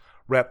that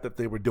rap that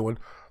they were doing.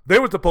 They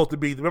were supposed to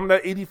be, remember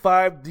that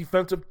 85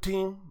 defensive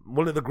team?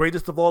 One of the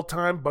greatest of all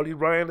time, Buddy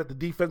Ryan at the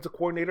defensive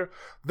coordinator.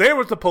 They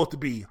were supposed to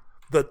be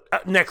the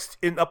next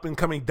in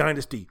up-and-coming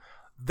dynasty.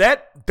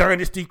 That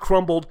dynasty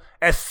crumbled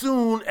as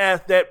soon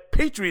as that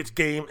Patriots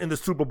game in the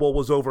Super Bowl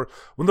was over.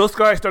 When those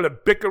guys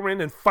started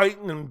bickering and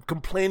fighting and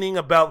complaining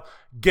about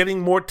getting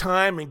more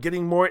time and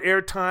getting more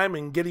airtime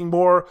and getting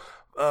more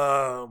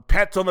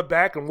pats on the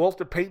back, and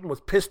Walter Payton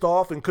was pissed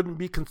off and couldn't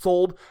be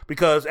consoled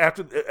because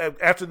after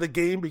the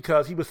game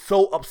because he was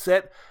so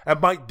upset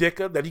at Mike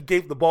Ditka that he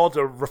gave the ball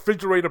to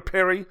Refrigerator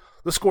Perry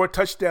to score a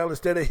touchdown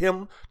instead of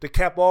him to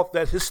cap off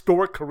that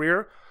historic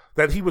career,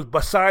 that he was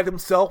beside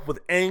himself with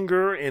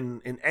anger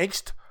and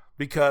angst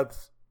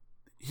because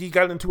he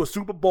got into a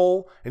Super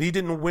Bowl and he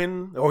didn't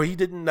win or he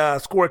didn't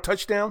score a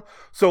touchdown.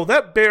 So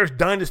that Bears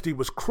dynasty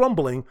was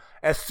crumbling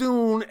as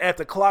soon as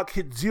the clock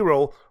hit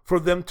 0 for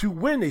them to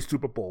win a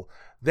Super Bowl.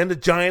 Then the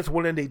Giants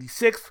won in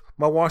 86.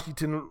 My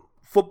Washington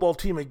football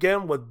team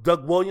again with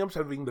Doug Williams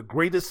having the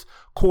greatest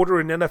quarter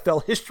in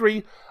NFL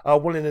history,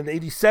 won it in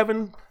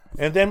 87.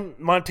 And then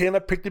Montana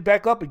picked it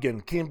back up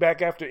again, came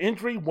back after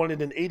injury, won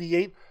it in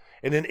 88.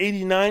 And in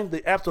 89,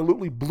 they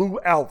absolutely blew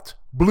out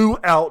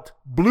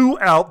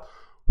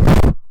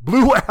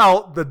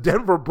the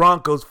Denver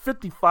Broncos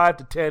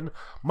 55-10.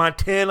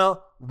 Montana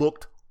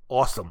looked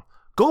awesome.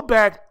 Go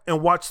back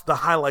and watch the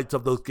highlights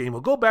of those games.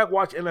 Or go back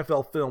watch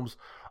NFL films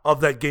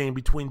of that game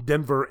between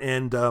Denver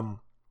and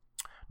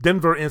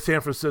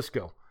San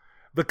Francisco.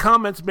 The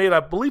comments made, I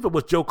believe it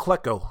was Joe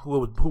Klecko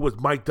who was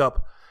mic'd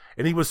up,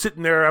 and he was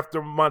sitting there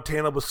after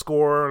Montana was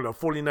scoring, or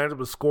 49ers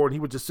was scoring. He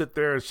would just sit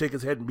there and shake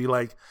his head and be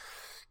like,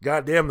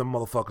 God damn, the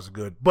motherfuckers are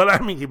good. But I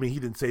mean, he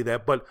didn't say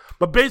that. But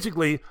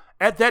basically,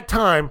 at that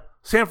time,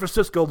 San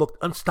Francisco looked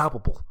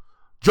unstoppable.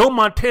 Joe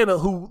Montana,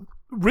 who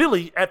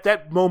really, at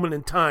that moment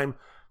in time,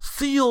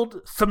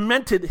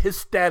 cemented his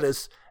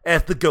status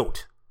as the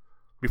GOAT.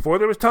 Before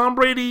there was Tom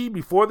Brady,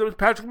 before there was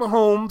Patrick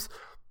Mahomes,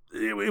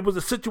 it was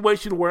a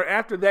situation where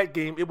after that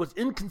game, it was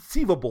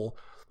inconceivable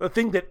to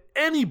think that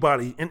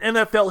anybody in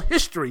NFL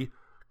history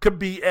could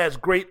be as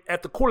great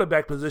at the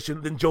quarterback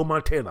position than Joe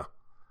Montana.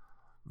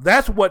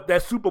 That's what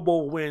that Super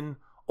Bowl win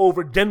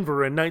over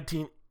Denver in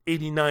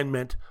 1989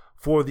 meant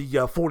for the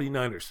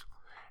 49ers.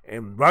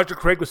 And Roger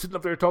Craig was sitting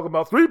up there talking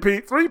about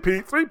three-peat.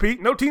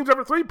 No team's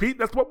ever three-peat.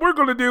 That's what we're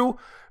going to do.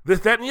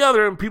 This, that, and the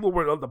other. And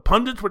the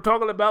pundits were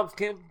talking about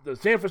the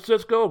San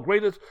Francisco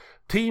greatest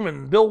team,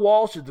 and Bill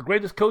Walsh is the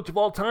greatest coach of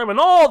all time, and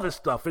all this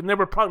stuff. And they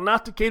were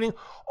prognosticating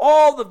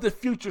all of the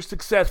future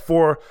success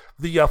for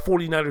the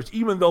 49ers,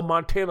 even though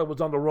Montana was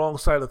on the wrong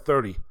side of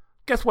 30.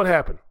 Guess what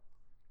happened?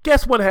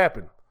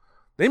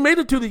 They made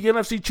it to the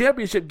NFC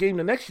Championship game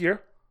the next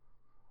year,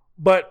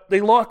 but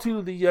they lost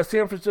to the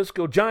San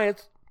Francisco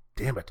Giants.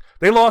 Damn it.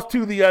 They lost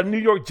to the New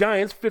York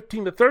Giants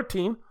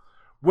 15-13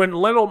 when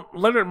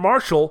Leonard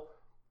Marshall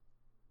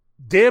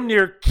damn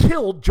near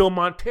killed Joe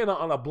Montana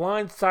on a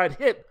blindside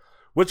hit,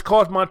 which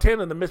caused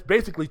Montana to miss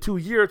basically 2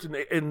 years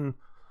and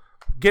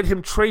get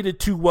him traded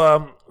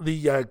to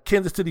the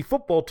Kansas City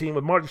football team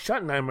with Marty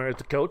Schottenheimer as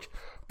the coach.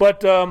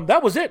 But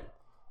that was it.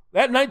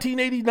 That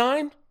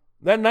 1989...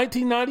 That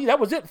 1990, that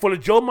was it for the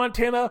Joe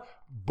Montana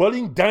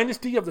budding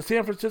dynasty of the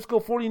San Francisco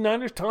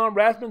 49ers. Tom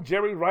Rathman,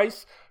 Jerry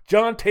Rice,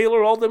 John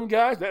Taylor, all them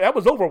guys. That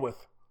was over with.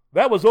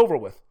 The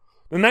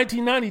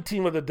 1990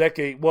 team of the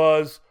decade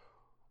was,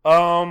 they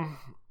were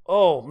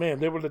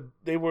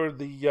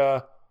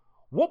the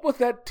what was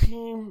that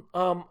team?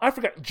 I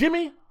forgot.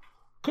 Jimmy,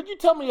 could you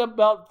tell me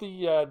about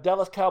the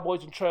Dallas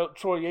Cowboys and Troy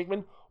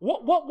Aikman?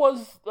 What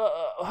was,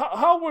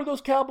 how were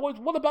those Cowboys?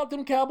 What about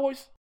them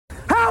Cowboys?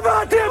 How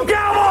about them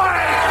Cowboys?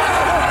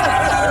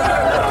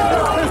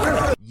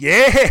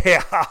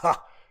 Yeah.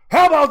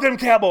 How about them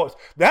Cowboys?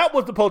 That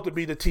was supposed to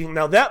be the team.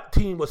 Now, that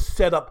team was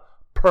set up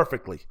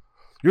perfectly.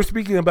 You're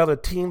speaking about a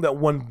team that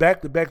won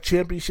back-to-back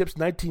championships,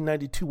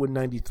 1992 and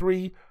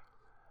 93.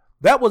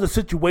 That was a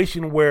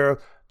situation where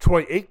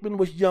Troy Aikman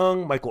was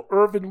young. Michael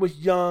Irvin was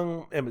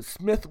young. Emmitt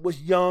Smith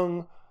was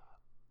young.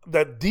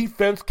 That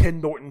defense, Ken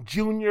Norton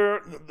Jr.,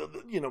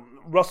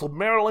 Russell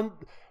Maryland,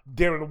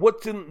 Darren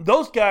Woodson,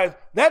 those guys,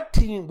 that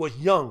team was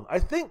young. I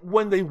think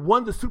when they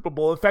won the Super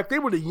Bowl, in fact, they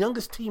were the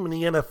youngest team in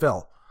the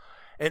NFL.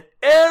 And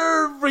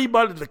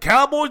everybody, the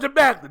Cowboys are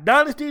back, the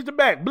Dynasties are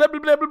back, blah, blah,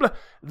 blah, blah, blah.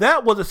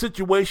 That was a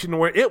situation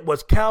where it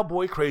was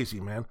cowboy crazy,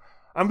 man.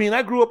 I mean,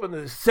 I grew up in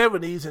the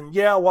 70s, and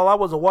yeah, while I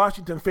was a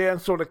Washington fan,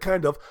 sort of,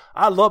 kind of,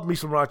 I loved me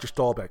some Roger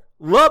Staubach.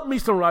 Loved me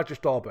some Roger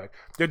Staubach.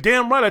 They're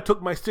damn right I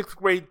took my 6th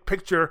grade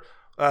picture,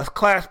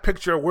 class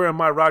picture, wearing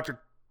my Roger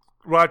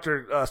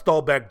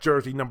Staubach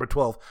jersey, number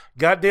 12.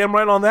 Goddamn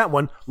right on that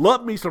one.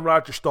 Loved me some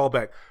Roger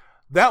Staubach.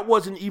 That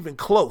wasn't even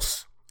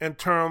close in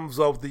terms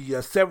of the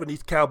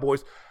 70s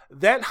Cowboys.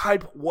 That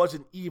hype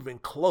wasn't even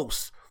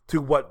close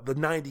to what the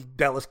 90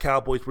 Dallas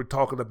Cowboys were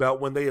talking about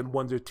when they had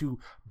won their 2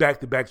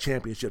 back-to-back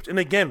championships. And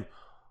again,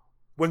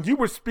 when they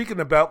were speaking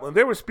about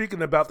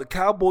the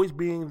Cowboys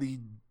being the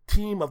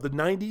team of the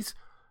 90s,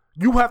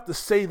 you have to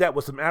say that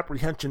with some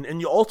apprehension, and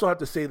you also have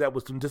to say that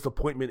with some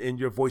disappointment in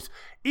your voice.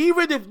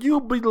 Even if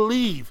you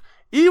believe,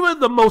 even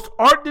the most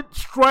ardent,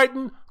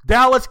 strident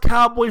Dallas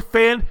Cowboy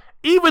fan,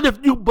 even if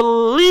you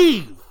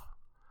believe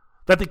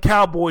that the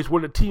Cowboys were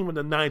the team in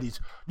the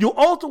 90s, you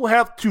also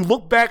have to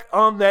look back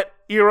on that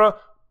era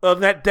of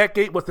that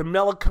decade with the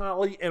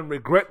melancholy and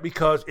regret,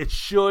 because it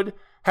should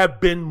have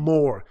been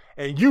more.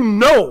 And you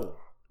know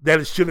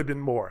that it should have been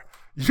more.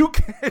 You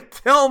can't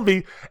tell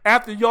me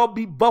after y'all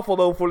beat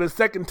Buffalo for the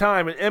 2nd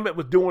time and Emmett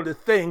was doing his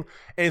thing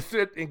and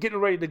getting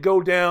ready to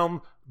go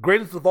down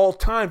greatest of all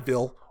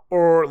timeville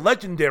or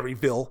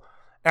legendaryville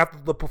after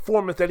the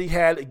performance that he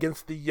had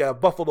against the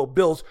Buffalo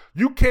Bills.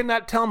 You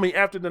cannot tell me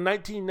after the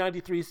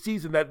 1993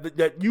 season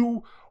that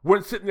you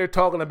weren't sitting there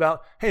talking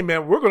about, hey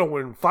man, we're going to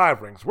win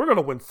 5 rings. We're going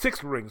to win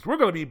 6 rings. We're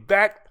going to be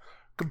back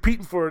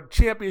competing for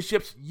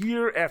championships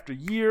year after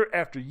year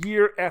after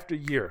year after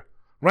year.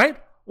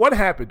 Right? What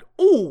happened?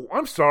 Oh,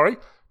 I'm sorry.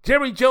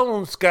 Jerry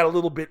Jones got a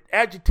little bit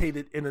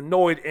agitated and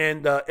annoyed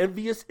and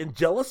envious and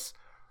jealous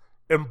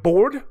and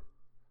bored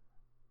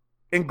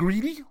and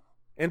greedy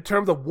in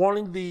terms of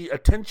wanting the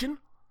attention.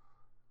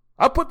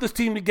 I put this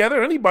team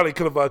together. Anybody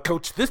could have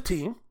coached this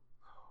team.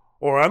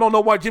 Or I don't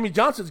know why Jimmy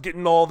Johnson's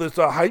getting all this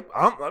hype.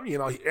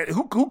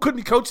 Who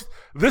couldn't coach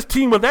this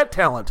team with that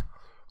talent?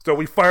 So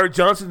we fired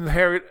Johnson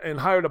and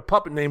hired a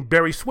puppet named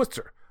Barry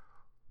Switzer.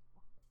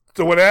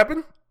 So what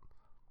happened?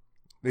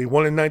 They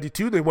won in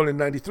 92, they won in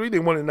 93, they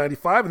won in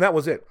 95, and that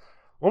was it.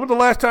 When was the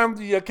last time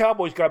the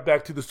Cowboys got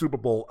back to the Super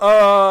Bowl?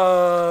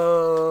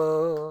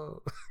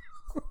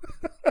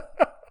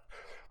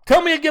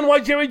 Tell me again why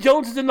Jerry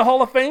Jones is in the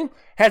Hall of Fame.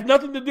 Has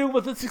nothing to do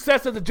with his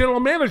success as a general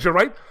manager,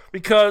 right?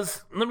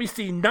 Because, let me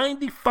see,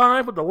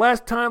 95 was the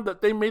last time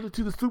that they made it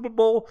to the Super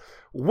Bowl.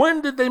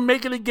 When did they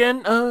make it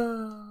again?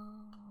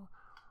 When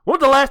was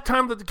the last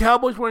time that the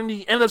Cowboys were in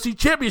the NFC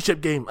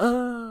Championship game?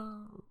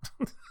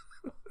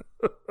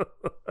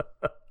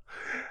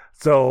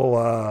 So,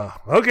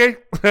 okay,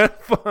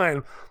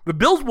 fine. The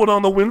Bills went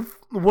on to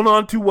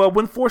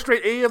win 4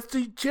 straight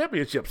AFC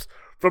championships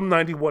from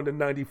 91 to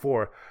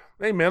 94.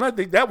 Hey man, I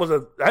think that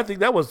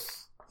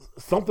was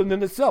something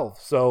in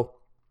itself. So,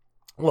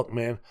 look,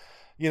 man,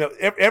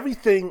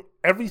 everything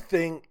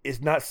is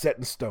not set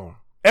in stone.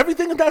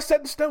 Everything is not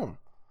set in stone.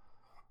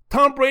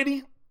 Tom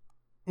Brady,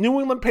 New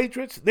England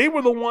Patriots, they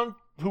were the one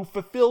who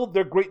fulfilled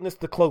their greatness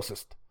the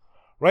closest.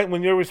 Right?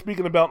 When you were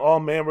speaking about, oh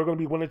man, we're going to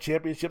be winning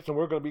championships and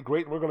we're going to be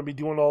great and we're going to be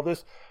doing all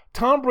this.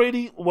 Tom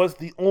Brady was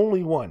the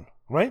only one,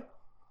 right?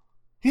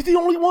 He's the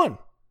only one.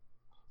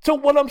 So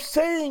what I'm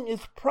saying is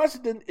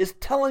precedent is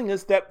telling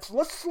us that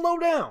let's slow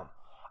down.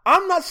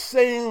 I'm not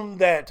saying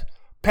that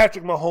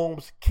Patrick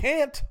Mahomes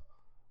can't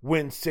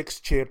win 6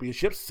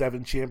 championships,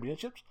 7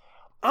 championships.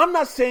 I'm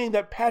not saying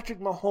that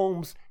Patrick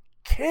Mahomes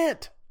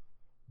can't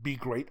be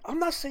great. I'm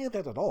not saying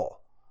that at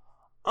all.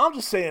 I'm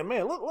just saying,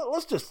 man,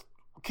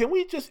 can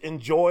we just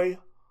enjoy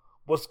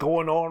what's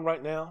going on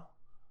right now?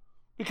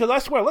 Because I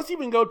swear, let's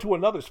even go to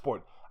another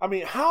sport. I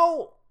mean,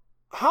 how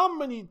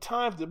many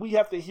times did we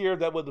have to hear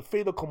that with the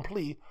fait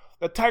accompli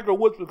that Tiger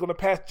Woods was going to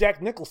pass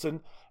Jack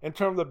Nicholson in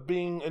terms of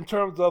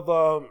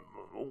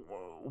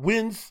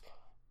wins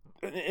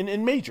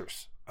in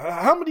majors?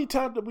 How many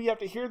times did we have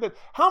to hear that?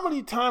 How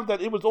many times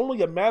that it was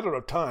only a matter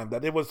of time,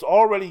 that it was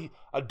already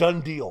a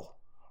done deal,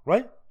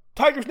 right?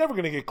 Tiger's never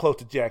going to get close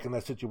to Jack in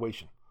that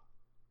situation.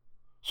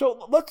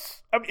 So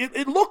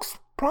it looks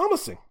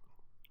promising.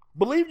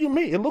 Believe you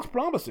me, it looks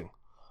promising.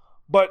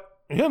 But,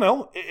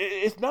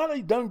 it's not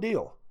a done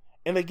deal.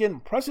 And again,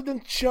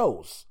 precedent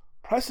shows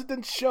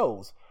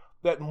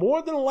that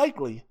more than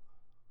likely,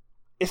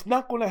 it's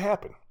not going to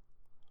happen.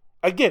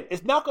 Again,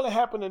 it's not going to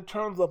happen in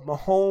terms of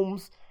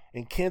Mahomes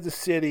and Kansas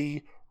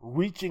City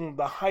reaching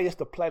the highest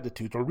of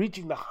platitudes or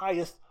reaching the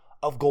highest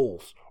of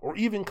goals or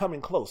even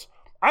coming close.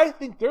 I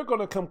think they're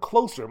going to come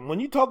closer. When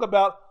you talk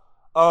about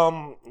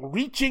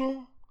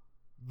reaching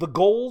the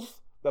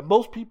goals that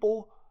most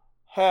people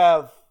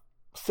have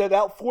set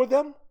out for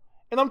them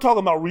And I'm talking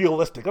about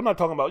realistic. I'm not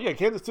talking about,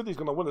 Kansas City's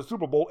going to win the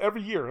Super Bowl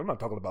every year. I'm not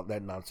talking about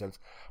that nonsense.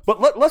 But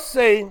let's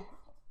say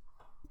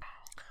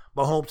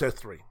Mahomes has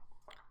 3.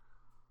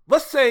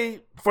 Let's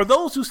say, for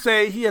those who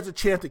say he has a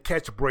chance to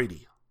catch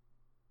Brady,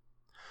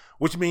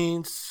 which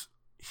means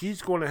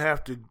he's going to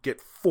have to get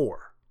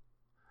 4.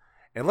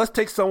 And let's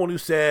take someone who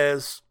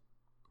says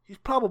he's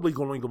probably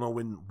only going to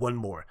win 1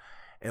 more.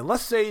 And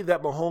let's say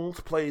that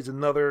Mahomes plays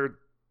another,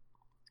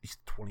 he's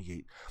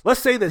 28. Let's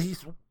say that he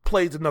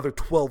plays another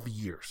 12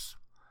 years.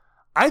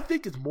 I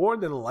think it's more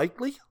than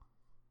likely,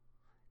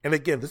 and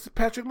again, this is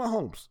Patrick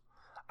Mahomes,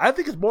 I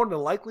think it's more than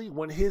likely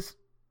when his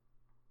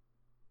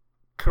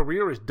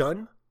career is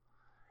done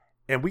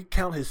and we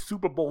count his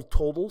Super Bowl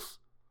totals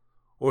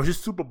or his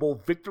Super Bowl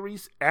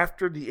victories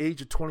after the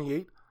age of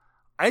 28,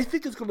 I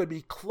think it's going to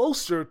be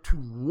closer to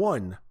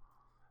 1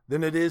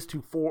 than it is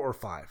to 4 or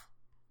 5.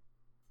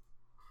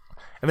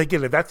 And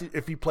again,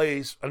 if he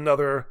plays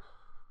another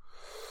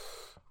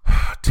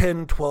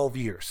 10, 12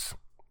 years.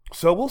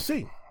 So we'll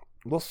see.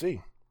 We'll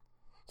see.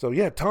 So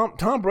yeah,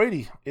 Tom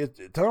Brady's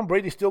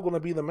still going to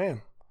be the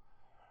man.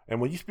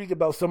 And when you speak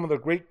about some of the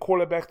great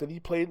quarterbacks that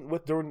he played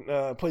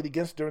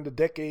against during the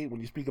decade,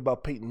 when you speak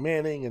about Peyton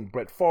Manning and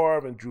Brett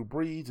Favre and Drew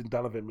Brees and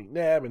Donovan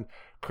McNabb and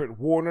Kurt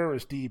Warner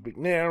and Steve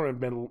McNair and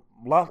Ben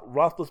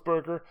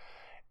Roethlisberger,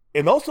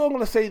 and also I'm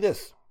going to say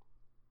this.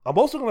 I'm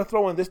also going to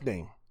throw in this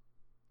name,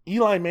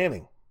 Eli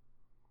Manning.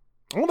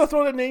 I'm going to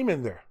throw that name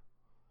in there.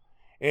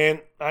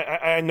 And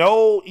I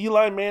know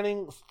Eli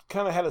Manning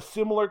kind of had a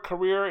similar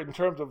career in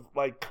terms of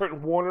like Kurt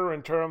Warner,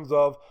 in terms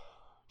of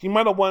he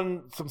might have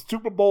won some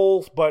Super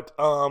Bowls, but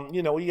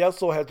he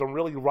also had some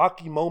really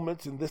rocky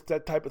moments and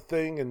that type of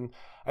thing. And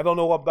I don't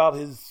know about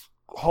his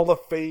Hall of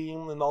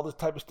Fame and all this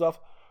type of stuff.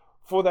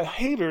 For the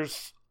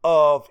haters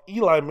of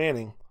Eli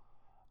Manning,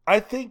 I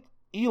think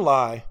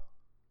Eli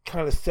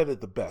kind of said it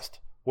the best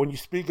when you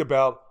speak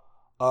about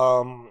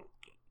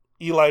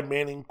Eli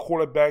Manning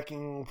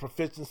quarterbacking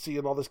proficiency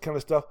and all this kind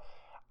of stuff.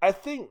 I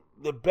think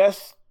the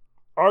best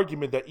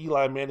argument that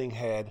Eli Manning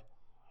had,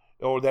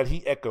 or that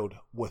he echoed,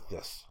 with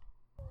this.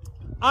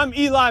 I'm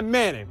Eli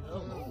Manning.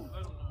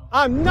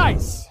 I'm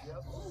nice.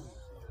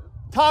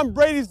 Tom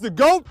Brady's the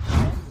GOAT.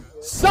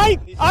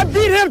 Psych! I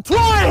beat him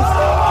twice!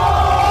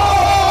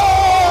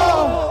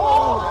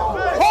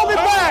 Hold me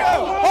back!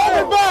 Hold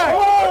me back!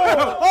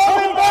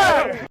 Hold me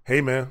back!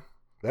 Hey man,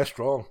 that's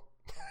strong.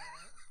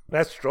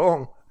 That's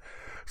strong.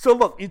 So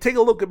look, you take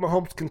a look at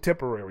Mahomes'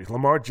 contemporaries: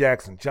 Lamar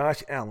Jackson,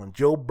 Josh Allen,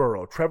 Joe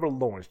Burrow, Trevor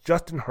Lawrence,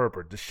 Justin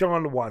Herbert,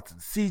 Deshaun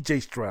Watson, C.J.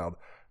 Stroud,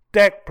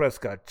 Dak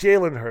Prescott,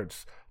 Jalen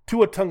Hurts,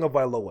 Tua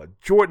Tagovailoa,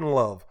 Jordan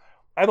Love.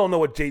 I don't know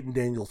what Jaden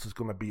Daniels is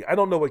going to be. I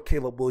don't know what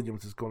Caleb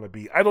Williams is going to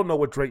be. I don't know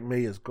what Drake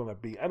May is going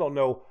to be. I don't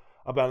know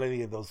about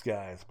any of those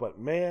guys. But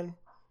man,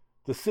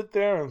 to sit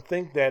there and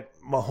think that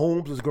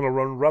Mahomes is going to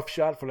run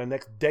roughshod for the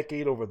next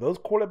decade over those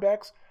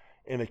quarterbacks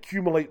and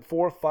accumulate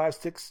 4, 5,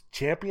 6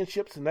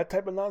 championships and that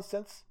type of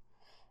nonsense,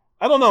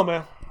 I don't know,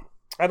 man.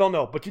 I don't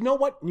know. But you know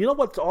what? You know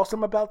what's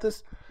awesome about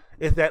this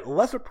is that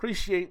let's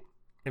appreciate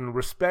and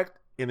respect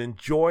and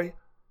enjoy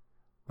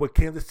what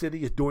Kansas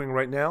City is doing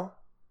right now.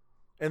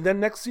 And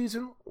then next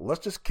season, let's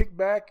just kick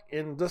back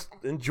and just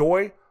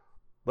enjoy.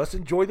 Let's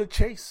enjoy the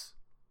chase.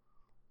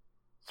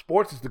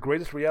 Sports is the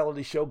greatest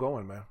reality show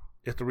going, man.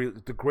 It's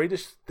the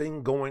greatest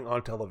thing going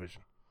on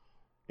television.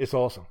 It's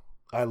awesome.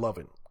 I love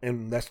it.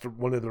 And that's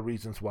one of the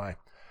reasons why. I'm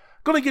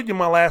going to give you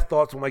my last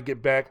thoughts when I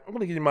get back. I'm going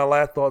to give you my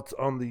last thoughts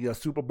on the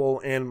Super Bowl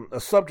and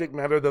a subject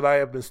matter that I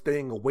have been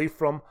staying away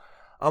from.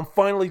 I'm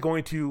finally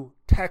going to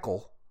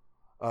tackle,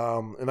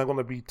 and I'm going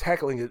to be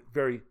tackling it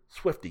very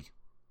swifty.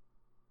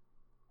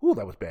 Ooh,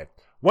 that was bad.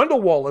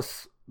 Wendell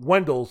Wallace,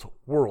 Wendell's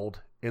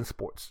World in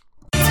Sports.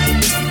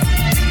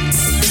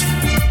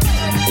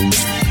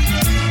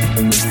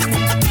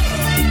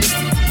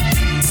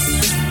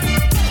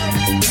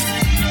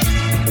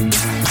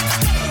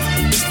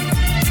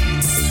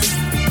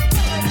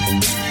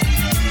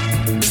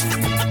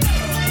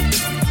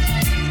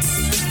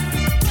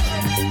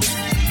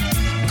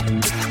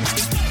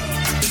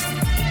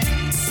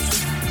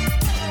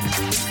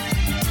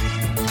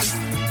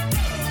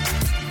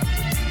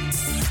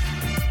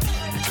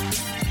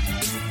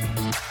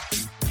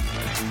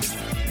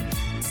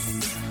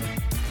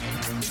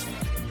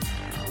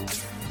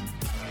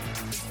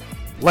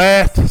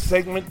 Last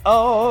segment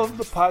of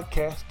the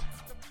podcast.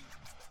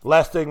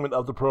 Last segment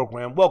of the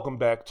program. Welcome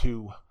back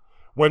to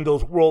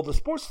Wendell's World of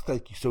Sports.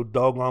 Thank you so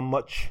doggone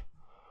much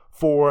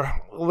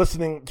for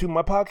listening to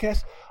my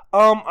podcast.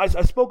 I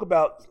spoke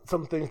about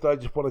some things that I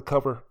just want to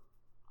cover,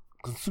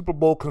 Super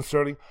Bowl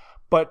concerning,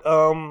 but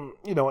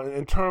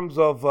in terms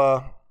of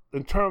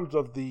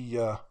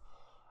the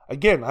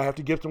again, I have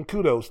to give some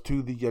kudos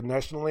to the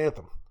national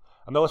anthem.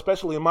 I know,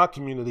 especially in my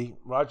community,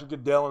 Roger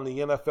Goodell and the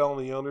NFL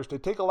and the owners, they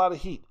take a lot of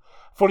heat.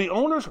 For the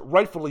owners,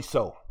 rightfully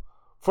so.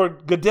 For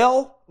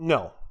Goodell,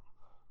 no.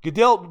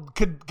 Goodell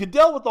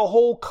with the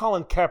whole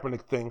Colin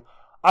Kaepernick thing,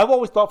 I've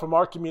always thought from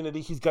our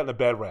community, he's gotten a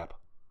bad rap.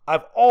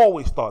 I've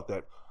always thought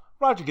that.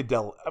 Roger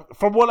Goodell,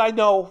 from what I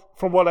know,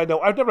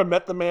 I've never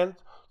met the man,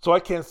 so I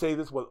can't say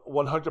this with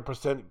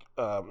 100%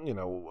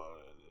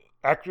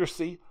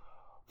 accuracy.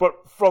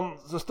 But from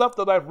the stuff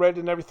that I've read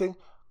and everything,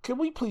 can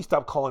we please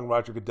stop calling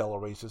Roger Goodell a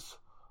racist?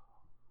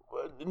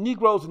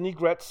 Negroes and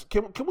Negrettes,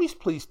 can we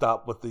please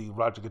stop with the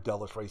Roger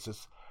Goodell is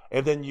racist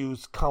and then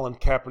use Colin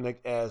Kaepernick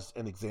as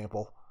an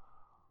example?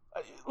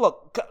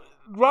 Look,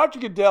 Roger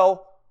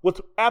Goodell was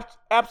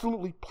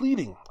absolutely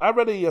pleading. I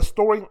read a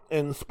story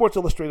in Sports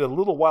Illustrated a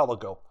little while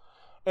ago,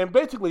 and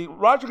basically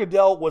Roger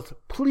Goodell was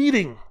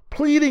pleading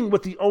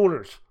with the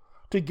owners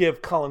to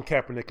give Colin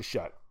Kaepernick a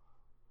shot.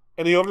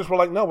 And the owners were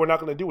like, no, we're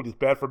not going to do it. He's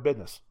bad for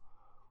business.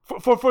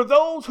 For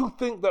those who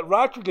think that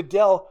Roger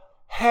Goodell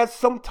has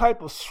some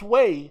type of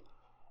sway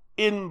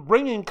in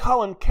bringing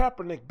Colin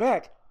Kaepernick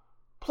back,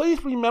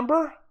 please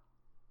remember,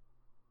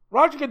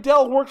 Roger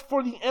Goodell works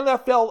for the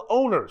NFL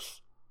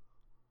owners.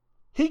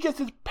 He gets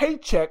his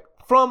paycheck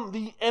from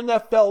the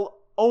NFL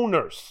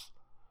owners.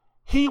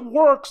 He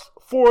works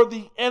for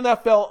the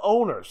NFL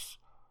owners.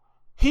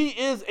 He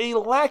is a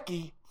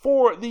lackey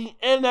for the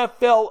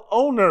NFL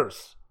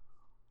owners.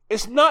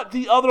 It's not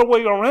the other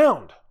way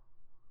around.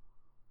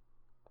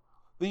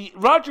 The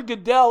Roger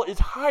Goodell is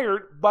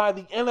hired by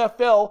the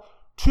NFL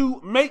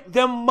to make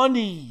them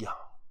money.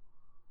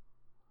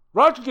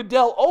 Roger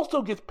Goodell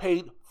also gets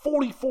paid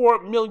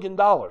 $44 million.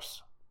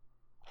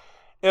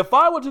 If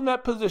I was in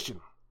that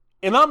position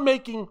and I'm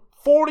making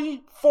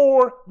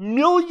 $44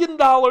 million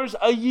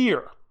a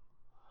year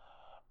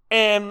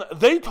and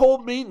they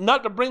told me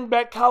not to bring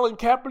back Colin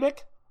Kaepernick,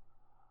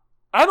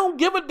 I don't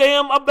give a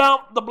damn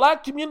about the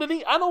black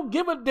community. I don't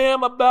give a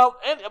damn about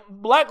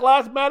Black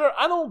Lives Matter.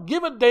 I don't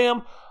give a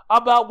damn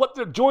about what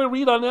the Joy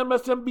Reid on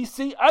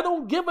MSNBC. I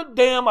don't give a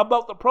damn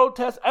about the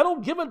protests. I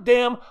don't give a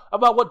damn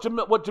about what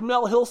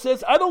Jamel Hill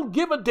says. I don't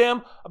give a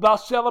damn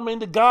about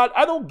Charlamagne the God.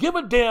 I don't give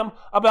a damn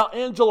about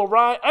Angela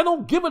Rye. I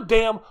don't give a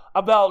damn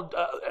about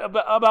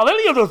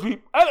any of those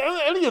people,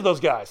 any of those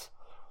guys.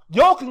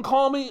 Y'all can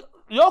call me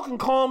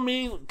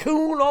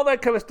coon, all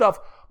that kind of stuff.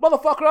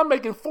 Motherfucker, I'm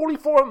making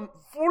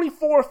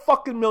 $44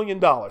 fucking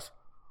million.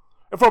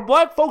 And for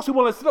black folks who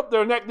want to sit up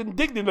there and act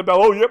indignant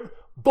about,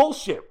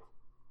 bullshit.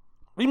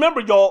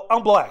 Remember, y'all,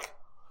 I'm black.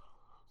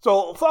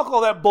 So fuck all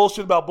that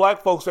bullshit about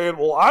black folks saying,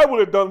 well, I would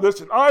have done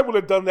this and I would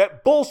have done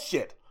that.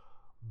 Bullshit.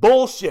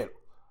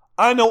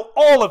 I know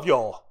all of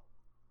y'all.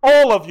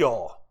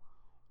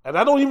 And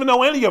I don't even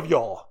know any of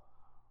y'all.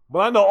 But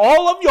I know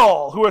all of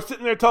y'all who are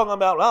sitting there talking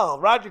about, oh,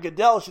 Roger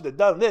Goodell should have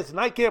done this, and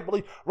I can't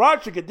believe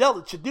Roger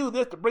Goodell should do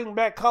this to bring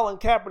back Colin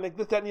Kaepernick,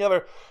 this, that, and the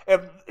other.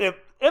 If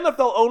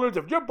NFL owners,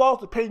 if your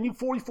boss is paying you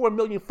 $44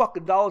 million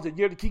fucking dollars a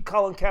year to keep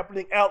Colin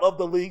Kaepernick out of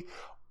the league,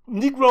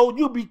 Negro,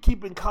 you'll be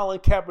keeping Colin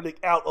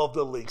Kaepernick out of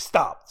the league.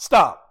 Stop.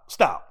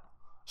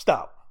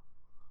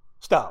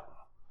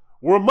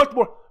 We're much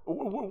more.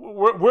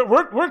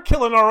 We're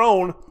killing our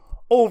own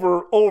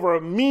over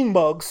mean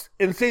mugs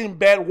and saying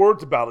bad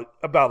words about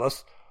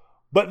us.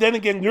 But then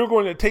again, you're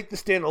going to take the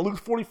stand and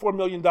lose $44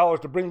 million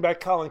to bring back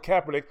Colin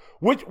Kaepernick,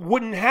 which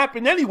wouldn't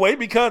happen anyway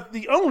because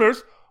the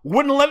owners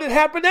wouldn't let it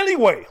happen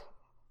anyway.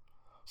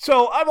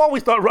 So I've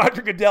always thought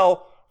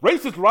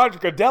racist Roger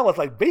Goodell is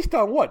like, based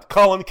on what?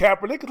 Colin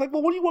Kaepernick? It's like,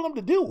 well, what do you want him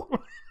to do?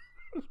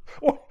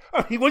 What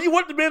do you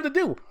want the man to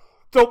do?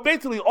 So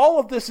basically, all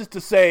of this is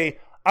to say,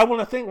 I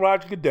want to thank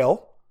Roger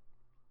Goodell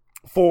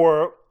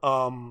for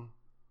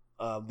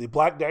the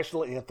Black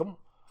National Anthem,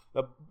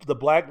 the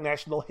Black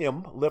National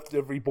Hymn, Lift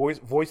Every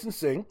Voice and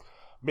Sing,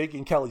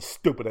 making Kelly's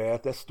stupid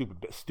ass, that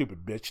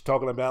stupid bitch,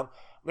 talking about,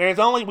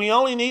 we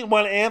only need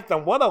one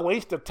anthem. What a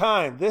waste of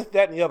time. This,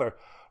 that, and the other.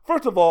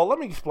 First of all, let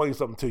me explain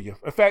something to you.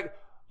 In fact,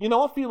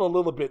 I feel a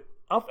little bit,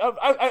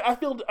 I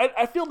feel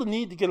the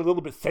need to get a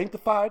little bit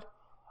sanctified.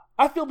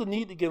 I feel the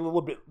need to get a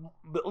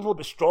little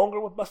bit stronger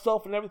with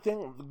myself and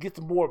everything, get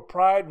some more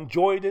pride and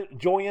joy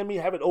in me,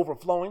 have it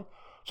overflowing.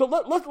 So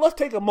let's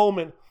take a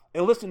moment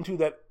and listen to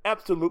that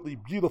absolutely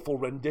beautiful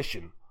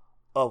rendition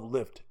of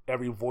Lift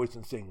Every Voice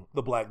and Sing,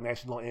 the Black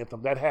National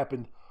Anthem. That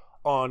happened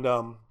on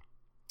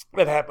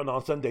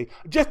Sunday.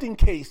 Just in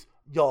case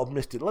y'all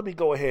missed it, let me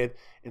go ahead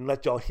and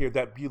let y'all hear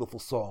that beautiful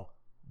song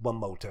one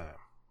more time.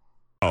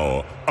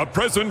 Now, a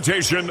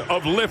presentation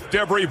of Lift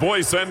Every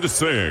Voice and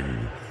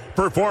Sing,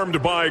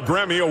 performed by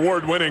Grammy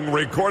Award-winning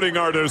recording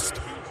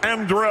artist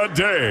Andra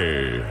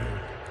Day.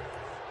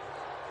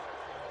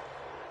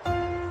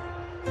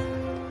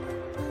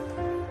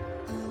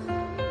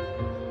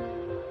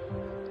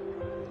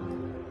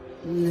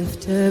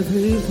 Lift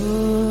every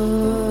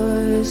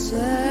voice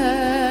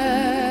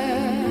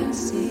and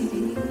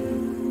sing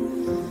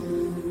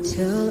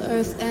till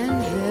earth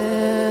and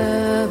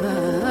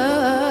heaven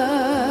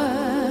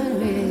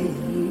ring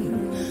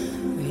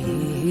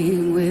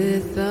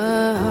with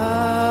the harmony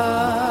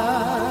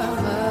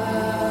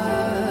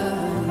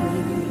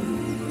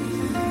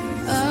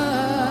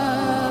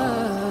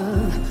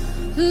of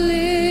liberty.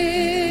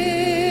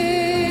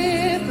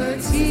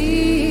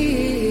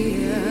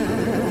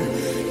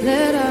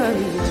 Let our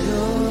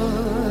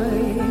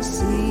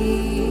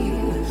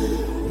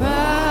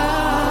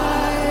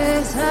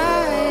rise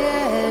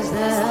high as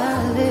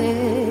the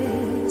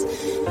lids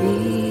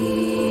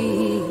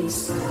be.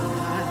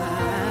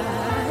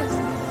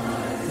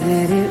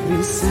 let it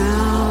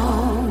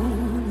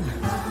resound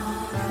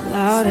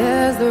loud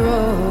as the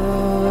roaring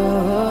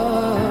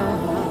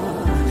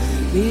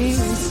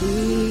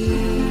sea.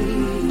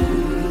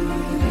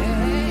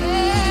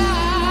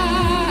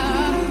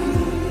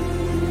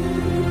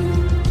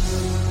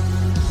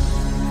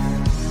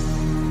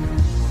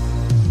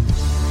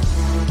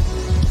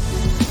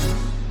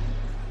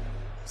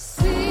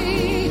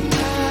 Sing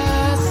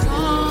a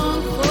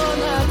song full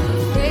of the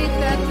faith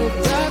that the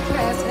dark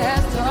past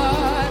has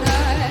taught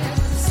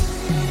us.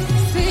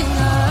 Sing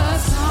a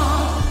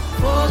song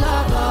full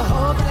of the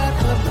hope that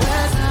the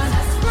present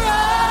has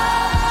brought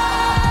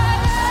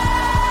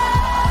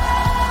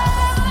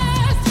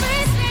us. We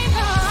sing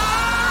a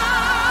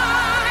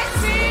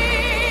sing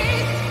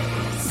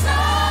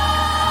song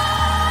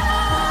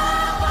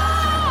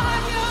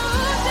on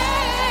your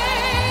day.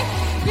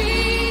 Be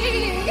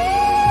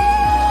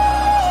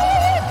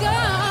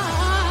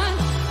gone.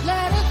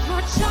 Let us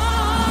march on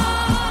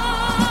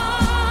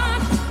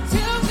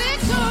till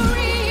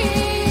victory.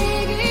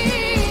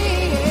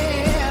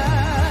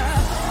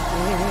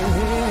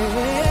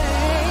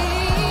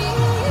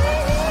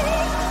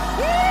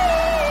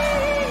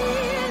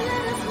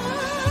 Let us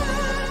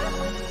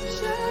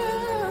march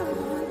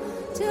on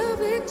till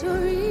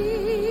victory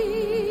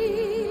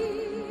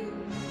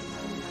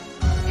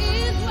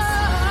is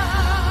won.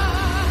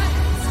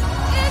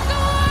 Is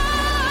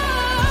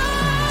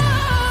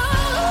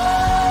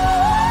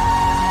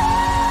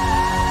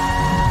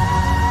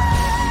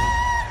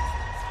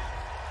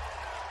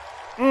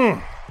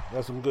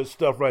That's some good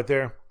stuff right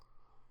there.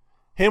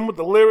 Him with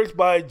the lyrics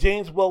by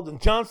James Weldon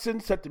Johnson,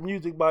 set the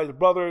music by his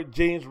brother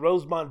James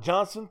Rosemont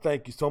Johnson.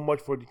 Thank you so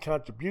much for the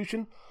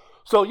contribution.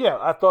 So yeah,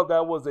 I thought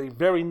that was a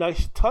very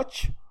nice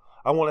touch.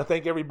 I want to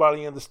thank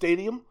everybody in the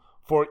stadium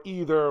for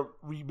either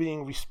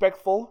being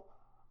respectful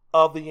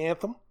of the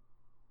anthem,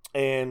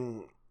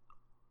 and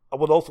I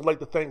would also like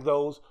to thank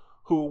those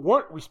who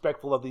weren't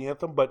respectful of the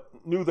anthem, but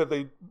knew that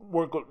they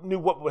knew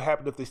what would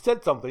happen if they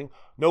said something.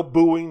 No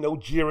booing, no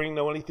jeering,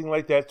 no anything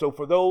like that. So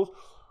for those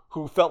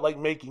who felt like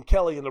making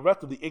Kelly and the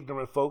rest of the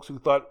ignorant folks who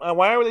thought,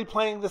 why are they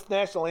playing this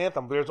national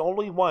anthem? There's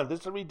only one.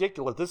 This is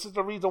ridiculous. This is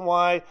the reason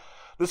why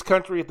this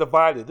country is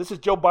divided. This is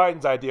Joe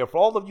Biden's idea. For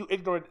all of you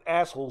ignorant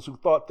assholes who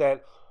thought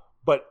that,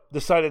 but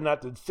decided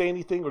not to say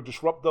anything or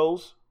disrupt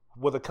those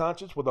with a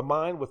conscience, with a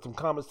mind, with some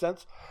common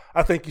sense,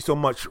 I thank you so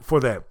much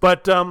for that.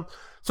 But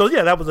so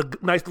yeah, that was a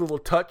nice little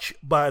touch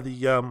by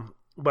the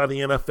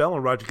NFL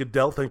and Roger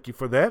Goodell. Thank you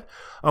for that.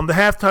 The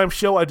halftime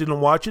show, I didn't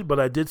watch it, but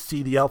I did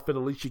see the outfit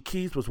Alicia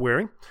Keys was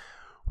wearing.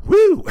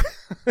 Woo!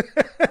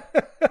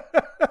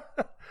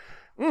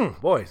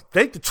 Boy,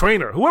 thank the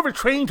trainer. Whoever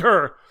trained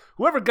her,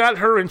 whoever got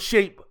her in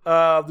shape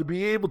to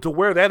be able to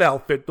wear that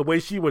outfit the way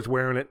she was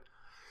wearing it.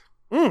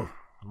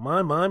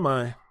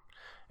 My.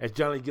 As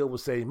Johnny Gill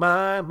would say,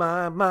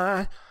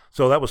 my.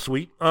 So that was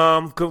sweet.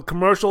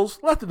 Commercials,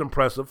 less than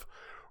impressive.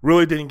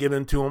 Really didn't get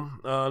into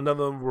them. None of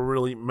them were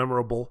really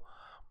memorable.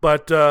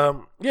 But,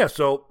 yeah,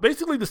 so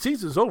basically the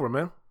season's over,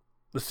 man.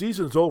 The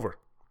season's over.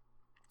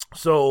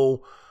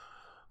 So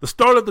the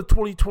start of the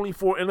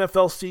 2024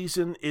 NFL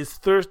season is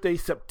Thursday,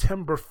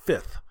 September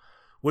 5th,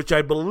 which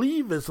I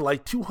believe is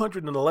like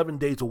 211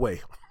 days away.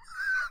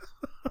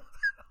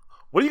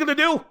 What are you going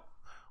to do?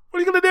 What are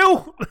you going to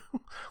do?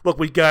 Look,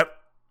 we got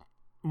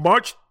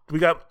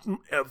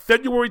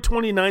February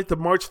 29th to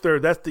March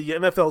 3rd. That's the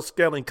NFL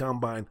Scouting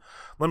Combine.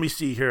 Let me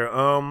see here.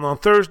 On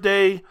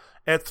Thursday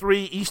at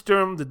 3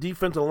 Eastern, the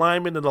defensive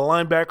linemen and the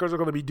linebackers are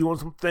going to be doing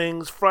some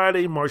things.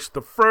 Friday, March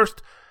the 1st,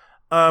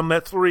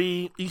 at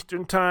 3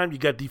 Eastern time, you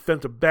got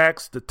defensive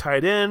backs, the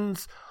tight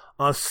ends.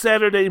 On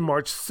Saturday,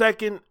 March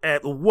 2nd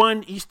at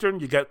 1 Eastern,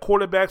 you got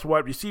quarterbacks,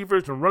 wide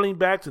receivers, and running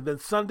backs. And then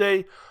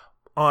Sunday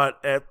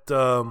at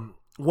 1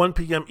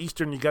 p.m.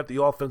 Eastern, you got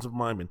the offensive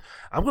linemen.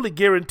 I'm going to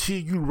guarantee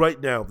you right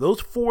now,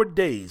 those 4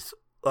 days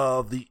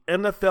of the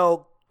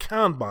NFL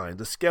Combine,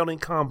 the Scouting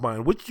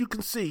Combine, which you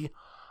can see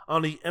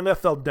on the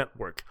NFL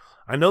Network.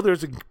 I know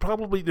there's going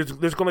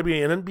to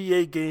be an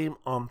NBA game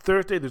on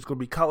Thursday. There's going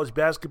to be college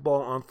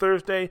basketball on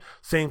Thursday.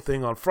 Same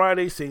thing on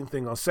Friday. Same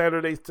thing on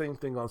Saturday. Same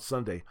thing on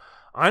Sunday.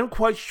 I'm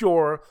quite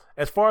sure,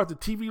 as far as the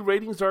TV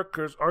ratings are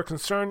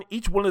concerned,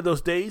 each one of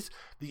those days,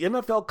 the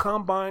NFL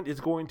Combine is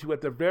going to, at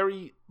the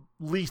very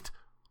least,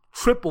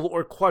 triple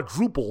or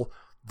quadruple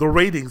the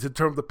ratings in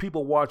terms of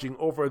people watching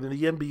over in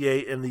the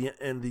NBA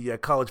and the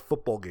college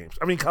football games.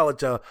 I mean,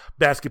 college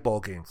basketball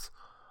games.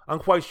 I'm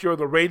quite sure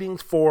the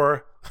ratings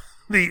for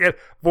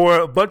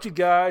a bunch of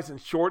guys in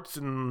shorts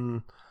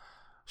and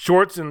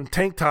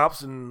tank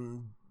tops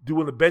and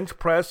doing the bench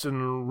press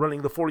and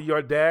running the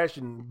 40-yard dash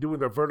and doing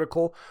their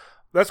vertical,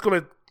 that's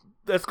going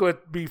to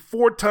be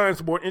 4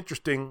 times more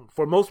interesting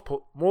for most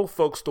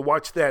folks to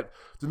watch that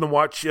than to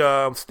watch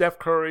Steph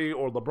Curry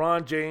or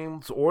LeBron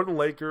James or the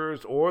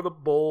Lakers or the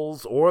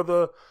Bulls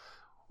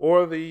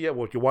well,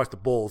 if you watch the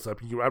Bulls,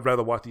 I'd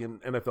rather watch the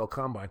NFL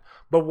Combine,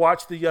 but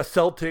watch the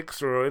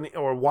Celtics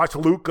or watch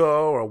Luka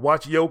or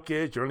watch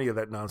Jokic or any of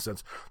that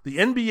nonsense. The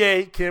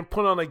NBA can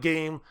put on a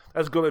game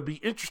that's going to be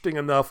interesting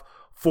enough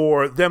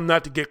for them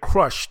not to get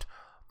crushed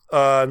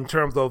in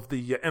terms of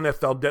the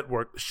NFL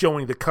Network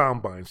showing the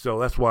combine. So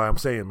that's why I'm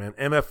saying, man,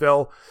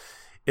 NFL,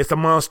 it's a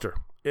monster.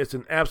 It's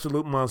an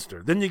absolute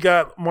monster. Then you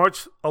got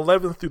March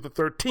 11th through the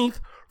 13th.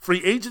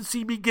 Free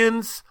agency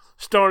begins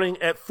starting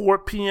at 4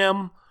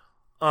 p.m.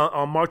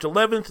 On March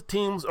 11th.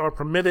 Teams are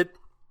permitted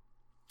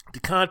to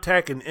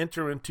contact and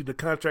enter into the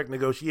contract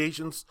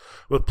negotiations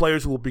with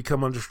players who will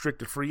become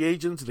unrestricted free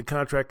agents. The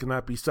contract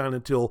cannot be signed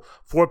until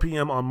 4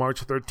 p.m. on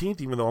March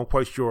 13th, even though I'm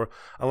quite sure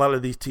a lot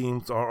of these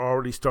teams are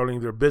already starting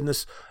their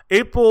business.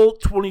 April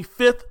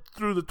 25th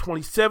through the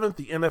 27th,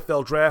 the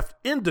NFL Draft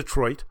in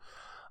Detroit.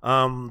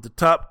 The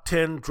top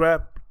 10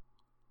 draft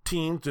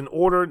teams in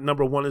order.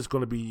 Number 1 is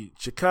going to be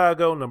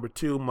Chicago. Number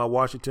 2, my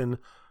Washington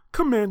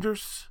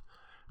Commanders.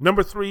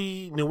 Number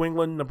 3, New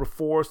England. Number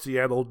 4,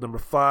 Seattle. Number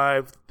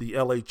 5, the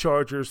LA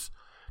Chargers,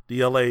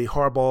 the LA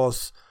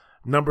Harbaughs.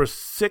 Number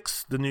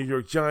 6, the New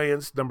York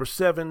Giants. Number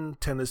 7,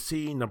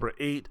 Tennessee. Number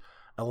 8,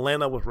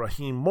 Atlanta with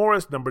Raheem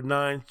Morris. Number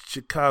 9,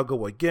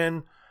 Chicago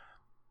again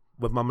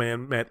with my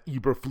man Matt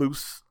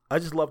Eberflus. I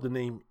just love the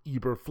name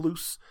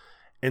Eberflus.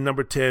 And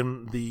number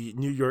 10, the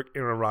New York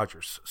Aaron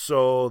Rodgers.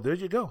 So there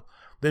you go.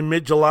 Then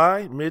mid to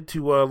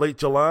late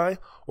July,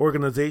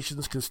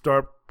 organizations can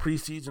start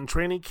preseason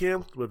training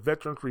camps with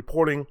veterans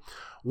reporting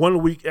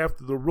 1 week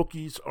after the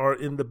rookies are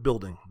in the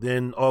building.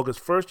 Then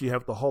August 1st, you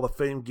have the Hall of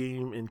Fame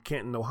game in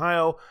Canton,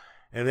 Ohio.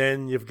 And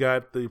then you've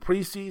got the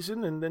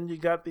preseason, and then you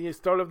got the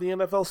start of the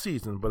NFL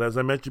season. But as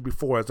I mentioned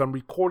before, as I'm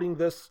recording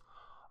this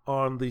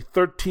on the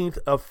 13th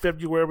of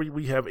February,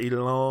 we have a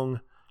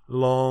long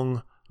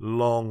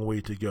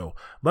way to go.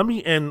 Let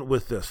me end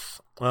with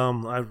this.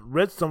 I've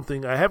read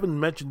something. I haven't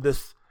mentioned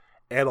this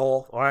at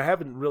all, or I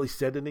haven't really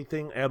said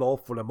anything at all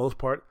for the most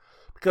part,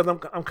 because I'm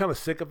kind of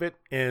sick of it,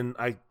 and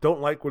I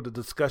don't like where the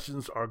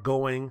discussions are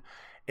going,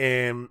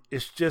 and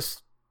it's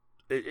just,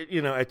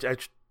 I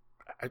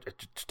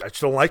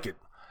just don't like it.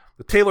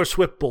 The Taylor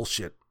Swift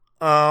bullshit.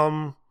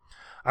 I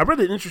read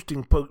an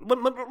interesting post.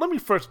 Let me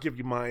first give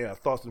you my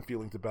thoughts and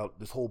feelings about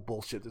this whole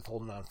bullshit, this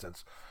whole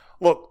nonsense.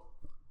 Look,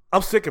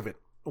 I'm sick of it.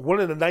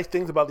 One of the nice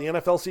things about the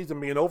NFL season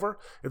being over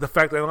is the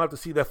fact that I don't have to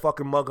see that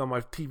fucking mug on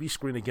my TV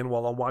screen again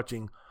while I'm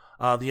watching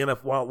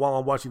while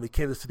I'm watching the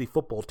Kansas City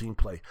football team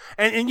play.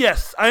 And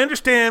yes, I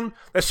understand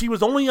that she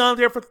was only on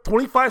there for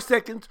 25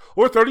 seconds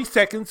or 30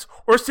 seconds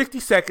or 60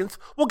 seconds.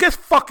 Well, guess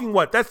fucking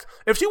what?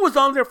 If she was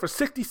on there for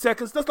 60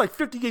 seconds, that's like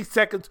 58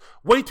 seconds,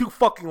 way too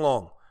fucking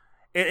long.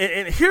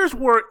 And here's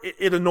where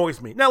it annoys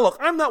me. Now, look,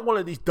 I'm not one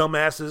of these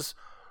dumbasses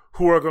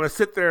who are going to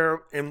sit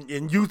there and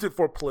use it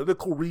for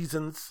political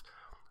reasons.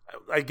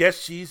 I guess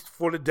she's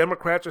for the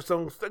Democrats or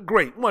something.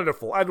 Great,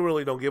 wonderful. I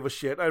really don't give a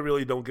shit. I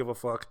really don't give a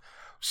fuck.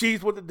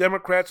 She's with the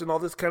Democrats and all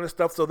this kind of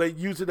stuff, so they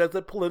use it as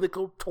a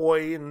political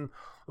toy and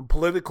a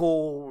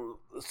political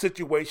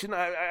situation.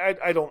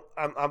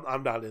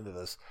 I'm not into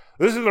this.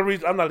 This is the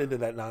reason I'm not into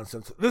that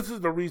nonsense. This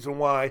is the reason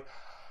why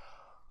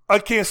I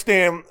can't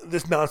stand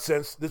this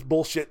nonsense, this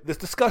bullshit, this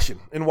discussion,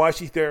 and why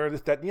she's there,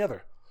 this, that, and the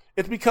other.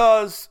 It's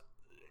because,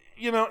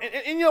 and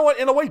you know what?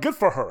 In a way, good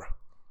for her.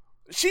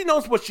 She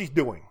knows what she's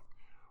doing.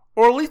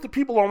 Or at least the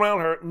people around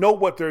her know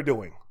what they're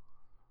doing.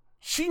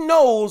 She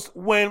knows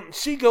when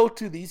she goes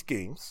to these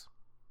games,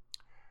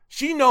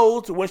 she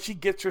knows when she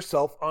gets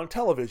herself on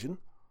television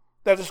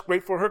that it's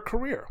great for her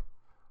career.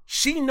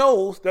 She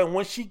knows that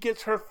when she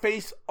gets her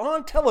face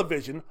on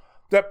television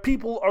that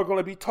people are going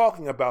to be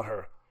talking about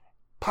her,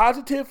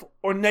 positive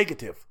or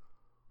negative,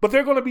 but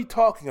they're going to be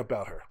talking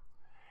about her.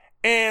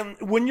 And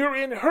when you're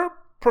in her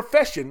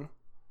profession,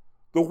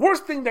 the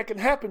worst thing that can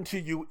happen to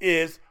you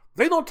is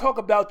they don't talk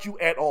about you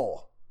at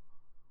all.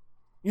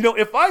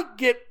 If I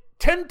get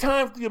 10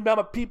 times the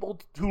amount of people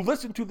who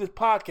listen to this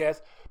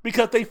podcast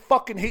because they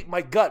fucking hate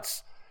my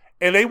guts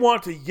and they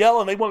want to yell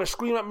and they want to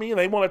scream at me and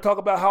they want to talk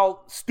about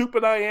how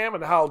stupid I am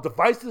and how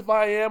divisive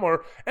I am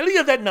or any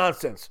of that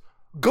nonsense,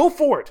 go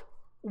for it.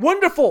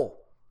 Wonderful.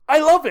 I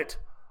love it.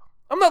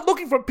 I'm not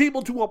looking for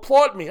people to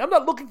applaud me. I'm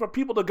not looking for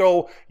people to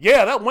go,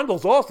 yeah, that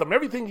Wendell's awesome.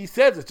 Everything he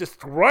says is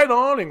just right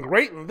on and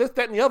great and this,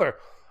 that, and the other.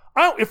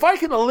 If I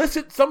can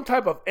elicit some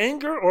type of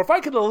anger or if I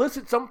can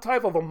elicit some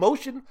type of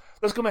emotion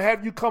that's going to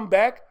have you come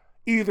back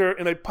either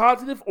in a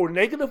positive or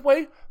negative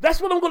way, that's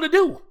what I'm going to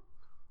do.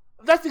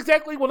 That's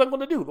exactly what I'm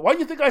going to do. Why do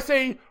you think I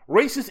say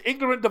racist,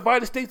 ignorant,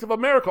 divided states of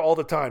America all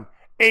the time?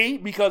 A,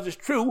 because it's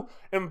true,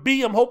 and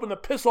B, I'm hoping to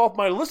piss off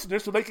my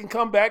listeners so they can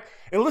come back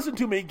and listen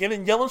to me again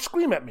and yell and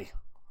scream at me.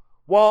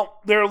 While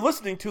they're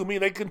listening to me,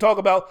 they can talk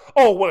about,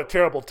 oh, what a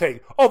terrible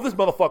take. Oh, this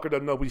motherfucker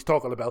doesn't know what he's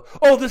talking about.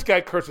 Oh, this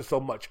guy curses so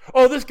much.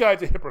 Oh, this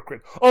guy's a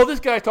hypocrite. Oh, this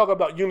guy's talking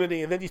about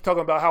unity, and then he's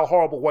talking about how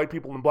horrible white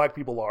people and black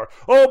people are.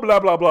 Oh, blah,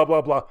 blah, blah,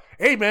 blah, blah.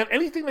 Hey, man,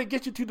 anything that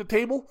gets you to the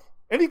table,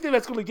 anything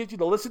that's going to get you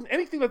to listen,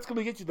 anything that's going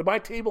to get you to my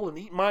table and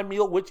eat my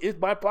meal, which is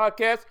my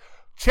podcast,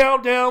 chow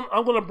down,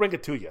 I'm going to bring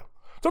it to you.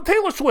 So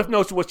Taylor Swift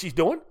knows what she's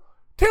doing.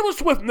 Taylor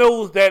Swift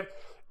knows that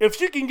if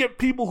she can get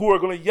people who are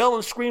going to yell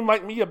and scream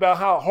like me about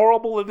how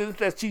horrible it is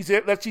that she's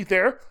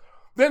there,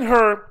 then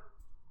her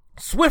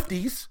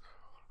Swifties,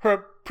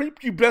 her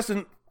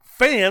prepubescent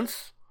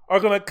fans,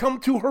 are going to come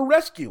to her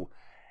rescue.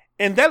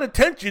 And that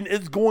attention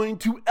is going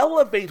to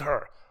elevate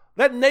her.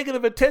 That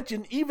negative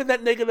attention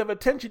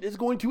is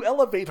going to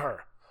elevate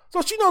her.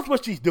 So she knows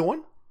what she's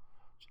doing.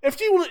 If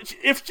she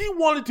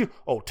wanted to,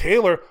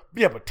 Taylor,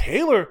 but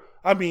Taylor,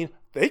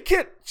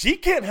 she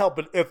can't help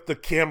it if the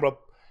camera,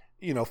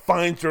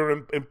 finds her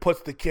and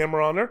puts the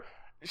camera on her.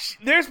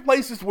 There's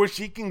places where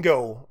she can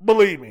go,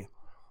 believe me.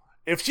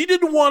 If she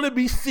didn't want to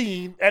be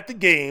seen at the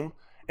game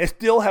and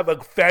still have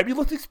a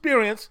fabulous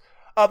experience,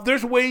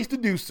 there's ways to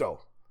do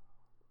so.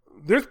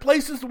 There's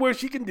places where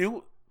she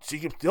can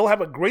still have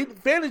a great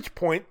vantage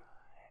point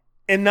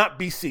and not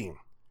be seen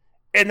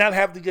and not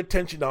have the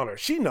attention on her.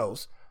 She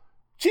knows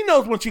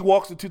when she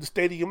walks into the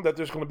stadium that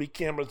there's going to be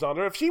cameras on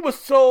her. If she was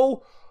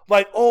so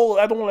like,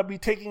 I don't want to be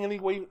taking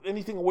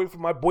anything away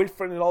from my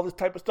boyfriend and all this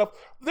type of stuff,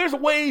 there's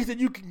ways that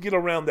you can get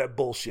around that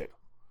bullshit.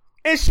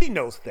 And she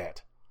knows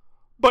that.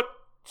 But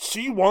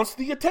she wants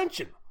the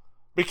attention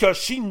because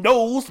she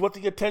knows what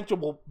the attention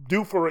will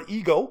do for her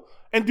ego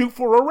and do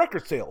for her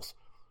record sales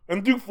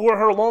and do for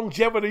her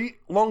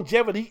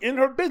longevity in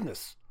her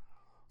business.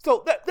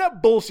 So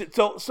that bullshit.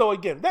 So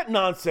again, that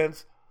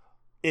nonsense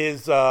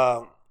is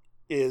when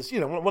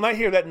I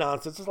hear that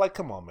nonsense, it's like,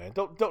 come on, man,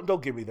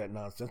 don't give me that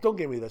nonsense. Don't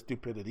give me that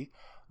stupidity.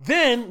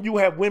 Then you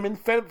have women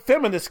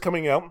feminists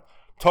coming out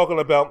talking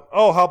about,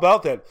 how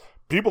about that?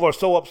 People are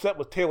so upset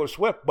with Taylor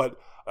Swift, but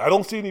I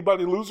don't see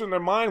anybody losing their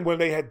mind when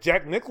they had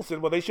Jack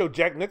Nicholson, when they showed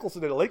Jack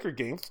Nicholson at the Laker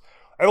games.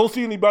 I don't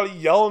see anybody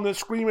yelling and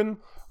screaming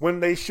when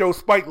they show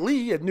Spike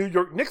Lee at New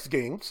York Knicks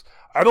games.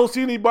 I don't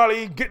see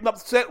anybody getting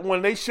upset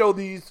when they show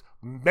these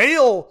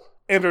male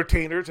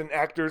entertainers and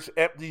actors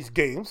at these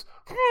games.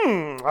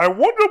 I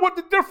wonder what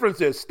the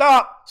difference is.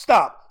 Stop.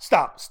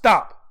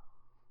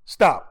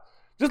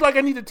 Just like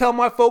I need to tell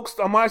my folks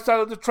on my side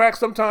of the track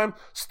sometime,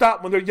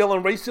 stop when they're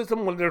yelling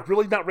racism, when there's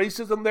really not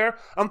racism there.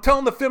 I'm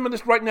telling the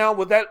feminists right now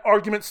with that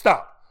argument,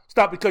 stop.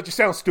 Stop, because you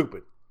sound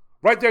stupid.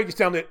 Right there, you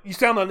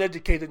sound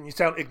uneducated and you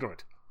sound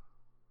ignorant.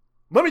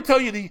 Let me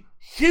tell you the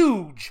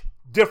huge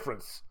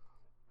difference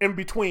in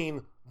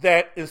between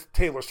that is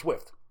Taylor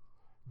Swift.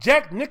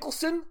 Jack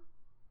Nicholson,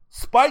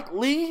 Spike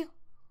Lee,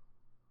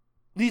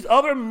 these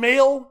other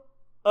male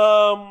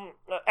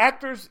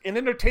actors and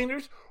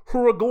entertainers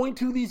who are going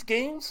to these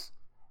games,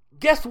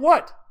 guess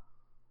what?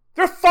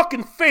 They're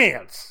fucking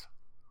fans.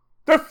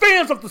 They're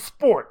fans of the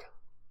sport.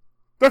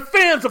 They're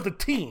fans of the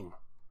team.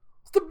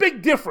 It's the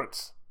big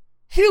difference.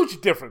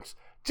 Huge difference.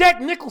 Jack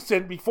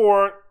Nicholson,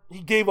 before he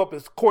gave up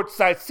his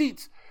courtside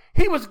seats,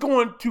 he was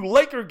going to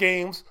Laker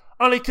games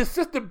on a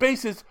consistent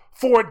basis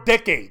for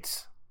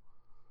decades.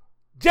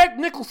 Jack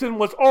Nicholson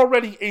was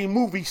already a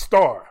movie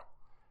star.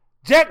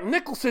 Jack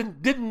Nicholson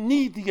didn't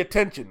need the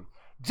attention.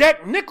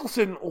 Jack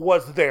Nicholson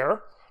was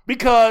there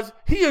because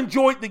he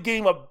enjoyed the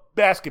game of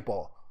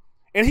basketball.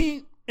 And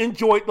he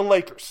enjoyed the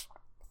Lakers.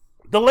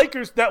 The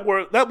Lakers, that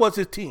was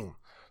his team.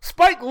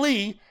 Spike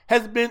Lee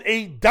has been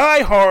a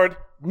diehard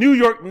New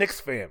York Knicks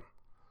fan.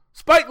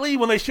 Spike Lee,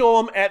 when they show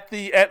him at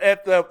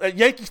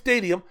Yankee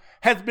Stadium,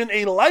 has been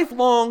a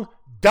lifelong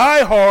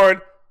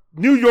diehard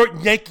New York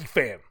Yankee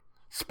fan.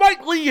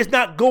 Spike Lee is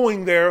not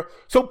going there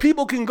so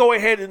people can go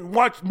ahead and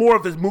watch more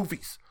of his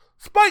movies.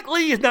 Spike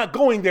Lee is not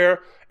going there,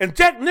 and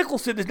Jack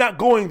Nicholson is not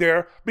going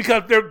there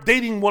because they're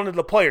dating one of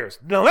the players.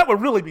 Now, that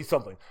would really be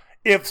something.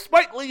 If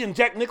Spike Lee and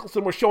Jack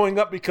Nicholson were showing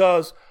up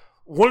because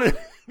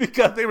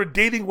they were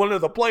dating one of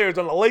the players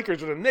on the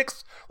Lakers or the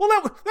Knicks, well,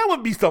 that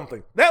would be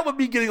something. That would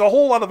be getting a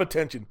whole lot of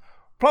attention,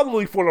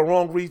 probably for the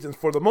wrong reasons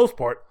for the most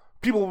part.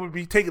 People would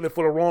be taking it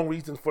for the wrong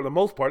reasons for the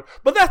most part.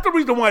 But that's the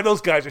reason why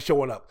those guys are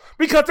showing up.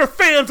 Because they're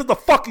fans of the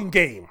fucking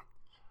game.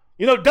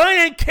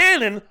 Diane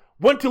Cannon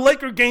went to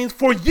Laker games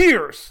for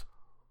years.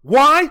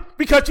 Why?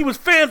 Because she was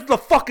fans of the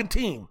fucking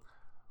team.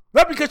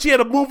 Not because she had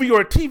a movie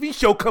or a TV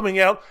show coming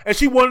out and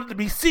she wanted to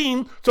be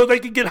seen so they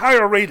could get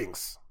higher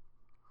ratings.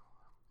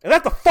 And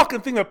that's the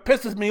fucking thing that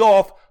pisses me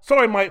off.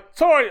 Sorry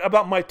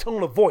about my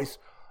tone of voice.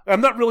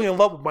 I'm not really in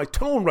love with my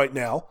tone right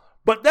now.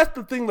 But that's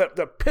the thing that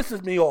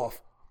pisses me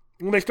off.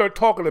 When they start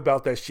talking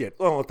about that shit.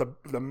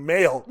 The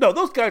male. No,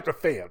 those guys are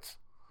fans.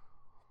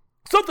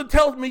 Something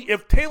tells me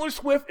if Taylor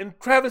Swift and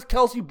Travis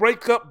Kelce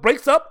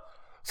breaks up,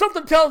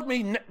 something tells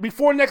me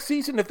before next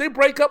season, if they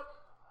break up,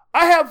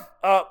 I have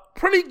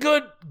pretty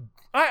good,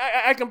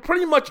 I can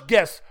pretty much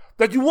guess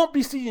that you won't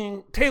be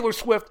seeing Taylor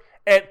Swift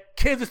at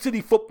Kansas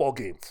City football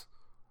games.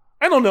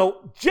 I don't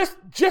know,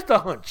 just a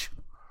hunch.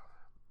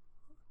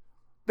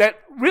 That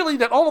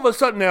all of a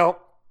sudden now,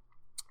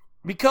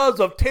 because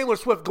of Taylor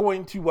Swift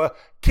going to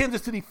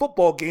Kansas City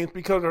football games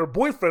because her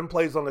boyfriend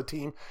plays on the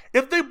team,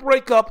 if they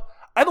break up,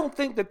 I don't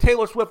think that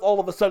Taylor Swift all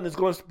of a sudden is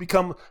going to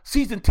become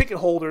season ticket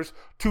holders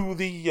to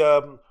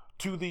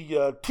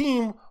the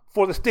team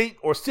for the state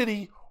or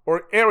city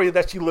or area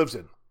that she lives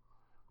in.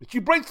 If she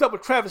breaks up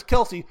with Travis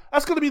Kelce,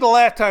 that's going to be the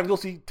last time you'll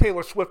see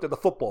Taylor Swift at the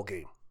football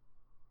game.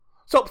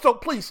 So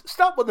please,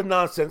 stop with the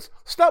nonsense,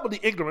 stop with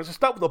the ignorance, and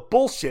stop with the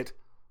bullshit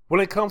when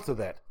it comes to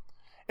that.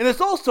 And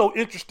it's also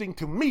interesting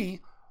to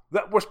me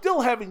that we're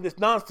still having this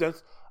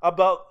nonsense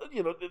about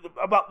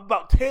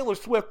Taylor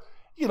Swift,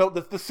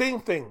 the same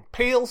thing.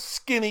 Pale,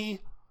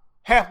 skinny,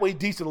 halfway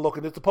decent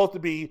looking. It's supposed to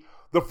be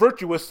the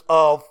virtuous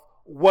of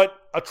what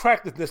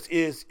attractiveness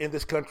is in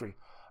this country.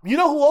 You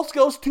know who else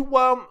goes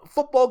to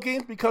football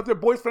games because their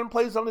boyfriend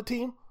plays on the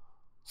team?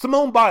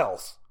 Simone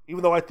Biles.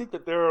 Even though I think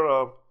that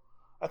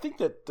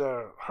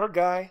her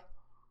guy,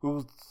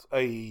 who's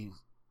a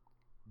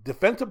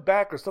defensive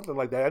back or something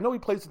like that, I know he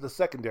plays in the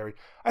secondary.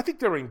 I think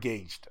they're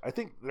engaged.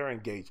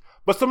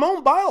 But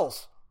Simone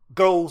Biles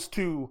goes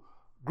to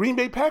Green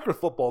Bay Packers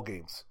football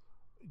games.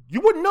 You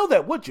wouldn't know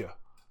that, would you?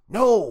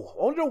 No.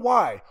 I wonder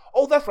why.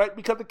 Oh, that's right,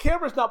 because the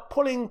camera's not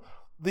putting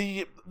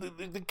the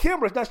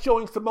camera's not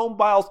showing Simone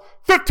Biles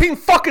 15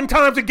 fucking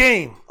times a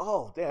game.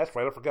 Oh, yeah, that's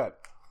right, I forgot.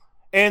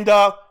 And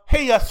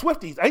hey,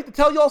 Swifties, I hate to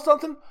tell y'all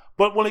something,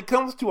 but when it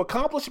comes to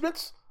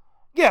accomplishments,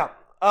 yeah,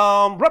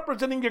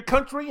 representing your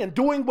country and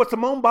doing what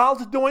Simone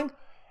Biles is doing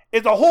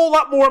is a whole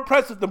lot more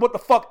impressive than what the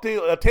fuck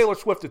Taylor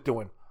Swift is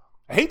doing.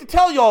 I hate to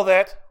tell y'all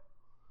that.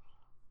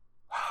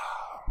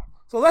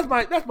 So that's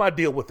my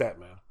deal with that,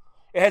 man.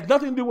 It has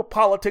nothing to do with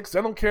politics.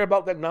 I don't care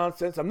about that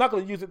nonsense. I'm not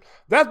going to use it.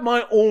 That's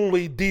my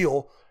only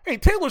deal. Hey,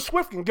 Taylor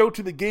Swift can go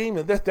to the game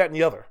and this, that, and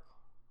the other.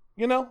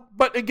 You know?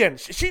 But again,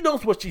 she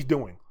knows what she's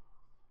doing.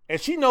 And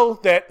she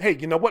knows that, hey,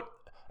 you know what?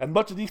 As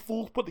much as these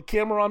fools put the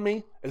camera on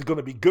me, it's going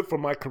to be good for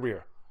my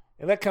career.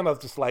 And that kind of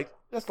just like,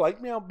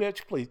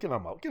 bitch, please get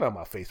on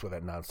my face with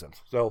that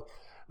nonsense. So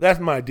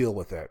that's my deal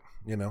with that.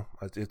 You know,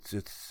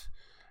 it's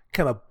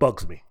kind of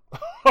bugs me.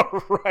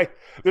 All right.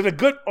 There's a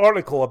good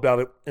article about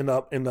it in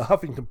the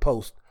Huffington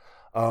Post.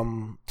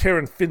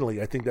 Taryn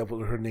Finley, I think that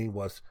was her name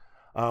was,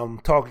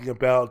 talking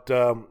about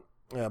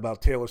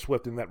Taylor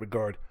Swift in that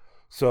regard.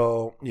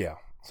 So yeah.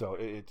 So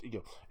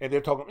and they're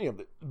talking.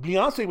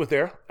 Beyonce was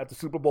there at the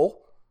Super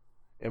Bowl.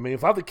 I mean,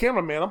 if I'm the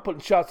cameraman, I'm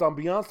putting shots on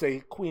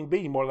Beyonce, Queen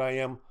Bee, more than I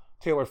am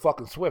Taylor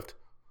fucking Swift.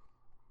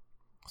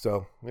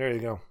 So there you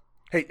go.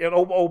 Hey, and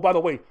by the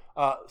way,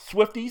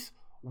 Swifties,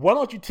 why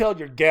don't you tell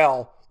your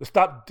gal to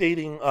stop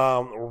dating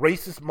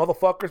racist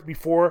motherfuckers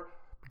before?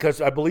 Because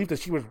I believe that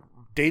she was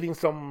dating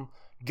some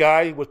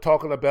guy who was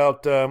talking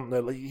about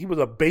he was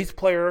a bass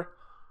player.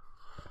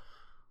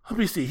 Let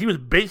me see. He was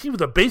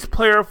a bass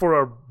player for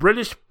a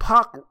British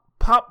pop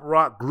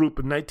rock group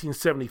in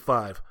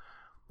 1975.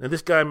 And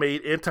this guy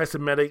made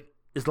anti-Semitic,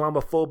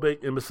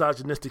 Islamophobic, and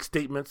misogynistic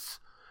statements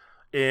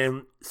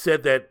and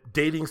said that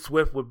dating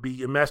Swift would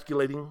be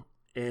emasculating.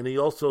 And he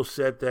also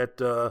said that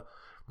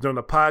during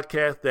the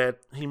podcast that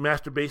he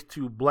masturbates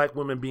to black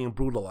women being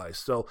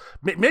brutalized. So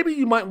maybe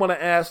you might want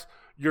to ask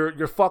your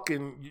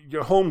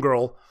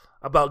homegirl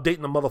about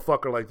dating a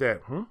motherfucker like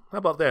that. How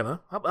about that, huh?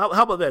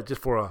 How about that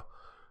just for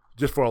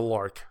a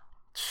lark?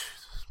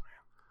 Jesus,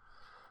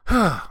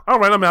 man. All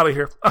right, I'm out of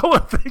here. I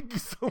want to thank you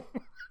so much.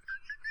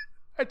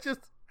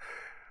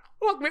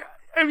 Look, man,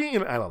 I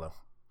mean, I don't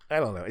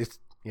know. It's,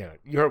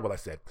 you heard what I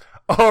said.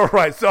 All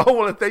right, so I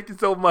want to thank you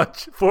so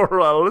much for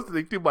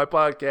listening to my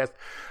podcast.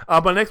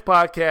 My next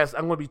podcast,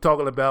 I'm going to be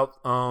talking about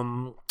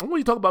some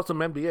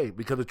NBA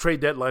because the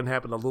trade deadline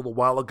happened a little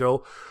while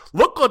ago.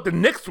 Look what the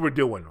Knicks were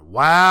doing.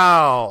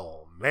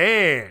 Wow,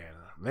 man,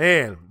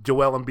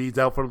 Joel Embiid's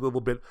out for a little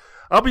bit.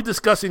 I'll be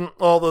discussing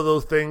all of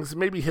those things.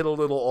 Maybe hit a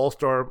little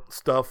All-Star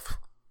stuff.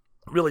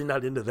 Really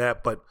not into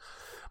that, but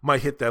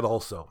might hit that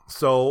also.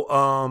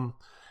 So,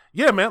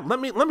 yeah, man, let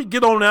me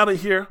get on out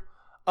of here.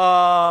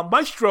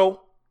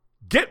 Maestro,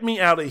 get me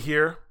out of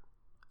here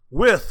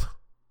with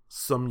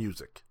some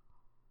music.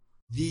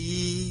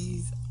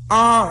 These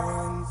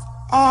arms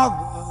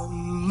are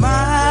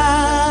mine.